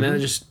 Man, then it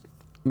just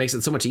makes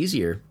it so much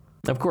easier.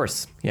 Of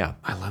course. Yeah.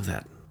 I love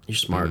that. You're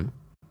smart.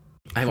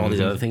 I have all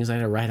these other things I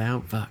had to write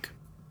out. Fuck.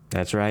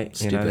 That's right.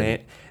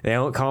 Stupid. They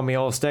don't call me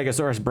old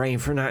Stegosaurus brain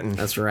for nothing.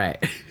 That's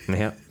right.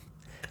 Yeah.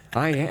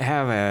 I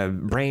have a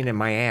brain in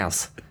my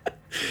ass.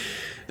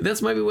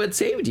 That's maybe what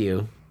saved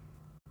you.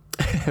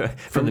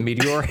 From the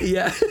meteor?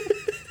 Yeah.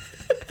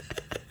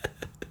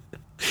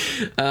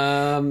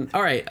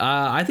 All right.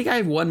 I think I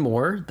have one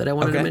more that I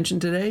wanted to mention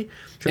today.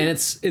 Sure. And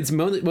it's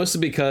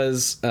mostly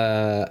because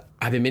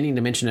I've been meaning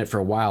to mention it for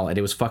a while, and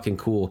it was fucking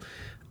cool.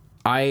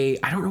 I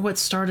don't know what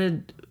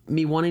started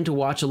me wanting to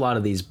watch a lot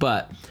of these,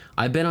 but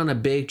I've been on a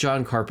big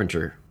John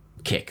Carpenter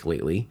kick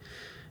lately.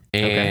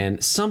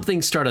 And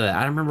something started that. I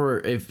don't remember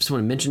if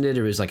someone mentioned it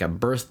or it was like a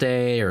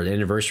birthday or the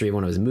anniversary of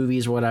one of his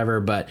movies or whatever,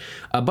 but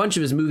a bunch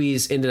of his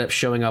movies ended up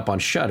showing up on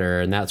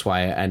Shudder, and that's why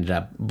I ended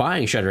up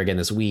buying Shudder again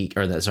this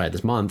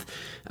month,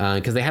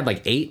 because they had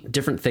like 8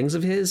 different things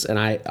of his, and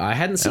I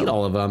hadn't seen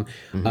all of them.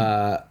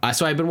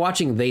 So I've been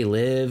watching They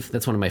Live.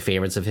 That's one of my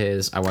favorites of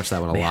his. I watched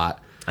that one a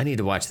lot. I need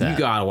to watch that. You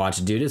gotta watch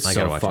it, dude. It's gotta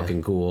so watch fucking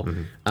it. cool.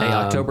 Hey,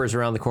 October's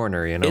around the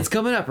corner, you know. It's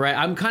coming up, right?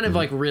 I'm kind of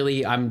like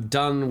really, I'm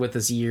done with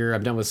this year.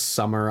 I'm done with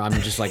summer. I'm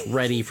just like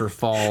ready for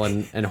fall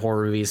and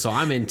horror movies. So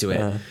I'm into it.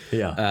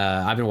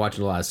 I've been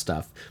watching a lot of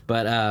stuff.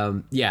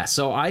 But yeah,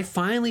 so I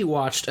finally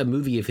watched a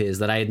movie of his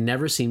that I had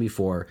never seen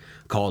before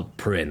called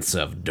Prince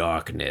of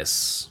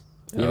Darkness.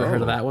 You ever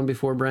heard of that one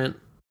before, Brent?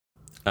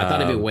 I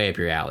thought it'd be way up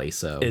your alley.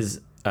 So Is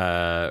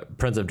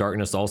Prince of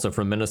Darkness also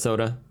from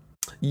Minnesota?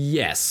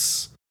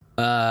 yes.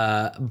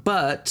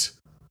 But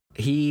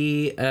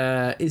he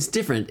is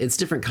different. It's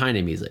different kind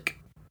of music.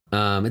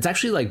 It's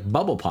actually like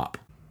bubble pop.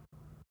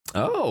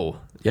 Oh,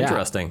 Yeah.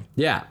 interesting.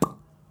 Yeah,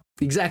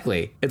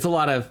 exactly. It's a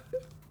lot of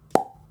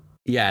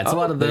it's a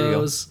lot of there you go.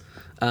 those.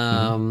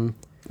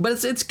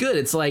 But it's good.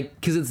 It's like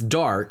because it's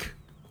dark,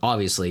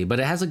 obviously, but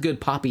it has a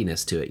good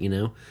poppiness to it. You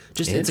know,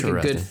 just it's like a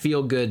good Interesting.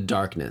 feel good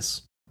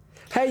darkness.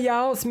 Hey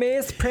y'all, it's me,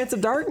 it's Prince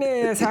of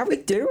Darkness. How we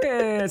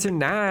doing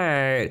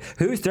tonight?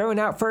 Who's throwing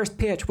out first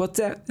pitch? What's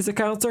that? Is it a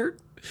concert?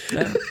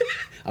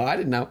 Oh, I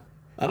didn't know.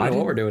 I don't know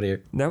what we're doing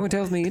here. No one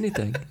tells me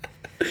anything.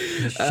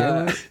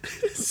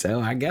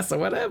 So I guess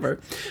whatever.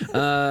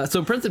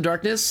 So Prince of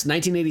Darkness,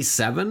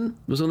 1987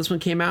 was when this one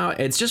came out.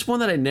 It's just one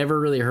that I never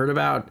really heard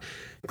about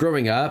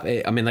growing up.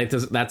 I mean, like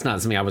that's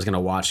not something I was going to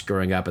watch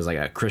growing up as like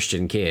a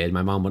Christian kid.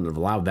 My mom wouldn't have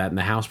allowed that in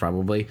the house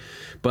probably.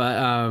 But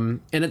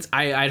and it's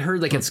I'd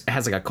heard like it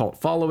has like a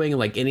cult following.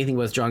 Like anything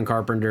with John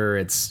Carpenter,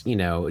 it's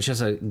it's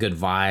just a good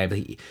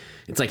vibe.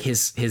 It's like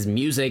his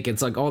music.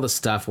 It's like all the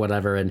stuff,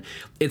 whatever. And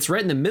it's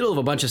right in the middle of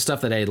a bunch of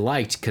stuff that I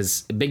liked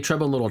because Big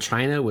Trouble in Little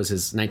China was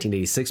his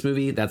 1986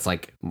 movie. That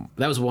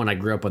was one I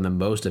grew up on the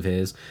most of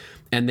his.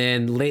 And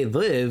then They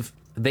Live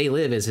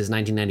is his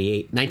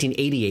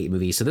 1988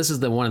 movie. So this is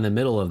the one in the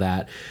middle of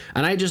that.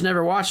 And I just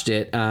never watched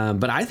it.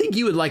 But I think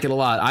you would like it a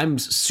lot. I'm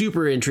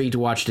super intrigued to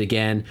watch it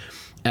again.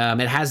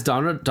 It has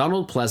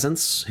Donald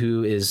Pleasance,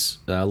 who is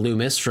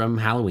Loomis from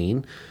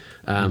Halloween.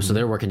 So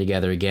they're working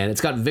together again.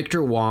 It's got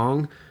Victor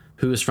Wong,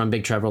 who is from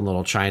Big Trouble in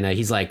Little China.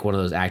 He's like one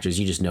of those actors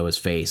you just know his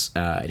face,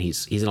 and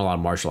he's in a lot of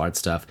martial arts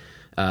stuff.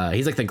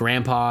 He's like the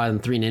grandpa in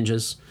Three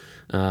Ninjas.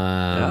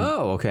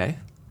 Oh, okay.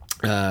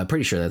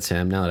 Pretty sure that's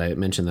him. Now that I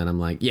mentioned that, I'm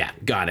like, yeah,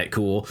 got it,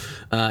 cool.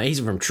 He's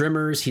from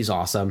Trimmers. He's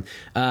awesome.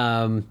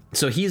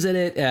 So he's in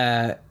it,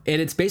 and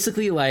it's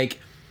basically like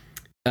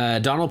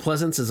Donald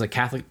Pleasance is a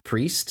Catholic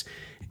priest,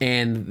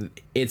 and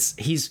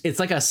it's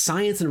like a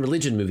science and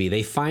religion movie.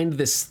 They find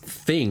this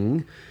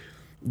thing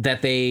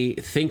that they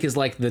think is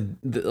like the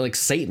like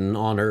Satan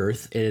on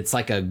Earth. It's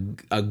like a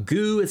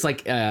goo. It's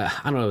like I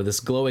don't know,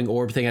 this glowing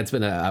orb thing. It's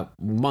been a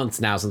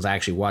months now since I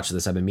actually watched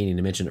this. I've been meaning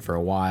to mention it for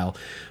a while,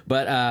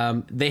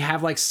 but they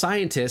have like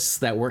scientists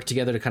that work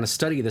together to kind of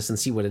study this and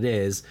see what it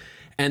is,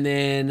 and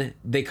then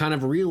they kind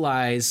of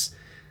realize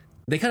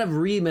they kind of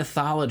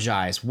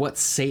re-mythologize what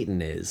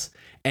Satan is,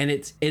 and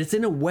it's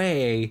in a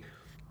way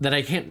that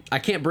I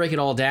can't break it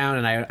all down,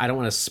 and I don't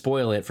want to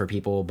spoil it for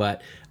people,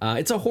 but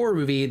it's a horror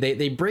movie.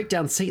 They break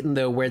down Satan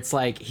though, where it's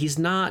like he's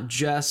not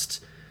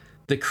just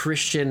the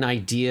Christian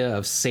idea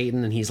of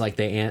Satan, and he's like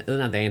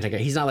not the anti-God.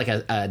 He's not like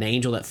an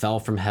angel that fell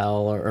from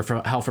hell or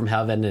from hell from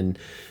heaven and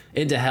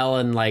into hell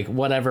and like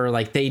whatever.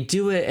 Like they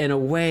do it in a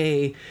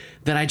way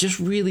that I just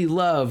really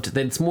loved.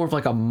 That it's more of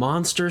like a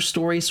monster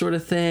story sort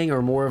of thing,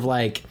 or more of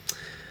like,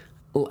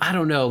 I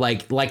don't know,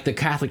 like the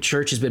Catholic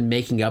Church has been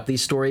making up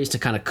these stories to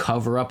kind of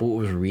cover up what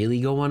was really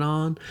going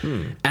on.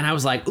 And I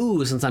was like,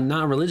 ooh, since I'm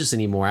not religious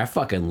anymore, I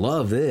fucking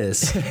love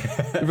this.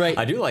 Right?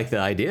 I do like the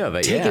idea of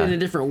it. Take it in a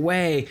different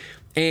way.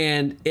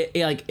 And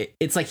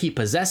it's like he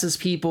possesses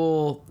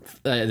people.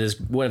 This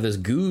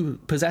goo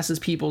possesses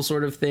people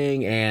sort of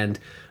thing. And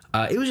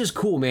it was just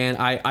cool, man.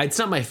 It's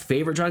not my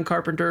favorite John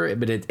Carpenter,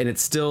 but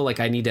it's still like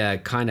I need to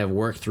kind of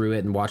work through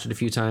it and watch it a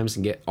few times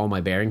and get all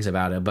my bearings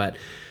about it. But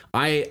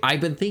I've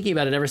been thinking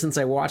about it ever since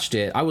I watched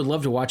it. I would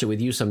love to watch it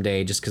with you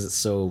someday just because it's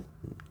so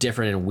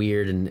different and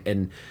weird.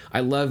 And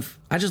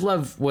I just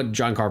love what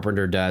John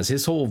Carpenter does.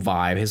 His whole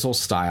vibe, his whole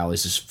style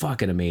is just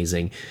fucking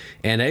amazing.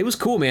 And it was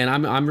cool, man.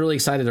 I'm really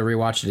excited to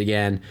rewatch it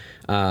again.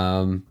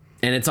 And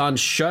it's on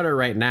Shudder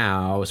right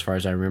now, as far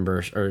as I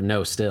remember, or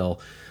no,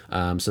 still.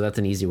 So that's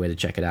an easy way to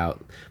check it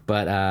out.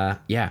 But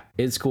yeah,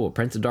 it's cool.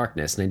 Prince of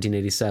Darkness,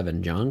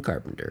 1987, John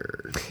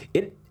Carpenter.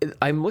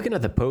 I'm looking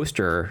at the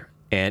poster,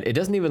 and it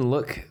doesn't even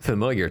look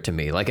familiar to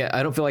me. Like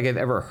I don't feel like I've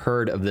ever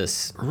heard of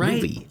this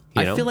movie.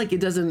 I feel like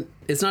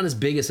it's not as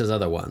big as his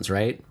other ones,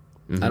 right?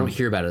 I don't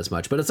hear about it as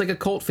much, but it's like a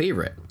cult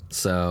favorite.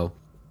 So,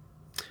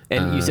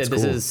 and you said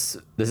it's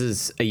this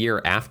is a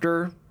year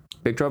after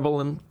Big Trouble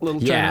in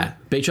Little China? Yeah,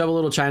 Big Trouble in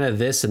Little China,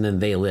 this, and then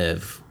They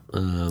Live.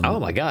 Oh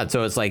my God.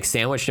 So it's like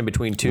sandwiched in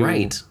between two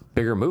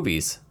bigger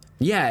movies.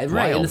 Yeah, right.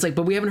 Wild. And it's like,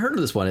 but we haven't heard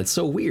of this one. It's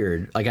so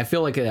weird. Like, I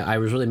feel like I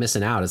was really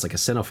missing out as like a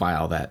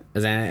cinephile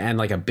and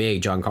like a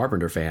big John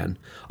Carpenter fan.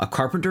 A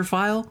Carpenter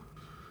file?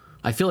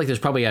 I feel like there's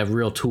probably a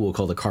real tool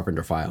called a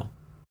Carpenter file.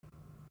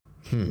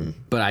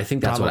 But I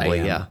think that's Probably, what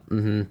I am. yeah.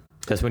 Mm-hmm.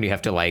 That's when you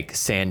have to like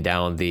sand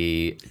down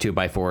the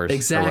 2x4s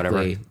Exactly.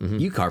 or whatever.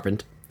 You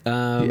carpent.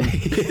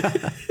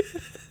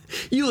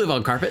 You live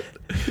on carpet.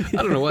 I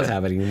don't know what's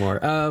happening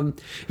anymore.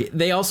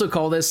 They also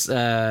call this.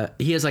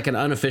 He has like an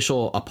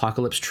unofficial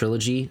apocalypse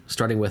trilogy,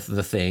 starting with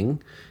The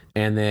Thing,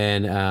 and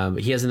then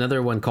he has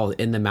another one called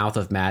In the Mouth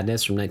of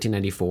Madness from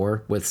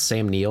 1994 with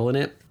Sam Neill in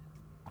it.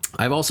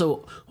 I've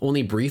also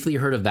only briefly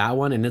heard of that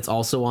one, and it's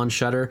also on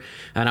Shudder,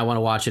 and I want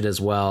to watch it as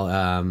well.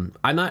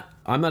 I'm not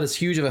as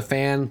huge of a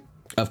fan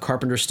of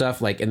Carpenter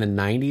stuff like in the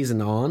 90s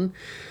and on,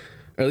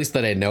 or at least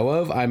that I know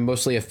of. I'm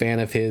mostly a fan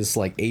of his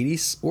like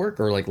 80s work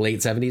or like late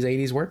 70s,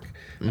 80s work.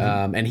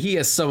 And he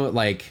has some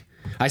like,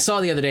 I saw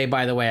the other day,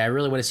 by the way, I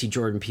really want to see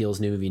Jordan Peele's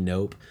new movie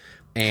Nope,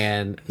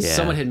 and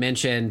someone had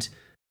mentioned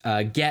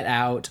Get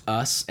Out,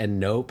 Us, and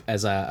Nope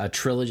as a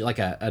trilogy, like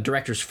a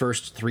director's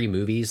first 3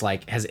 movies.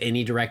 Like, has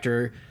any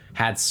director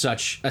had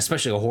such,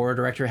 especially a horror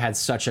director, had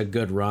such a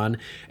good run?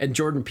 And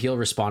Jordan Peele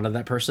responded to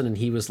that person, and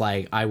he was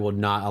like, I will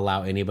not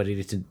allow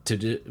anybody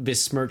to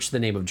besmirch the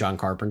name of John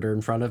Carpenter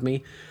in front of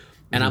me.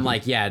 And I'm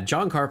like, yeah,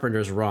 John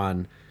Carpenter's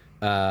run,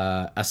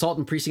 Assault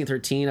on Precinct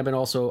 13,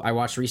 I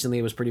watched recently,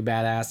 it was pretty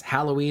badass.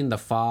 Halloween, The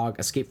Fog,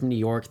 Escape from New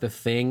York, The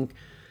Thing,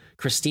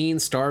 Christine,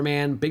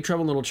 Starman, Big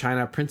Trouble in Little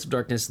China, Prince of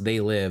Darkness,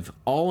 They Live,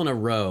 all in a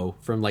row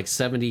from like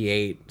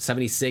 78,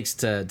 76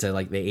 to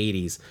like the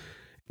 80s.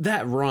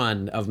 That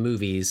run of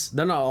movies,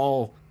 they're not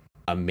all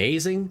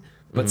amazing,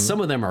 but some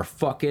of them are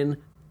fucking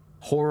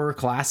horror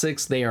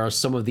classics. They are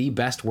some of the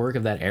best work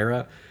of that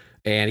era.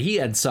 And he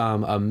had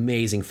some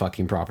amazing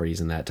fucking properties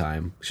in that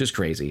time. It's just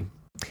crazy.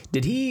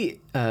 Did he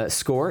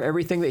score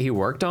everything that he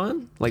worked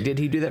on? Like, did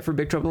he do that for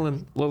Big Trouble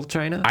in Little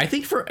China? I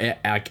think for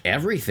like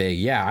everything.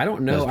 Yeah, I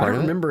don't know. I don't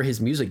remember his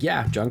music.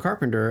 Yeah, John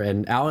Carpenter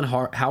and Alan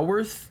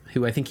Howarth,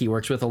 who I think he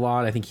works with a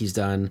lot. I think he's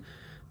done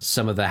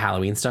some of the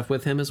Halloween stuff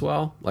with him as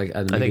well. Like,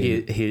 I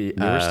think he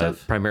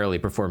primarily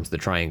performs the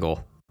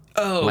triangle.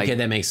 Oh, okay,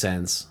 that makes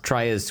sense.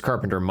 Try as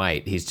Carpenter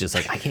might, he's just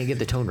like, I can't get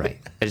the tone right.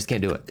 I just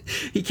can't do it.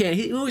 He can't.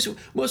 He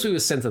mostly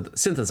with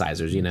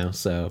synthesizers, you know,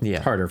 so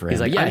it's harder for him.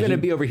 He's like, I'm going to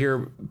be over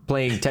here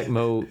playing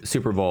Tecmo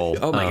Super Bowl.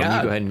 Oh my God.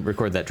 You go ahead and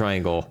record that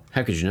triangle.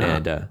 How could you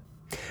not?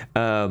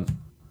 And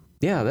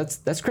yeah,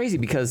 that's crazy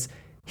because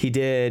he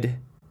did,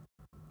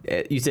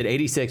 you said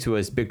 86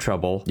 was Big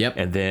Trouble. Yep.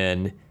 And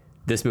then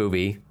this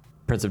movie,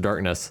 Prince of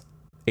Darkness,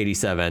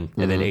 87.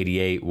 And then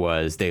 88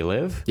 was They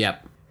Live.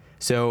 Yep.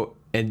 So,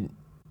 and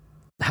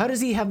how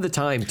does he have the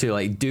time to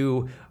like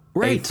do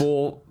a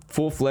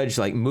full-fledged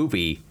like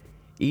movie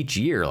each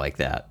year like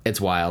that?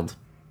 It's wild.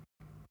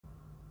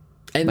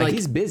 And like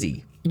he's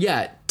busy.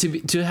 Yeah,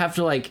 to have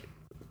to like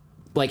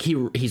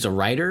he's a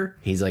writer,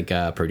 he's like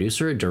a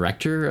producer, a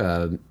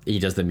director, he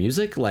does the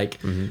music, like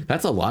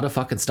that's a lot of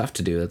fucking stuff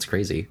to do. That's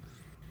crazy.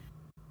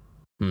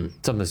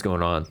 Something's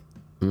going on.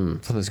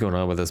 Something's going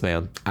on with this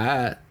man.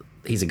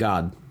 He's a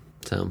god.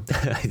 So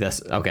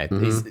that's okay.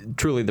 He's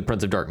truly the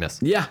Prince of Darkness.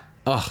 Yeah.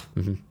 Oh,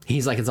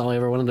 he's like, it's all I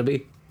ever wanted to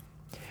be.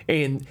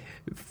 And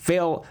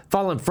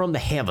fallen from the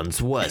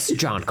heavens was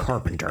John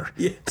Carpenter.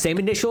 Same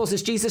initials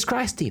as Jesus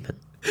Christ, even.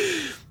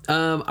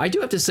 I do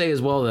have to say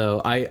as well,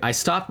 though, I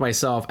stopped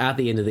myself at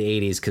the end of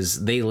the 80s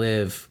because They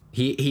Live.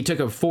 He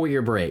took a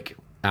 4-year break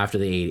after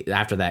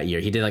that year.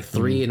 He did like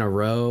 3 in a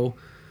row,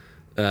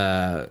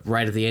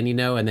 right at the end, you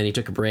know, and then he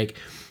took a break.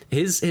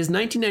 His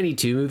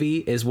 1992 movie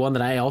is one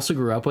that I also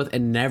grew up with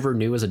and never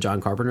knew was a John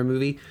Carpenter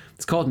movie.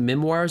 It's called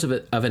Memoirs of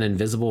an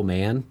Invisible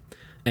Man,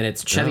 and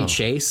it's Chevy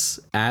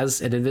Chase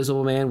as an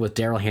invisible man with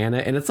Daryl Hannah,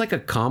 and it's like a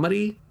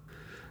comedy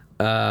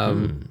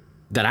that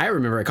I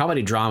remember. A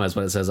comedy drama is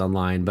what it says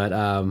online,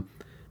 but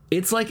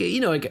it's like, you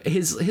know, like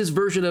his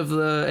version of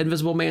the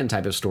Invisible Man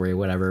type of story or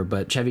whatever,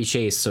 but Chevy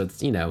Chase, so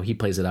it's, you know, he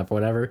plays it up or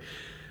whatever.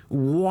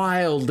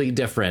 Wildly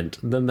different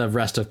than the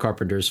rest of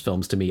Carpenter's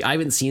films to me. I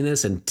haven't seen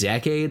this in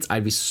decades.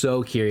 I'd be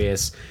so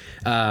curious.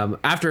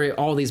 After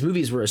all these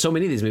movies so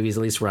many of these movies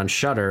at least were on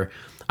Shudder,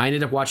 I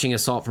ended up watching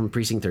Assault from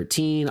Precinct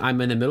 13. I'm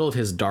in the middle of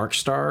his Dark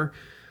Star,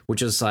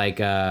 which is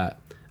like a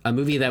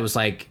movie that was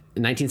like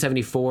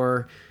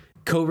 1974,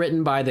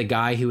 co-written by the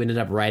guy who ended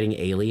up writing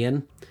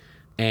Alien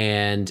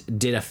and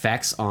did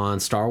effects on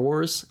Star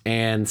Wars,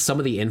 and some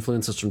of the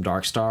influences from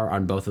Dark Star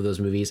on both of those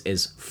movies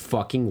is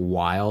fucking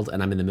wild,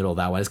 and I'm in the middle of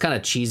that one. It's kind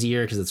of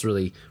cheesier because it's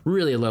really,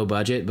 really low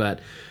budget, but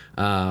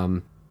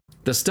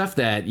the stuff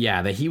that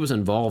he was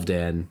involved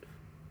in,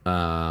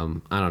 I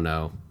don't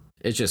know,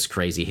 it's just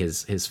crazy,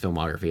 his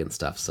filmography and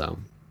stuff, so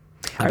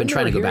I've been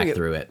trying to go back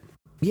through it.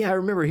 Yeah, I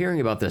remember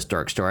hearing about this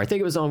Dark Star. I think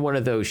it was on one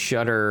of those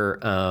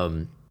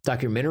Shudder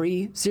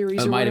documentary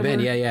series. It might have been,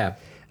 yeah.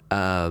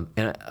 And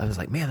I was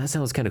like, man, that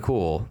sounds kind of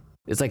cool.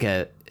 It's like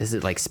is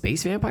it like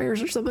space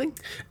vampires or something?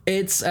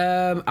 It's,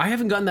 I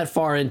haven't gotten that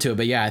far into it,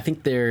 but yeah, I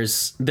think they're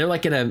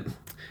like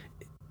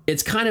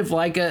it's kind of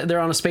like they're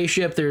on a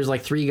spaceship. There's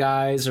like 3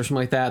 guys or something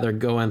like that. They're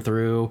going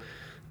through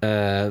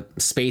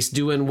space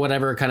doing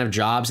whatever kind of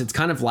jobs. It's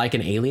kind of like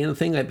an alien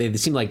thing. Like they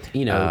seem like,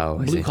 you know,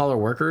 blue collar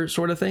worker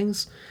sort of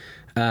things.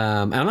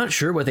 And I'm not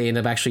sure what they end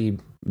up actually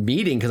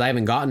meeting because I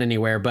haven't gotten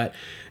anywhere, but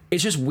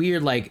it's just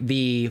weird. Like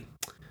the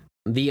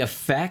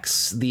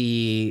effects,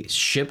 the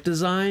ship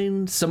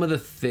design, some of the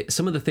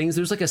things.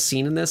 There's like a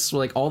scene in this where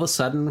like all of a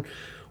sudden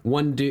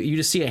one dude, you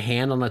just see a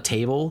hand on a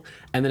table,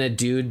 and then a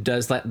dude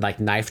does that like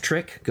knife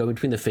trick, go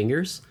between the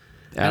fingers,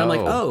 and I'm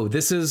like, oh,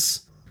 this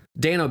is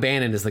Dan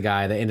O'Bannon is the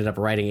guy that ended up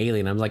writing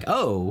Alien. I'm like,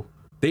 oh,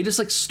 they just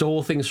like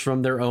stole things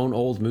from their own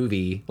old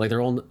movie, like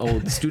their own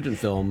old student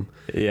film,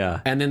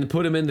 and then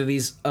put them into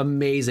these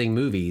amazing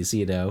movies,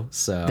 you know.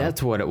 So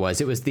that's what it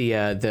was. It was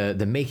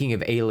the making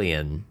of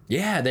Alien.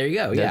 Yeah, there you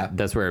go.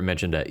 That's where it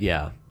mentioned it.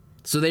 Yeah.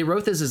 So they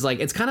wrote this as like,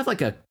 it's kind of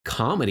like a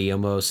comedy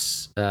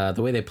almost, the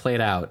way they play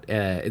it out.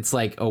 It's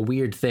like a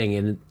weird thing,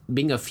 and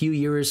being a few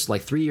years,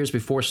 like 3 years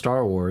before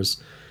Star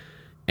Wars,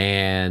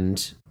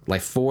 and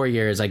like 4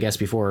 years, I guess,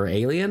 before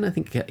Alien. I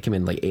think it came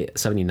in like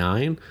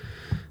 79.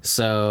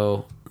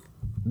 So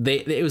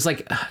it was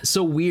like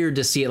so weird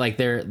to see it. Like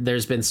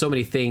there's been so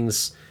many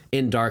things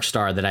in Dark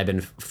Star that I've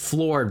been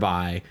floored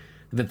by,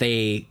 that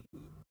they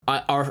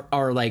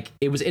are like,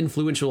 it was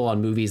influential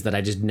on movies that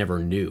I just never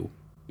knew,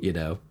 you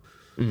know?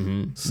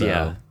 Mm-hmm. So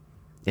yeah.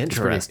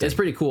 Interesting. It's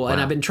pretty cool. Wow.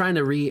 And I've been trying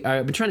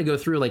to go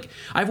through, like,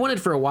 I've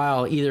wanted for a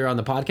while, either on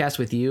the podcast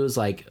with you, is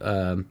like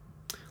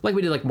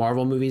we did like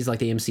Marvel movies, like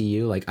the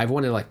MCU. Like I've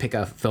wanted to like pick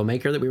a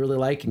filmmaker that we really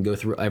like and go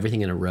through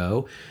everything in a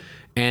row.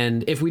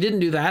 And if we didn't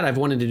do that, I've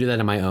wanted to do that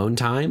in my own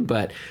time.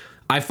 But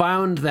I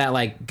found that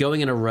like going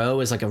in a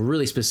row is like a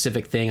really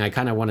specific thing. I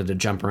kind of wanted to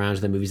jump around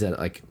to the movies that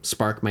like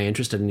spark my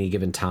interest at any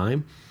given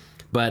time.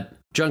 But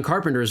John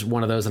Carpenter is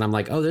one of those, and I'm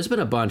like, oh, there's been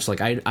a bunch.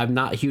 Like I'm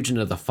not huge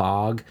into The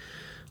Fog.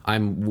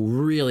 I'm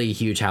really a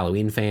huge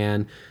Halloween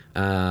fan.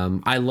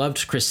 I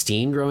loved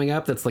Christine growing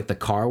up. That's like the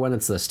car one.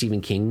 It's the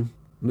Stephen King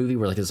movie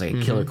where like it's like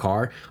a killer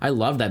car. I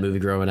loved that movie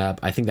growing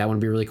up. I think that one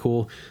would be really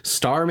cool.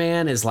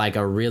 Starman is like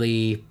a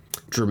really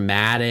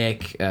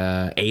dramatic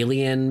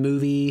alien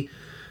movie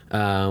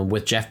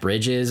with Jeff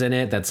Bridges in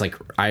it. That's like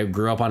I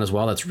grew up on as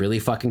well. That's really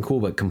fucking cool,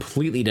 but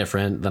completely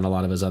different than a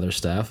lot of his other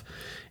stuff.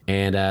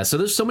 And so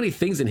there's so many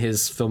things in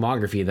his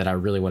filmography that I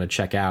really want to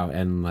check out.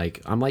 And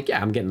like I'm like,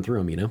 yeah, I'm getting through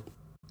them, you know.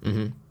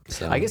 Mm-hmm.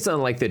 So I guess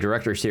on like the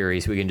director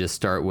series, we can just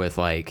start with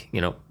like,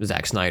 you know,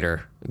 Zack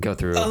Snyder, go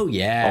through all of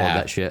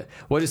that shit.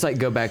 We'll just like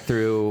go back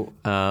through,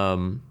 you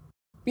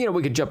know,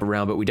 we could jump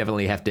around, but we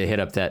definitely have to hit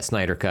up that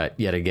Snyder cut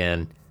yet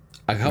again.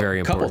 A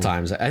couple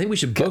times. I think we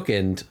should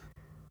bookend,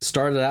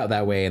 start it out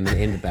that way and then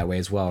end it that way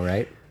as well,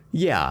 right?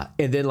 Yeah.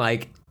 And then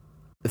like,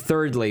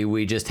 thirdly,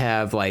 we just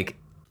have like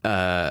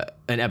an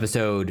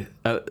episode,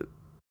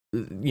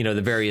 you know,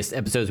 the various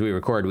episodes we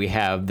record, we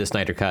have the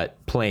Snyder cut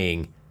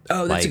playing.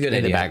 Oh, that's like, a good idea.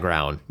 In the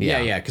background.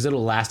 Yeah, because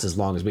it'll last as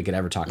long as we could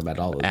ever talk about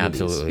all of those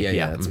Absolutely. movies.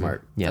 Yeah, that's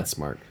smart. Yeah, that's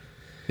smart.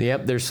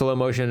 Yep, there's slow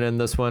motion in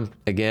this one.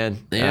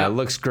 Again,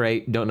 looks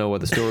great. Don't know what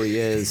the story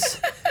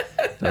is.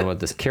 Don't know what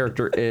this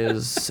character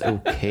is.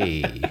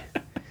 Okay.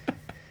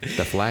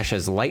 The Flash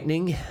has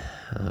lightning.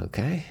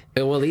 Okay.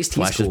 Well, at least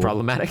he's Flash cool. is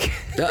problematic.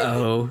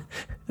 Uh-oh.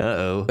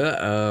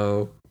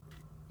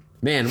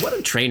 Man, what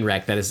a train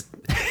wreck that is.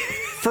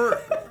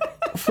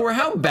 For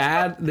how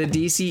bad the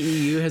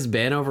DCEU has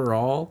been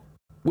overall,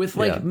 with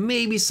like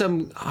maybe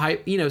some high,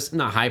 you know,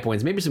 not high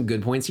points, maybe some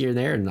good points here and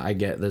there, and I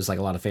get there's like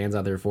a lot of fans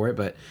out there for it,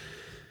 but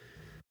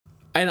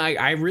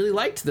I really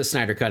liked the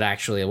Snyder Cut,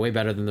 actually, way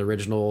better than the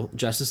original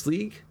Justice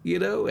League, you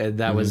know, and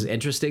that was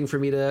interesting for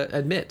me to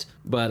admit.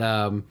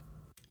 But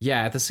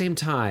yeah, at the same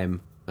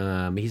time,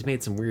 he's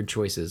made some weird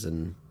choices,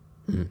 and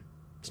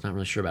just not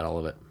really sure about all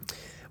of it.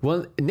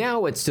 Well,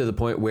 now it's to the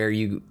point where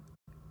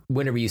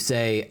whenever you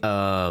say,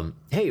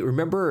 hey,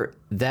 remember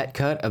that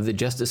cut of the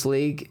Justice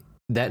League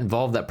that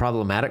involved that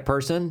problematic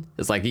person?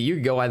 It's like you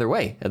could go either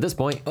way at this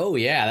point. Oh,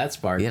 yeah, that's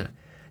smart. Yeah.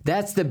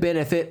 That's the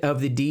benefit of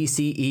the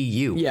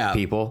DCEU,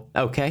 people.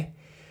 Okay?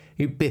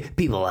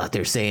 People out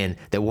there saying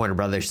that Warner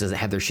Brothers doesn't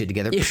have their shit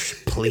together.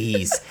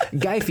 Please.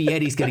 Guy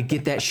Fieri's going to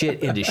get that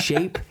shit into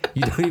shape.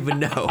 You don't even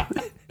know.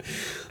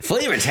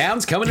 Flavor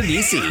Town's coming to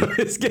DC.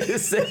 I was going to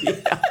say,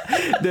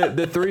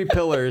 the three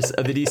pillars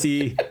of the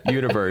DC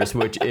universe,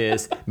 which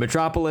is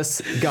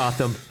Metropolis,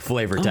 Gotham,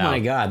 Flavor Town. Oh my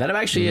God. That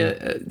actually,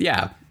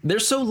 they're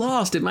so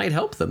lost, it might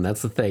help them.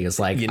 That's the thing. It's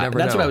like,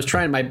 that's what I was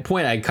trying. My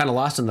point, I kind of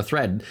lost in the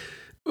thread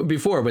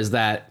before, was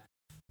that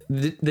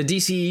the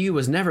DCEU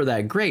was never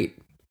that great.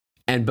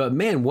 But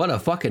man, what a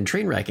fucking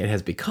train wreck it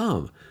has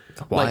become.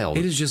 Wild. Like,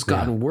 it has just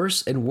gotten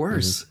worse and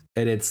worse.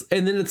 And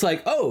then it's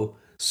like, oh,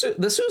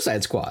 the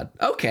Suicide Squad.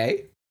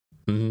 Okay.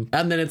 And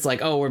then it's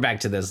like, oh, we're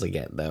back to this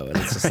again, though. And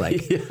it's just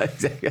like,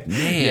 exactly.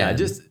 Man. Yeah,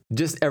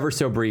 just ever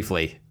so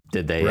briefly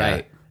did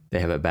they they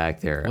have it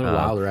back there. What a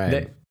wild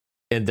ride.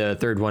 In the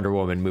third Wonder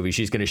Woman movie,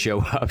 she's going to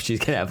show up. She's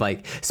going to have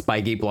like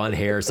spiky blonde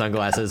hair,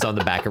 sunglasses on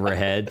the back of her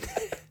head.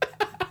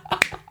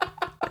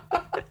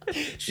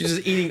 She's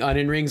just eating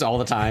onion rings all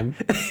the time.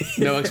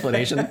 No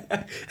explanation.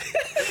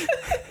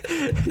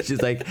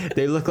 She's like,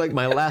 they look like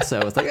my lasso.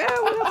 It's like,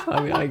 well,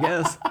 I mean,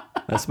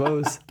 I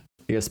suppose.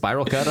 You get a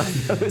spiral cut on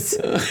those.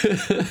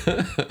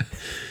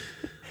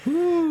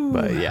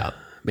 But yeah.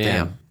 Man.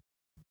 Damn.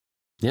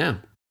 Yeah.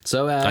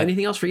 So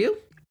anything else for you?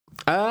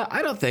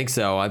 I don't think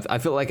so. I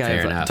feel like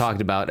I've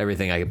talked about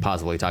everything I could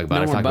possibly talk about.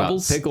 No I've more talked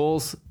bubbles? about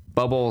pickles,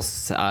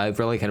 bubbles. I've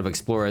really kind of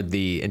explored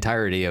the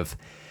entirety of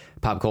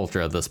pop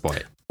culture at this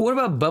point. What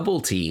about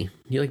bubble tea?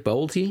 You like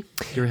bubble tea?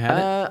 You ever had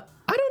it?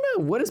 I don't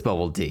know. What is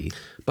bubble tea?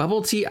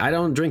 Bubble tea, I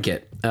don't drink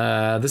it.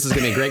 This is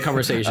gonna be a great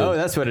conversation. Oh,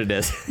 that's what it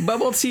is.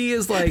 Bubble tea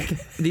is like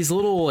these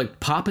little like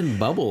popping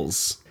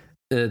bubbles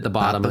at the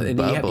bottom, Poppin' and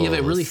you have it bubbles.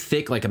 really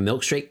thick, like a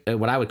milkshake,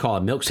 what I would call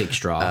a milkshake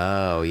straw.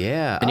 Oh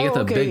yeah. And you get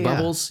the okay, big yeah.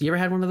 bubbles. You ever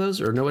had one of those,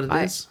 or know what it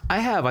is? I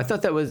have. I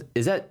thought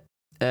is that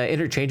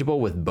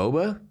interchangeable with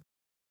boba?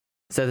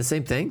 Is that the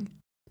same thing?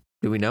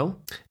 Do we know?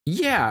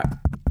 Yeah.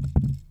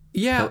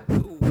 Yeah.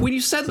 When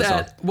you said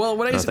that, well,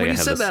 when think you I have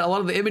said this. that, a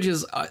lot of the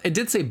images, it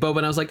did say boba,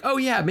 and I was like, oh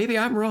yeah, maybe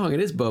I'm wrong. It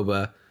is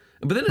boba.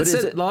 But then it is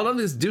said it- a lot of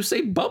these do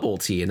say bubble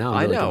tea, and now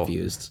I'm really know.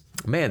 confused.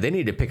 Man, they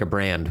need to pick a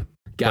brand.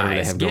 Whatever they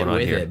Guys, have get going on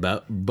with here. it,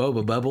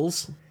 boba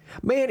bubbles.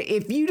 Man,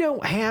 if you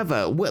don't have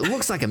what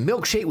looks like a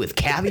milkshake with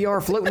caviar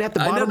floating at the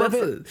bottom of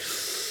it,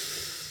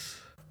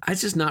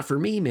 It's just not for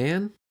me,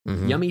 man.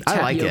 Yummy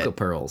I like tapioca it.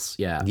 pearls.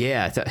 Yeah.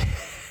 yeah,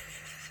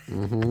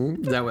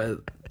 That was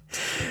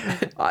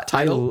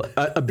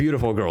a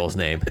beautiful girl's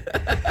name.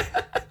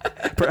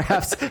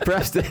 perhaps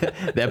the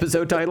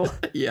episode title.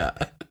 yeah.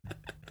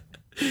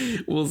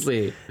 We'll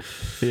see.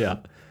 Yeah.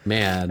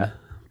 Man.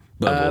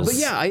 Bubbles. But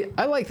yeah,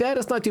 I like that.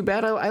 It's not too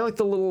bad. I like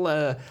the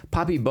little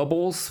poppy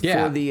bubbles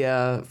Yeah.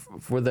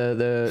 for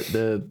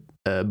the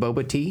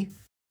boba tea.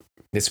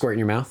 They squirt in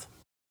your mouth.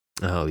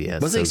 Oh yeah,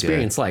 What's the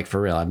experience like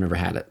for real? I've never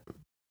had it.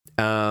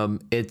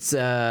 It's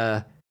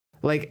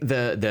like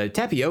the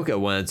tapioca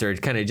ones are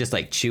kind of just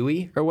like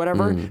chewy or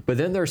whatever, but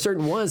then there are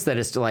certain ones that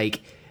it's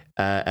like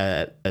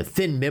a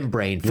thin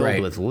membrane filled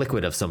Right. with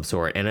liquid of some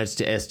sort, and it's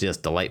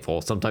just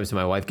delightful. Sometimes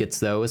my wife gets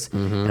those,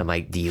 and I'm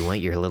like, "Do you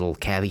want your little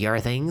caviar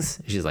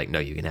things?" She's like, "No,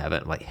 you can have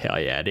it." I'm like, "Hell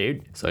yeah,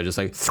 dude!" So I just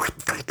like,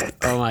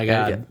 Oh my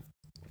God.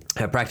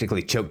 I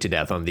practically choked to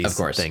death on these Of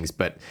course. things,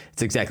 but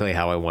it's exactly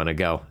how I want to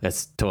go.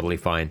 That's totally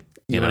fine.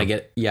 You know? want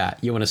to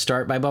you want to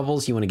start by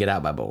bubbles, you want to get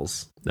out by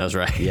bubbles. That's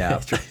right. Yeah.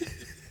 That's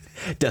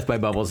right. Death by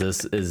bubbles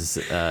is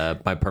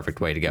my perfect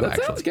way to go. That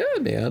actually, sounds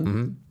good,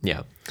 man.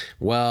 yeah.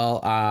 Well,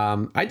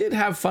 I did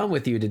have fun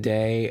with you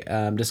today,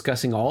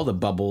 discussing all the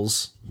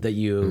bubbles that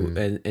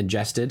you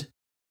ingested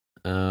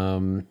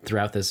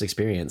throughout this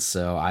experience.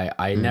 So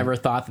I never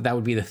thought that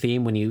would be the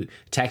theme when you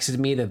texted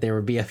me that there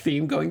would be a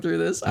theme going through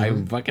this. I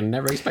fucking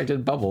never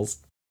expected bubbles.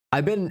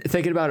 I've been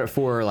thinking about it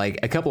for like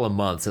a couple of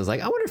months. I was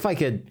like, I wonder if I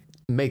could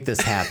make this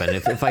happen.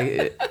 if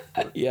I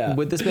Yeah.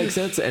 would this make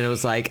sense? And it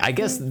was like, I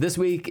guess this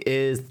week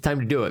is the time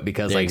to do it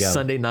because There you like go.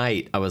 Sunday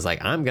night, I was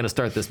like, I'm gonna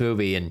start this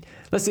movie and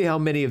let's see how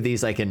many of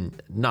these I can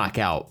knock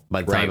out.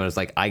 By the time Right. I was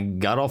like, I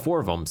got all 4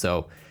 of them,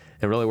 so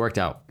it really worked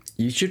out.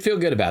 You should feel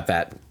good about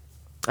that.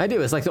 I do.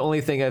 It's like the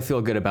only thing I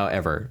feel good about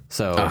ever.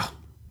 So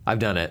I've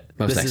done it.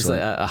 Most This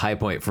excellent. is a high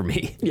point for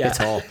me. Yeah.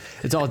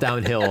 It's all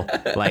downhill,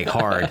 like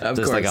hard,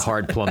 just like a course.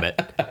 hard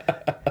plummet.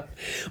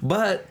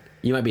 But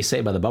you might be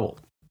saved by the bubble.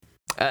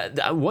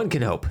 One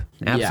can hope.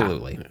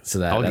 Absolutely.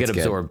 So I'll that's get good.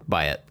 absorbed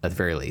by it at the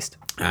very least.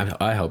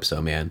 I hope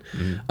so, man.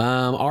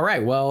 All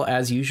right. Well,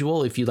 as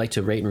usual, if you'd like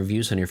to rate and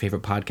review us on your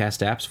favorite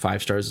podcast apps,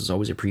 5 stars is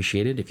always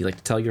appreciated. If you'd like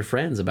to tell your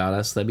friends about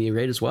us, that'd be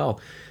great as well.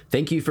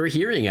 Thank you for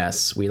hearing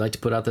us. We like to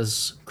put out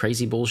this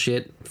crazy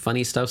bullshit,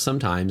 funny stuff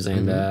sometimes,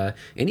 and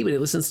anybody that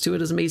listens to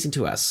it is amazing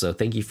to us. So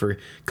thank you for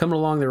coming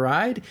along the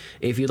ride.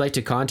 If you'd like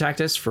to contact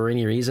us for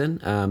any reason,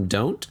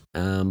 don't.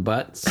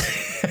 But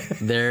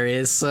there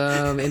is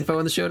some info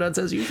in the show notes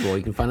as usual.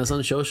 You can find us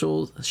on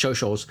socials,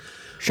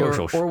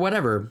 or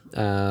whatever.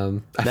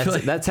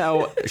 That's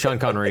how Sean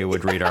Connery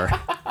would read our.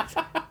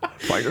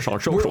 Find us on We're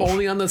socials.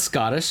 only on the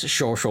Scottish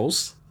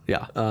socials.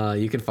 Yeah.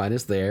 You can find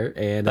us there.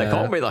 And They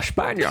call me the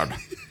Spaniard.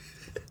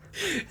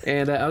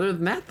 and other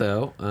than that,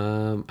 though,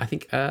 I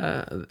think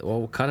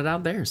we'll cut it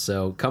out there.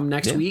 So come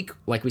next week.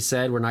 Like we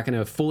said, we're not going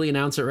to fully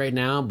announce it right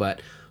now,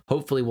 but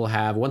hopefully we'll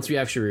have, once we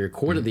actually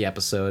recorded the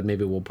episode,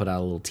 maybe we'll put out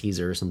a little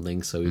teaser or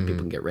something so people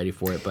can get ready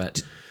for it.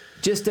 But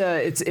Just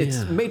it's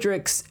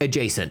Matrix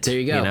adjacent. There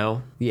you go. You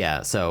know,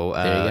 yeah. So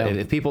There you go.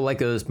 if people like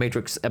those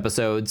Matrix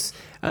episodes,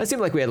 it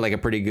seemed like we had like a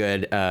pretty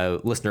good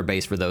listener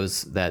base for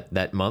those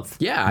that month.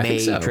 Yeah, I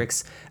think so.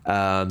 Matrix.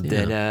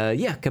 Then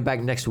come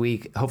back next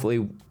week.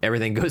 Hopefully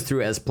everything goes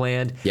through as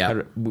planned.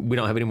 Yeah. We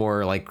don't have any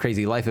more like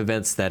crazy life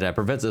events that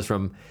prevents us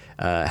from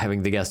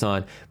having the guest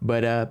on.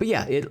 But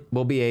yeah, it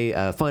will be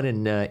a fun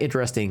and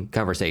interesting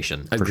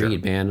conversation. For sure.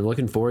 agreed, man. I'm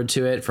looking forward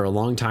to it for a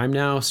long time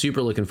now.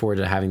 Super looking forward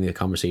to having the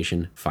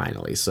conversation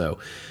finally. So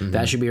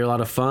that should be a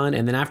lot of fun.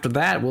 And then after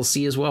that, we'll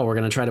see as well. We're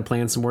going to try to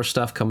plan some more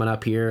stuff coming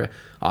up here.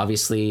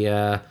 Obviously,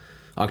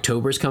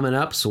 October's coming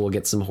up, so we'll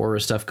get some horror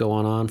stuff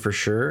going on for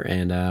sure.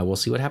 And we'll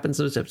see what happens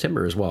in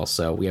September as well.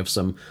 So we have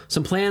some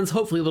plans.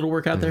 Hopefully that'll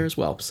work out there as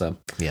well. So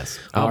Yes.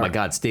 Oh All my right.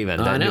 God, Steven,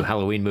 I that know. new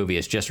Halloween movie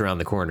is just around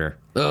the corner.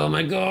 oh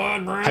my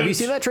God, Brent. Have you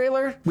seen that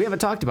trailer? We haven't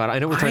talked about it. I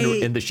know we're trying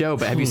to end the show,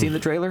 but have you seen the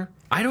trailer?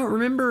 I don't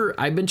remember.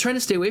 I've been trying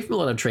to stay away from a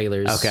lot of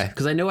trailers. Okay.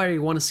 Because I know I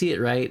want to see it,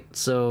 right?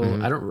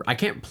 So I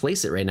can't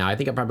place it right now. I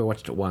think I probably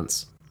watched it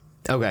once.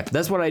 Okay,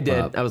 that's what I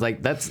did. I was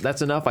like,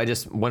 that's enough. I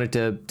just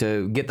wanted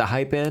to get the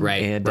hype in,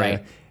 Right, and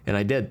right. and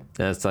I did.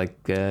 That's like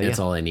It's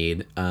all I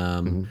need.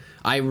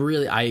 I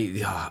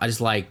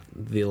just like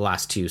the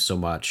last two so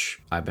much.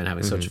 I've been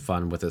having such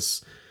fun with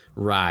this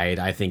ride.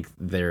 I think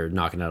they're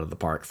knocking it out of the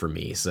park for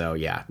me. So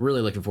yeah,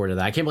 really looking forward to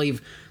that. I can't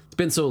believe it's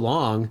been so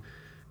long,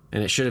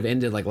 and it should have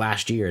ended like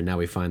last year, and now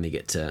we finally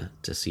get to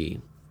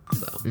see.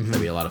 So that'll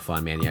be a lot of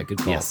fun, man. Yeah, good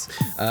call. Yes.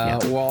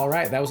 Well, all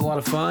right, that was a lot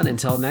of fun.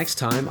 Until next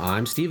time,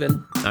 I'm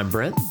Steven. I'm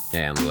Brent.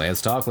 And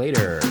let's talk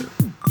later.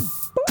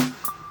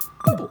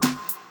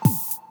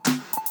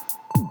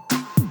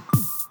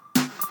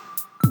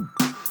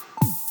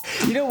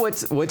 You know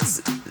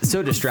what's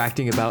so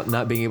distracting about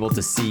not being able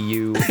to see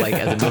you like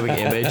as a moving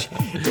image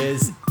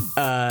is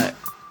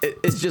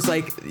it's just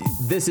like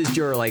this is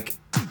your like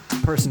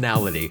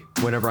personality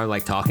whenever I'm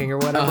like talking or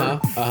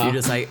whatever. You're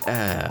just like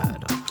no.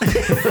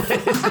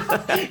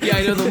 Yeah,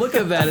 I know the look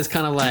of that is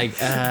kind of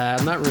like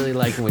I'm not really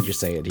liking what you're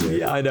saying here.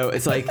 Yeah, I know.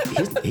 It's like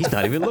he's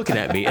not even looking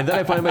at me, and then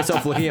I find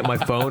myself looking at my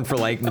phone for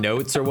like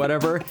notes or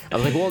whatever.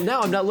 I'm like, well,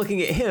 now I'm not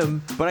looking at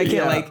him, but I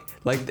can't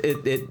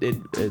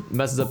it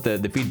messes up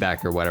the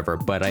feedback or whatever.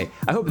 But I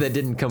hope that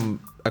didn't come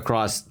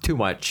across too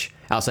much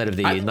outside of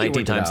the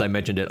 19 times I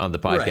mentioned it on the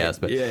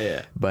podcast.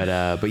 Right.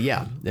 But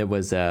yeah, it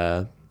was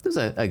a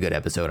good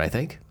episode, I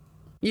think.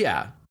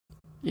 Yeah,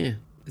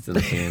 it's in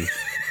the can.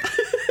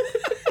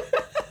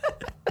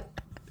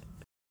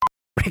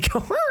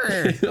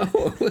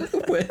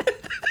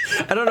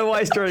 I don't know why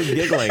I started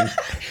giggling.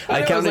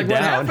 I counted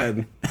down. What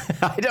happened?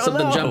 I don't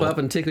Something know. jump up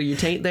and tickle your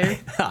taint there?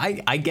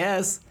 I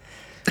guess.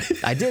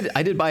 I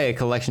did buy a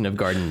collection of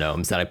garden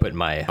gnomes that I put in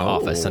my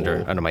office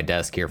under my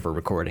desk here for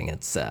recording.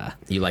 It's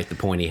you like the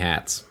pointy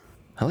hats.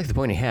 I like the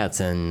pointy hats,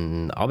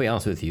 and I'll be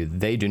honest with you,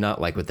 they do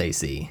not like what they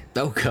see.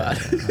 Oh God.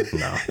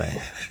 No,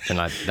 they're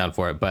not down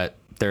for it, but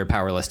they're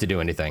powerless to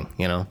do anything,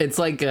 you know? It's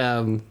like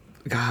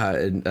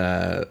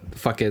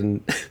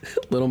fucking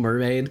Little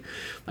Mermaid.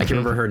 I can't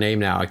remember her name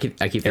now. I keep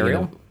thinking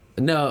Ariel?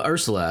 No,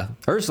 Ursula.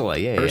 Ursula,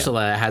 yeah.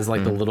 Ursula has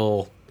like the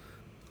little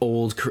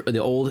the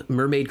old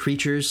mermaid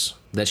creatures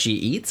that she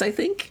eats, I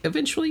think,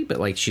 eventually, but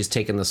like she's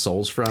taken the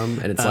souls from,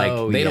 and it's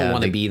like they don't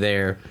want to be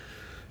there.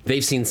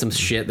 They've seen some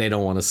shit they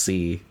don't want to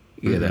see,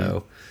 you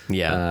know.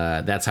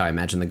 Yeah. That's how I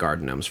imagine the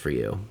garden gnomes for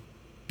you.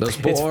 Those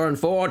poor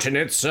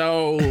unfortunate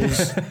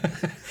souls.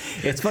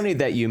 It's funny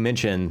that you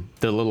mention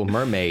the Little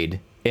Mermaid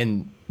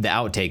in the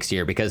outtakes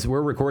here, because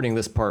we're recording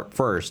this part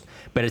first,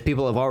 but as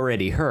people have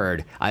already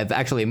heard, I've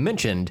actually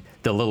mentioned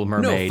the Little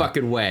Mermaid. No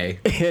fucking way.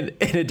 In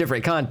a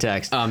different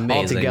context.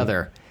 Amazing.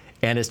 Altogether.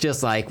 And it's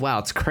just like, wow,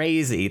 it's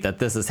crazy that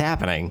this is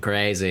happening.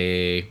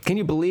 Crazy. Can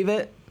you believe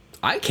it?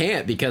 I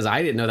can't, because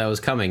I didn't know that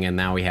was coming, and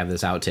now we have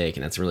this outtake,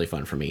 and it's really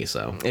fun for me,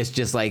 so. It's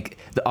just like,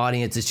 the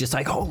audience is just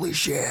like, holy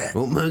shit.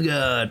 Oh my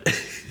God.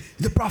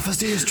 The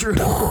prophecy is true.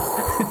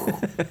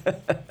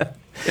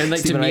 And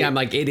like Steven, to me, I'm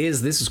like,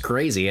 this is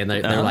crazy. And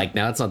they're like,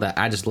 no, it's not that.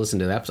 I just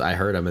listened to the episode. I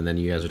heard them, and then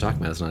you guys were talking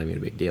about it. It's not even a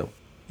big deal.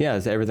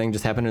 Yeah, everything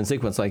just happened in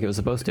sequence like it was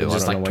supposed to. It's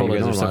just I don't like know why you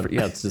totally guys are normal.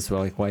 yeah, it's just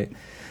like, why? I'm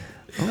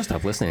going to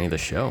stop listening to the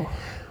show.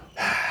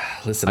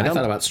 Listen, I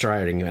thought about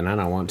striding, and I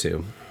don't want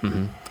to.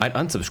 Mm-hmm. I'd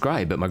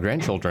unsubscribe, but my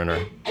grandchildren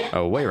are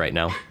away right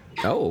now.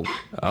 Oh.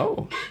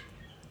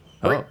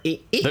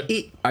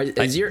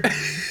 Is your...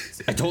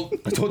 I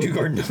told you,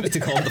 Garden, to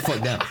calm the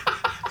fuck down.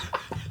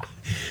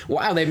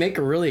 Wow, they make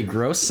a really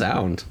gross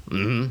sound.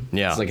 Mm-hmm.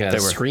 Yeah. It's like a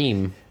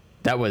scream.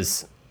 That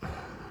was...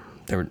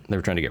 They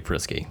were trying to get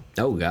frisky.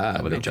 Oh,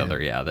 God. With each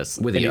other, yeah. That's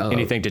with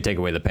anything to take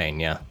away the pain,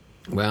 yeah.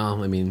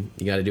 Well, I mean,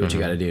 you got to do what you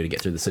got to do to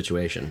get through the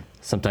situation.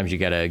 Sometimes you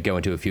got to go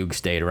into a fugue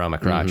state around my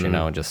crotch, you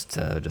know, and just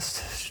hope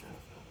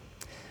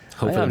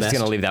for the I'm just best.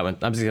 going to leave that one.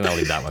 I'm just going to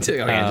leave that one.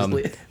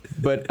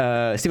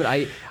 But, Steven,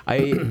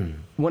 I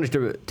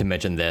wanted to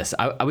mention this.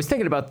 I was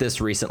thinking about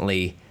this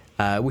recently,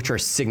 which are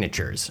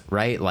signatures,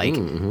 right? Like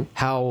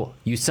how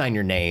you sign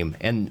your name,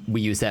 and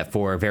we use that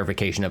for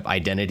verification of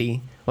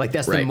identity. Like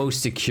that's the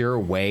most secure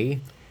way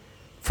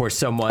for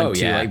someone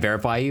to like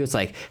verify you. It's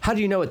like, how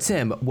do you know it's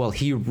him? Well,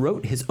 he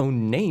wrote his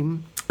own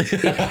name.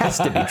 It has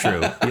to be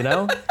true, you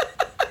know?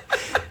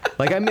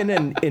 Like I'm in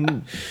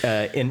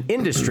an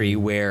industry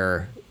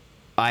where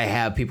I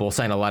have people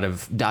sign a lot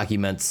of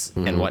documents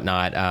and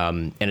whatnot,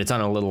 and it's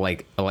on a little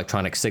like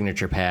electronic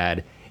signature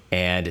pad,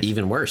 and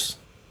even worse,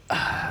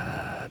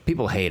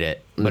 people hate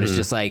it. But it's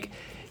just like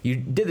you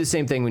did the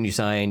same thing when you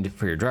signed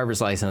for your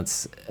driver's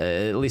license.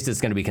 At least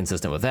it's going to be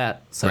consistent with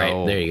that.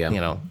 So there you go.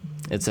 You know,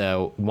 it's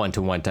a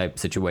one-to-one type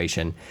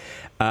situation.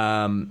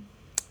 But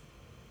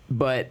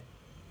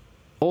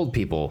old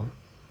people.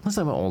 Let's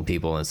talk about old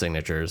people and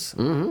signatures.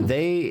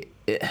 They,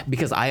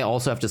 because I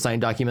also have to sign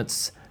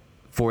documents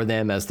for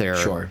them as their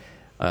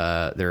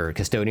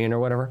custodian or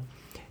whatever,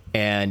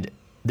 and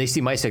they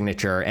see my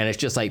signature and it's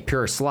just like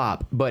pure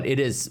slop, but it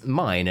is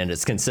mine and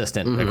it's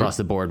consistent across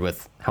the board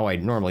with how I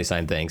normally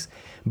sign things,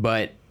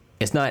 but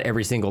it's not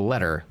every single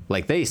letter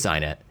like they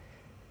sign it.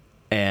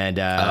 And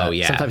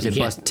sometimes you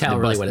can't tell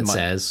really what it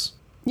says.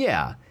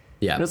 Yeah.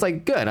 And it's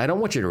like, good, I don't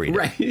want you to read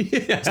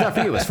it. It's not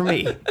for you, it's for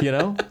me, you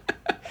know?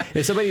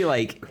 If somebody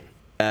like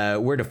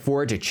were to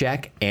forge a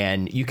check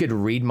and you could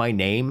read my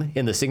name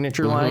in the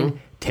signature line,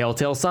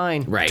 telltale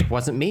sign. Right.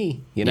 Wasn't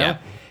me, you know? Yeah.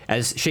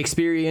 As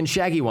Shakespearean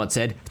Shaggy once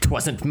said,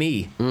 "'Twasn't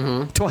me.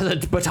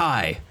 "'Twasn't but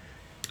I.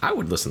 I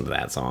would listen to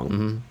that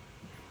song.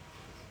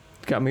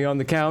 Got me on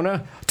the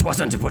counter.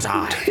 "'Twasn't but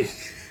I."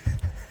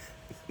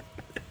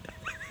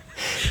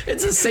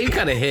 It's the same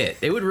kind of hit.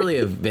 It would really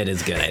have been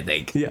as good, I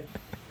think. Yeah.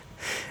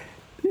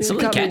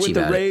 Something Got me catchy with the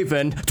about it.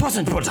 raven.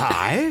 "'Twasn't but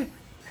I."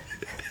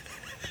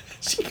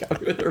 She got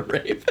me with a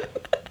raven.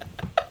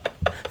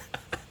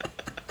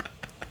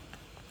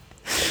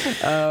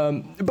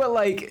 But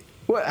like,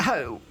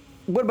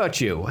 what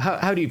about you?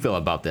 How do you feel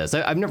about this?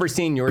 I've never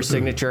seen your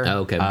signature.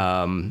 Okay.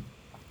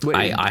 What-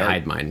 I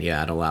hide mine.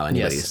 Yeah, I don't allow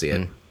anybody Yes. to see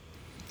it.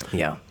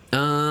 Yeah.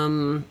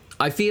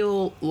 I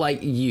feel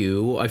like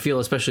you. I feel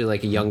especially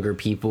like younger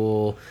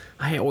people.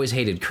 I always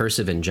hated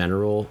cursive in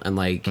general, and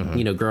like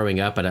growing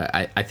up. But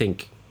I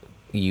think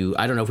you.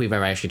 I don't know if we've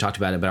ever actually talked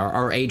about it, but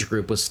our age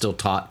group was still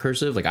taught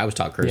cursive. Like I was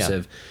taught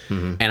cursive,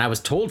 and I was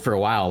told for a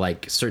while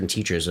like certain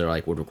teachers are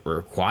like would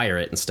require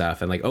it and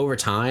stuff. And like over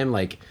time,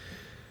 like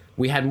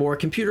we had more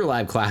computer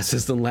lab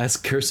classes than less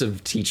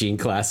cursive teaching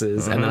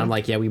classes. And then I'm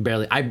like, yeah, we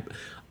barely.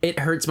 It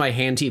hurts my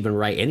hand to even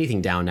write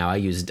anything down now. I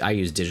use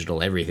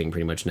digital everything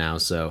pretty much now.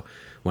 So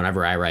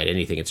whenever I write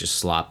anything, it's just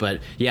slop.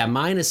 But yeah,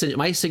 my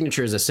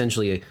signature is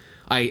essentially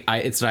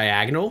it's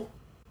diagonal,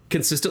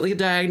 consistently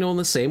diagonal in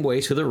the same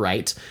way to the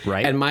right.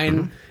 Right. And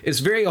mine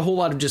is a whole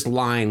lot of just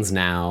lines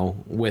now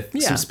with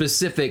some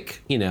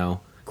specific,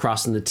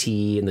 crossing the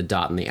T and the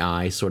dot and the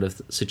I sort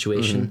of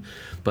situation.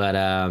 But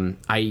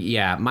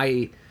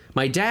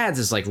my dad's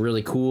is like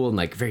really cool and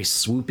like very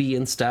swoopy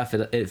and stuff.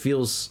 It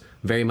feels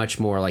very much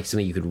more like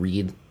something you could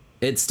read.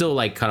 It's still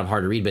like kind of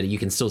hard to read, but you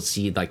can still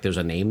see like there's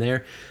a name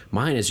there.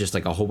 Mine is just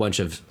like a whole bunch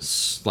of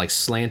like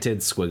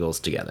slanted squiggles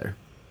together.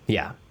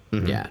 Yeah.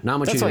 Yeah, not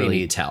much That's you all can you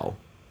really need. tell.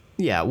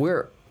 Yeah.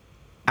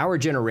 Our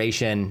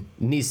generation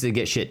needs to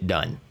get shit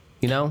done.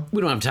 You know? We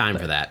don't have time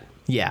for that.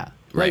 Yeah.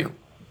 Right. Like,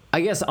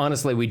 I guess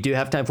honestly, we do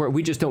have time for it.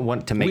 We just don't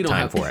want to make We don't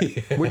time have- for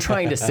it. We're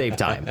trying to save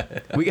time.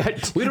 We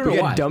got We don't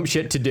know why. dumb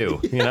shit to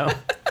do. You know?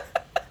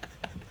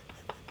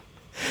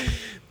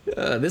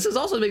 This is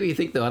also making me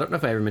think, though. I don't know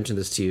if I ever mentioned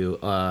this to you.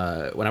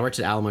 When I worked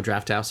at Alamo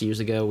Draft House years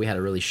ago, we had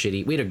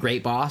a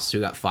great boss who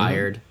got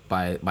fired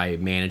by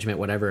management,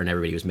 whatever, and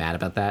everybody was mad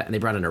about that. And they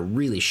brought in a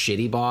really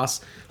shitty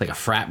boss, like a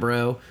frat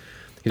bro.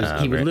 He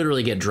would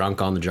literally get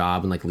drunk on the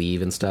job and like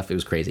leave and stuff. It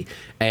was crazy.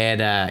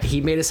 And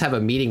he made us have a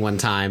meeting one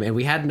time, and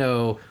we had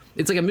no.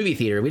 It's like a movie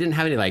theater. We didn't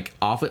have any like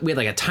office. We had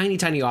like a tiny,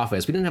 tiny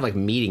office. We didn't have like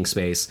meeting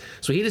space.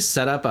 So he just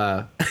set up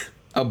a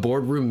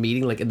boardroom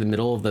meeting like in the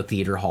middle of the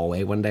theater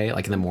hallway one day,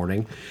 like in the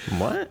morning.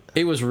 What?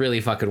 It was really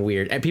fucking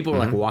weird. And people were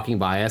like walking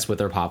by us with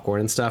their popcorn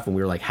and stuff, and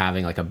we were like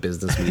having like a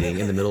business meeting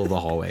in the middle of the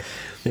hallway.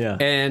 Yeah.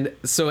 And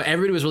so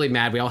everybody was really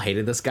mad. We all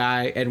hated this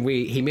guy, and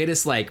he made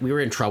us like we were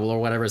in trouble or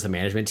whatever as a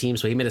management team.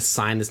 So he made us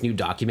sign this new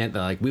document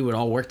that like we would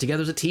all work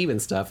together as a team and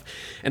stuff.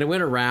 And it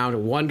went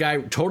around. One guy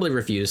totally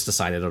refused to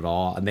sign it at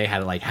all, and they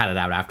had it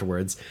out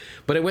afterwards.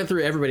 But it went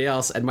through everybody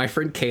else. And my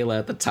friend Kayla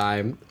at the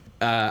time,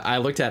 I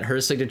looked at her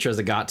signature as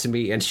it got to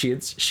me, and she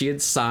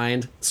had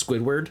signed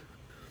Squidward.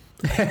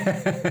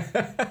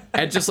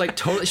 And just like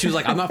totally, she was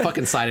like, "I'm not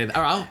fucking signing.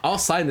 Or I'll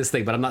sign this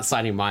thing, but I'm not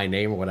signing my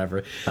name or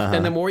whatever."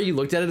 And the more you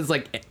looked at it, it's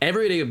like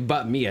everybody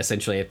but me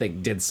essentially, I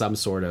think, did some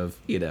sort of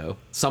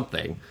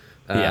something.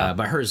 Yeah.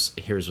 But hers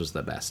was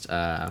the best.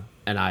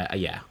 And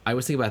I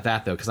was thinking about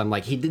that though, because I'm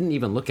like, he didn't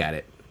even look at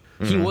it.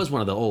 He was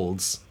one of the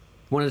olds.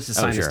 Wanted to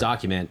sign this sure.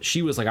 document.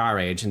 She was like our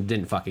age and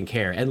didn't fucking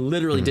care, and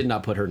literally did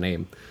not put her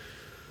name.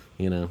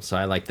 So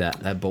I like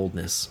that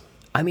boldness.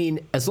 I mean,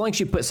 as long as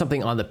you put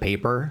something on the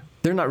paper,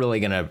 they're not really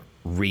gonna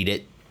read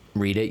it.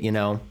 It's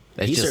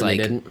He just certainly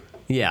like, didn't.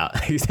 Yeah,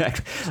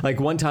 exactly. Like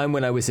one time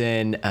when I was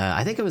in,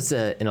 I think it was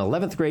in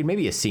 11th grade,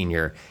 maybe a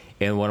senior,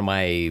 in one of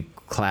my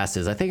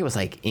classes. I think it was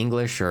like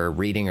English or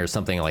reading or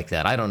something like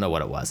that. I don't know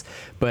what it was,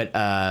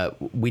 but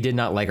we did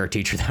not like our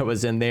teacher that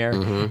was in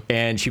there,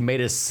 and she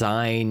made us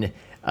sign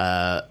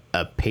a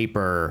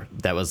paper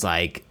that was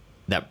like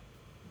that.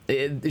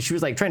 She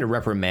was like trying to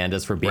reprimand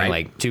us for being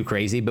like too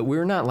crazy, but we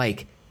were not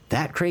like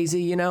that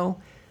crazy,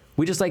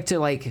 We just like to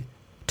like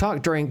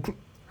talk during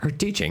her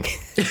teaching.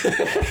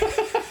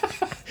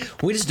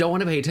 We just don't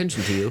want to pay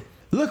attention to you.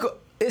 Look,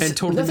 it's And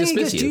totally nothing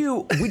dismiss against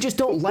you. We just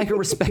don't like or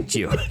respect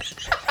you.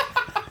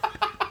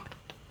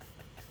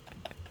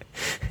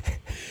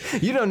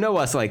 You don't know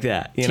us like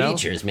that, you know?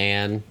 Teachers,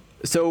 man.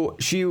 So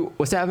she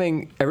was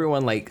having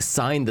everyone like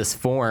sign this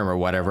form or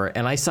whatever,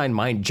 and I signed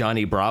mine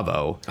Johnny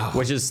Bravo,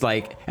 which is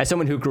like, as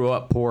someone who grew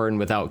up poor and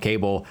without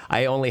cable,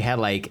 I only had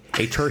like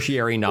a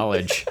tertiary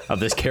knowledge of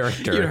this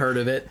character. You'd heard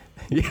of it.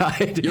 Yeah,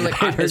 You're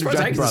like, I'd heard as far as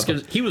I Johnny can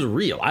Bravo. he was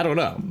real. I don't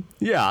know.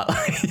 Yeah, I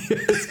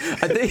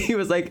think he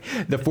was like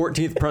the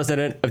 14th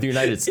president of the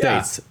United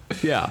Yeah.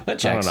 States. Yeah, That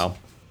checks. I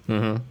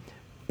don't know.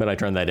 But I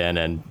turned that in,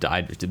 and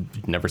I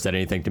never said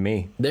anything to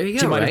me. There you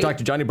She go, might have right? talked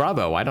to Johnny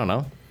Bravo. I don't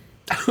know.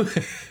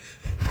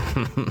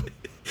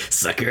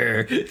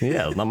 Sucker.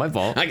 Yeah, it's not my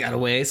fault. I got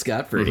away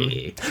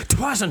scot-free.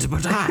 Twasn't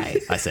but I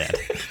said.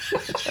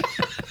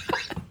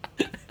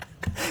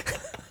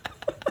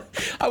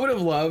 I would have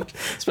have loved,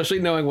 especially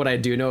knowing what I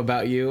do know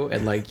about you,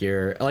 and like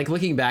your like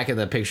looking back at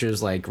the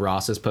pictures like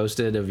Ross has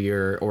posted of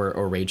your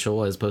or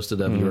Rachel has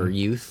posted of your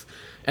youth,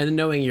 and then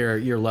knowing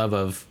your love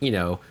of, you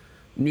know,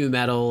 new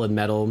metal and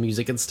metal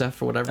music and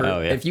stuff or whatever.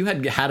 Oh, yeah. If you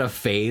had a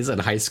phase in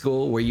high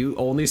school where you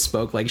only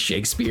spoke like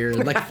Shakespeare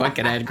and like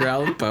fucking Edgar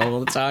Allan Poe all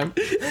the time.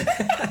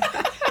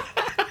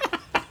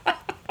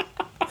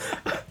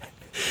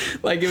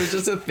 Like, it was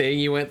just a thing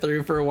you went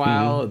through for a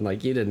while, and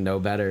like you didn't know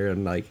better,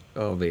 and like,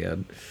 oh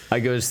man. I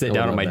go to sit I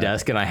down at love my that.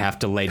 desk and I have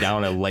to lay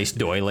down a lace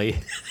doily.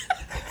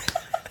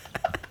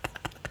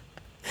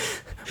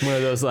 One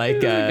of those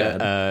like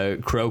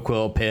crow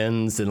quill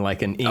pins and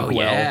like an Oh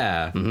inkwell.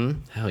 yeah. Mm-hmm.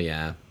 Hell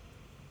yeah.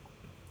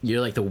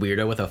 You're like the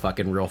weirdo with a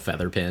fucking real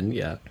feather pin.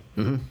 Yeah.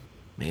 Mm-hmm.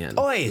 Man.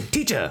 Oi,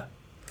 teacher!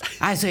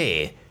 I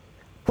say,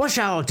 what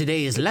shall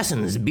today's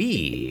lessons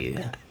be?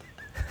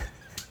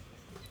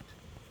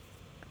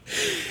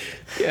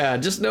 Yeah,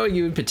 just knowing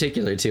you in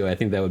particular too, I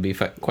think that would be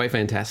quite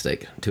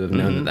fantastic to have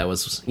known that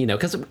was, you know,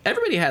 because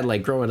everybody had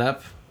like growing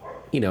up,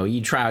 you know, you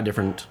try out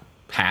different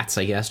hats,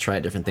 I guess, try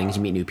out different things,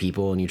 you meet new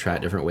people, and you try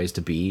out different ways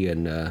to be,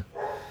 and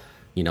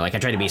you know, like I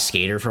tried to be a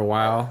skater for a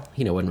while,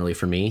 you know, it wasn't really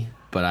for me,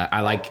 but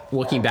I like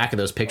looking back at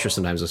those pictures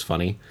sometimes is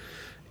funny,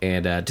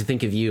 and to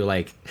think of you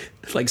like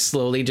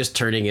slowly just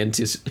turning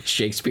into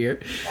Shakespeare.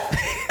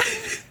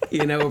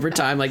 You know, over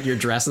time, like your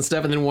dress and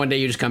stuff, and then one day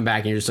you just come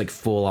back and you're just like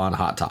full on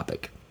Hot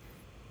Topic.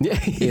 Yeah,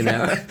 You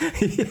know,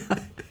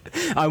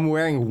 I'm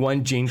wearing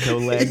one Jinko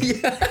leg.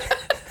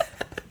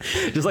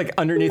 Just like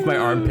underneath my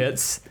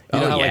armpits. You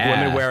know Oh, how like yeah.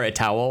 women wear a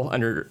towel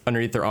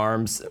underneath their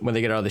arms when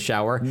they get out of the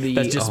shower?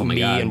 That's just oh my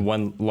me God. and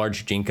one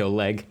large Jinko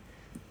leg.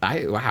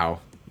 wow,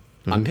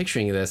 I'm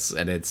picturing this,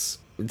 and it's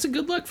a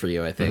good look for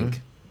you, I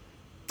think.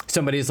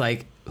 Somebody's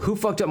like, who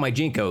fucked up my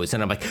Jinkos?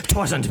 And I'm like,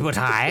 "'Twasn't but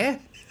I."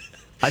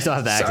 I still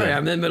have that Sorry, accent.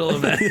 I'm in the middle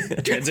of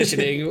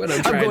transitioning when I'm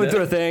I'm trying going to,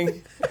 through a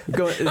thing.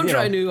 I'm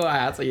trying new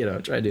hats, you know,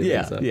 trying to do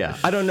Yeah, things. So. yeah.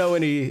 I don't know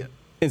any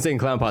Insane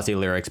Clown Posse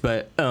lyrics,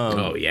 but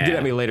Oh, yeah. get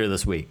at me later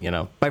this week, you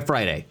know, by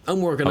Friday.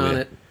 I'm working on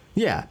it.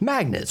 Yeah,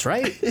 magnets,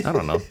 right? I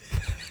don't know.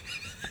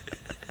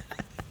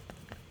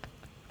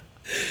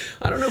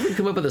 I don't know if we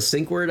come up with a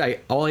sync word.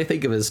 All I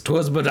think of is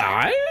 "'twas but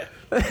I."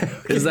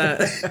 Is that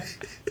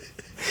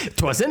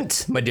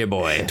Twasn't, my dear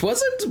boy.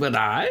 "'twasn't but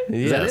I"?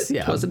 Is that Yes, it?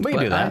 yeah. "'Twasn't We can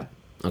but do that.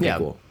 I"? Okay, Yeah.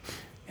 cool.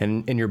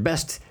 And in your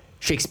best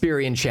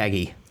Shakespearean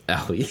Shaggy.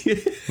 Oh, yeah.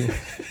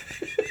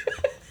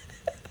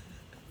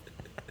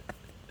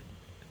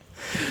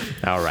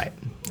 All right.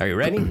 Are you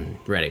ready?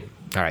 Ready.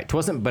 All right.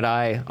 Twasn't but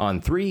I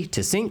on 3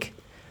 to sync.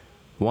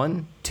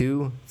 1,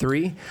 2,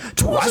 3.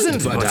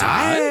 Twasn't but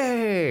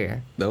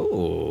I.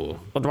 Oh.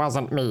 It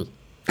wasn't me.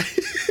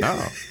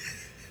 Oh.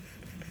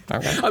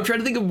 Okay. I'm trying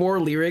to think of more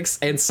lyrics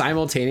and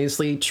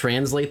simultaneously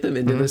translate them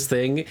into this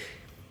thing.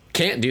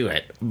 Can't do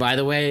it. By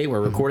the way,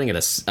 we're recording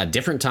at a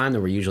different time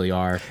than we usually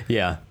are.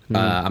 Yeah.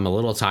 I'm a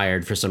little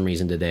tired for some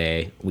reason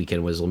today.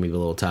 Weekend was maybe a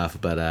little tough,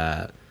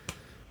 but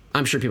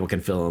I'm sure people can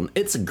fill in.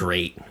 It's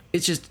great.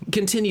 It's just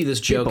continue this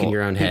joke in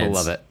your own heads. People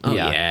love it. Oh,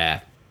 Yeah. yeah.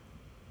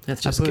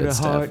 That's just Put good a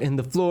stuff. heart in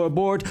the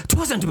floorboard.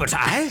 Twasn't but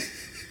I.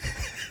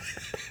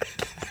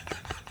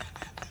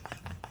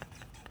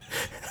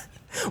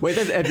 Wait,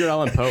 that's Edgar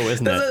Allan Poe,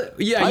 isn't That's it?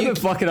 yeah, I've you- been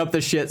fucking up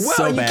this shit Well,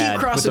 so you bad keep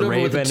crossing with the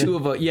over Raven. with the two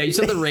of them. Yeah, you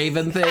said the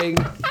Raven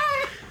thing.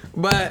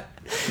 But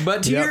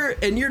to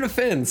Yep. in your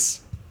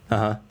defense,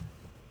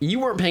 you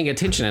weren't paying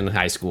attention in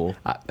high school.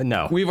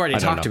 No, We've already I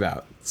don't talked know.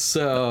 about.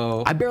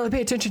 So, I barely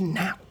pay attention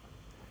now.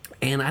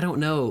 and I don't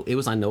know. It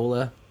was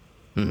Inola.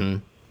 Mm-hmm.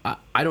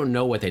 I don't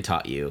know what they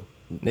taught you.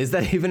 Is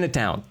that even a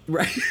town?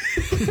 Right.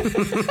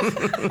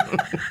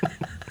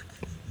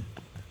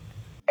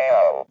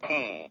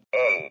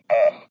 LPAS.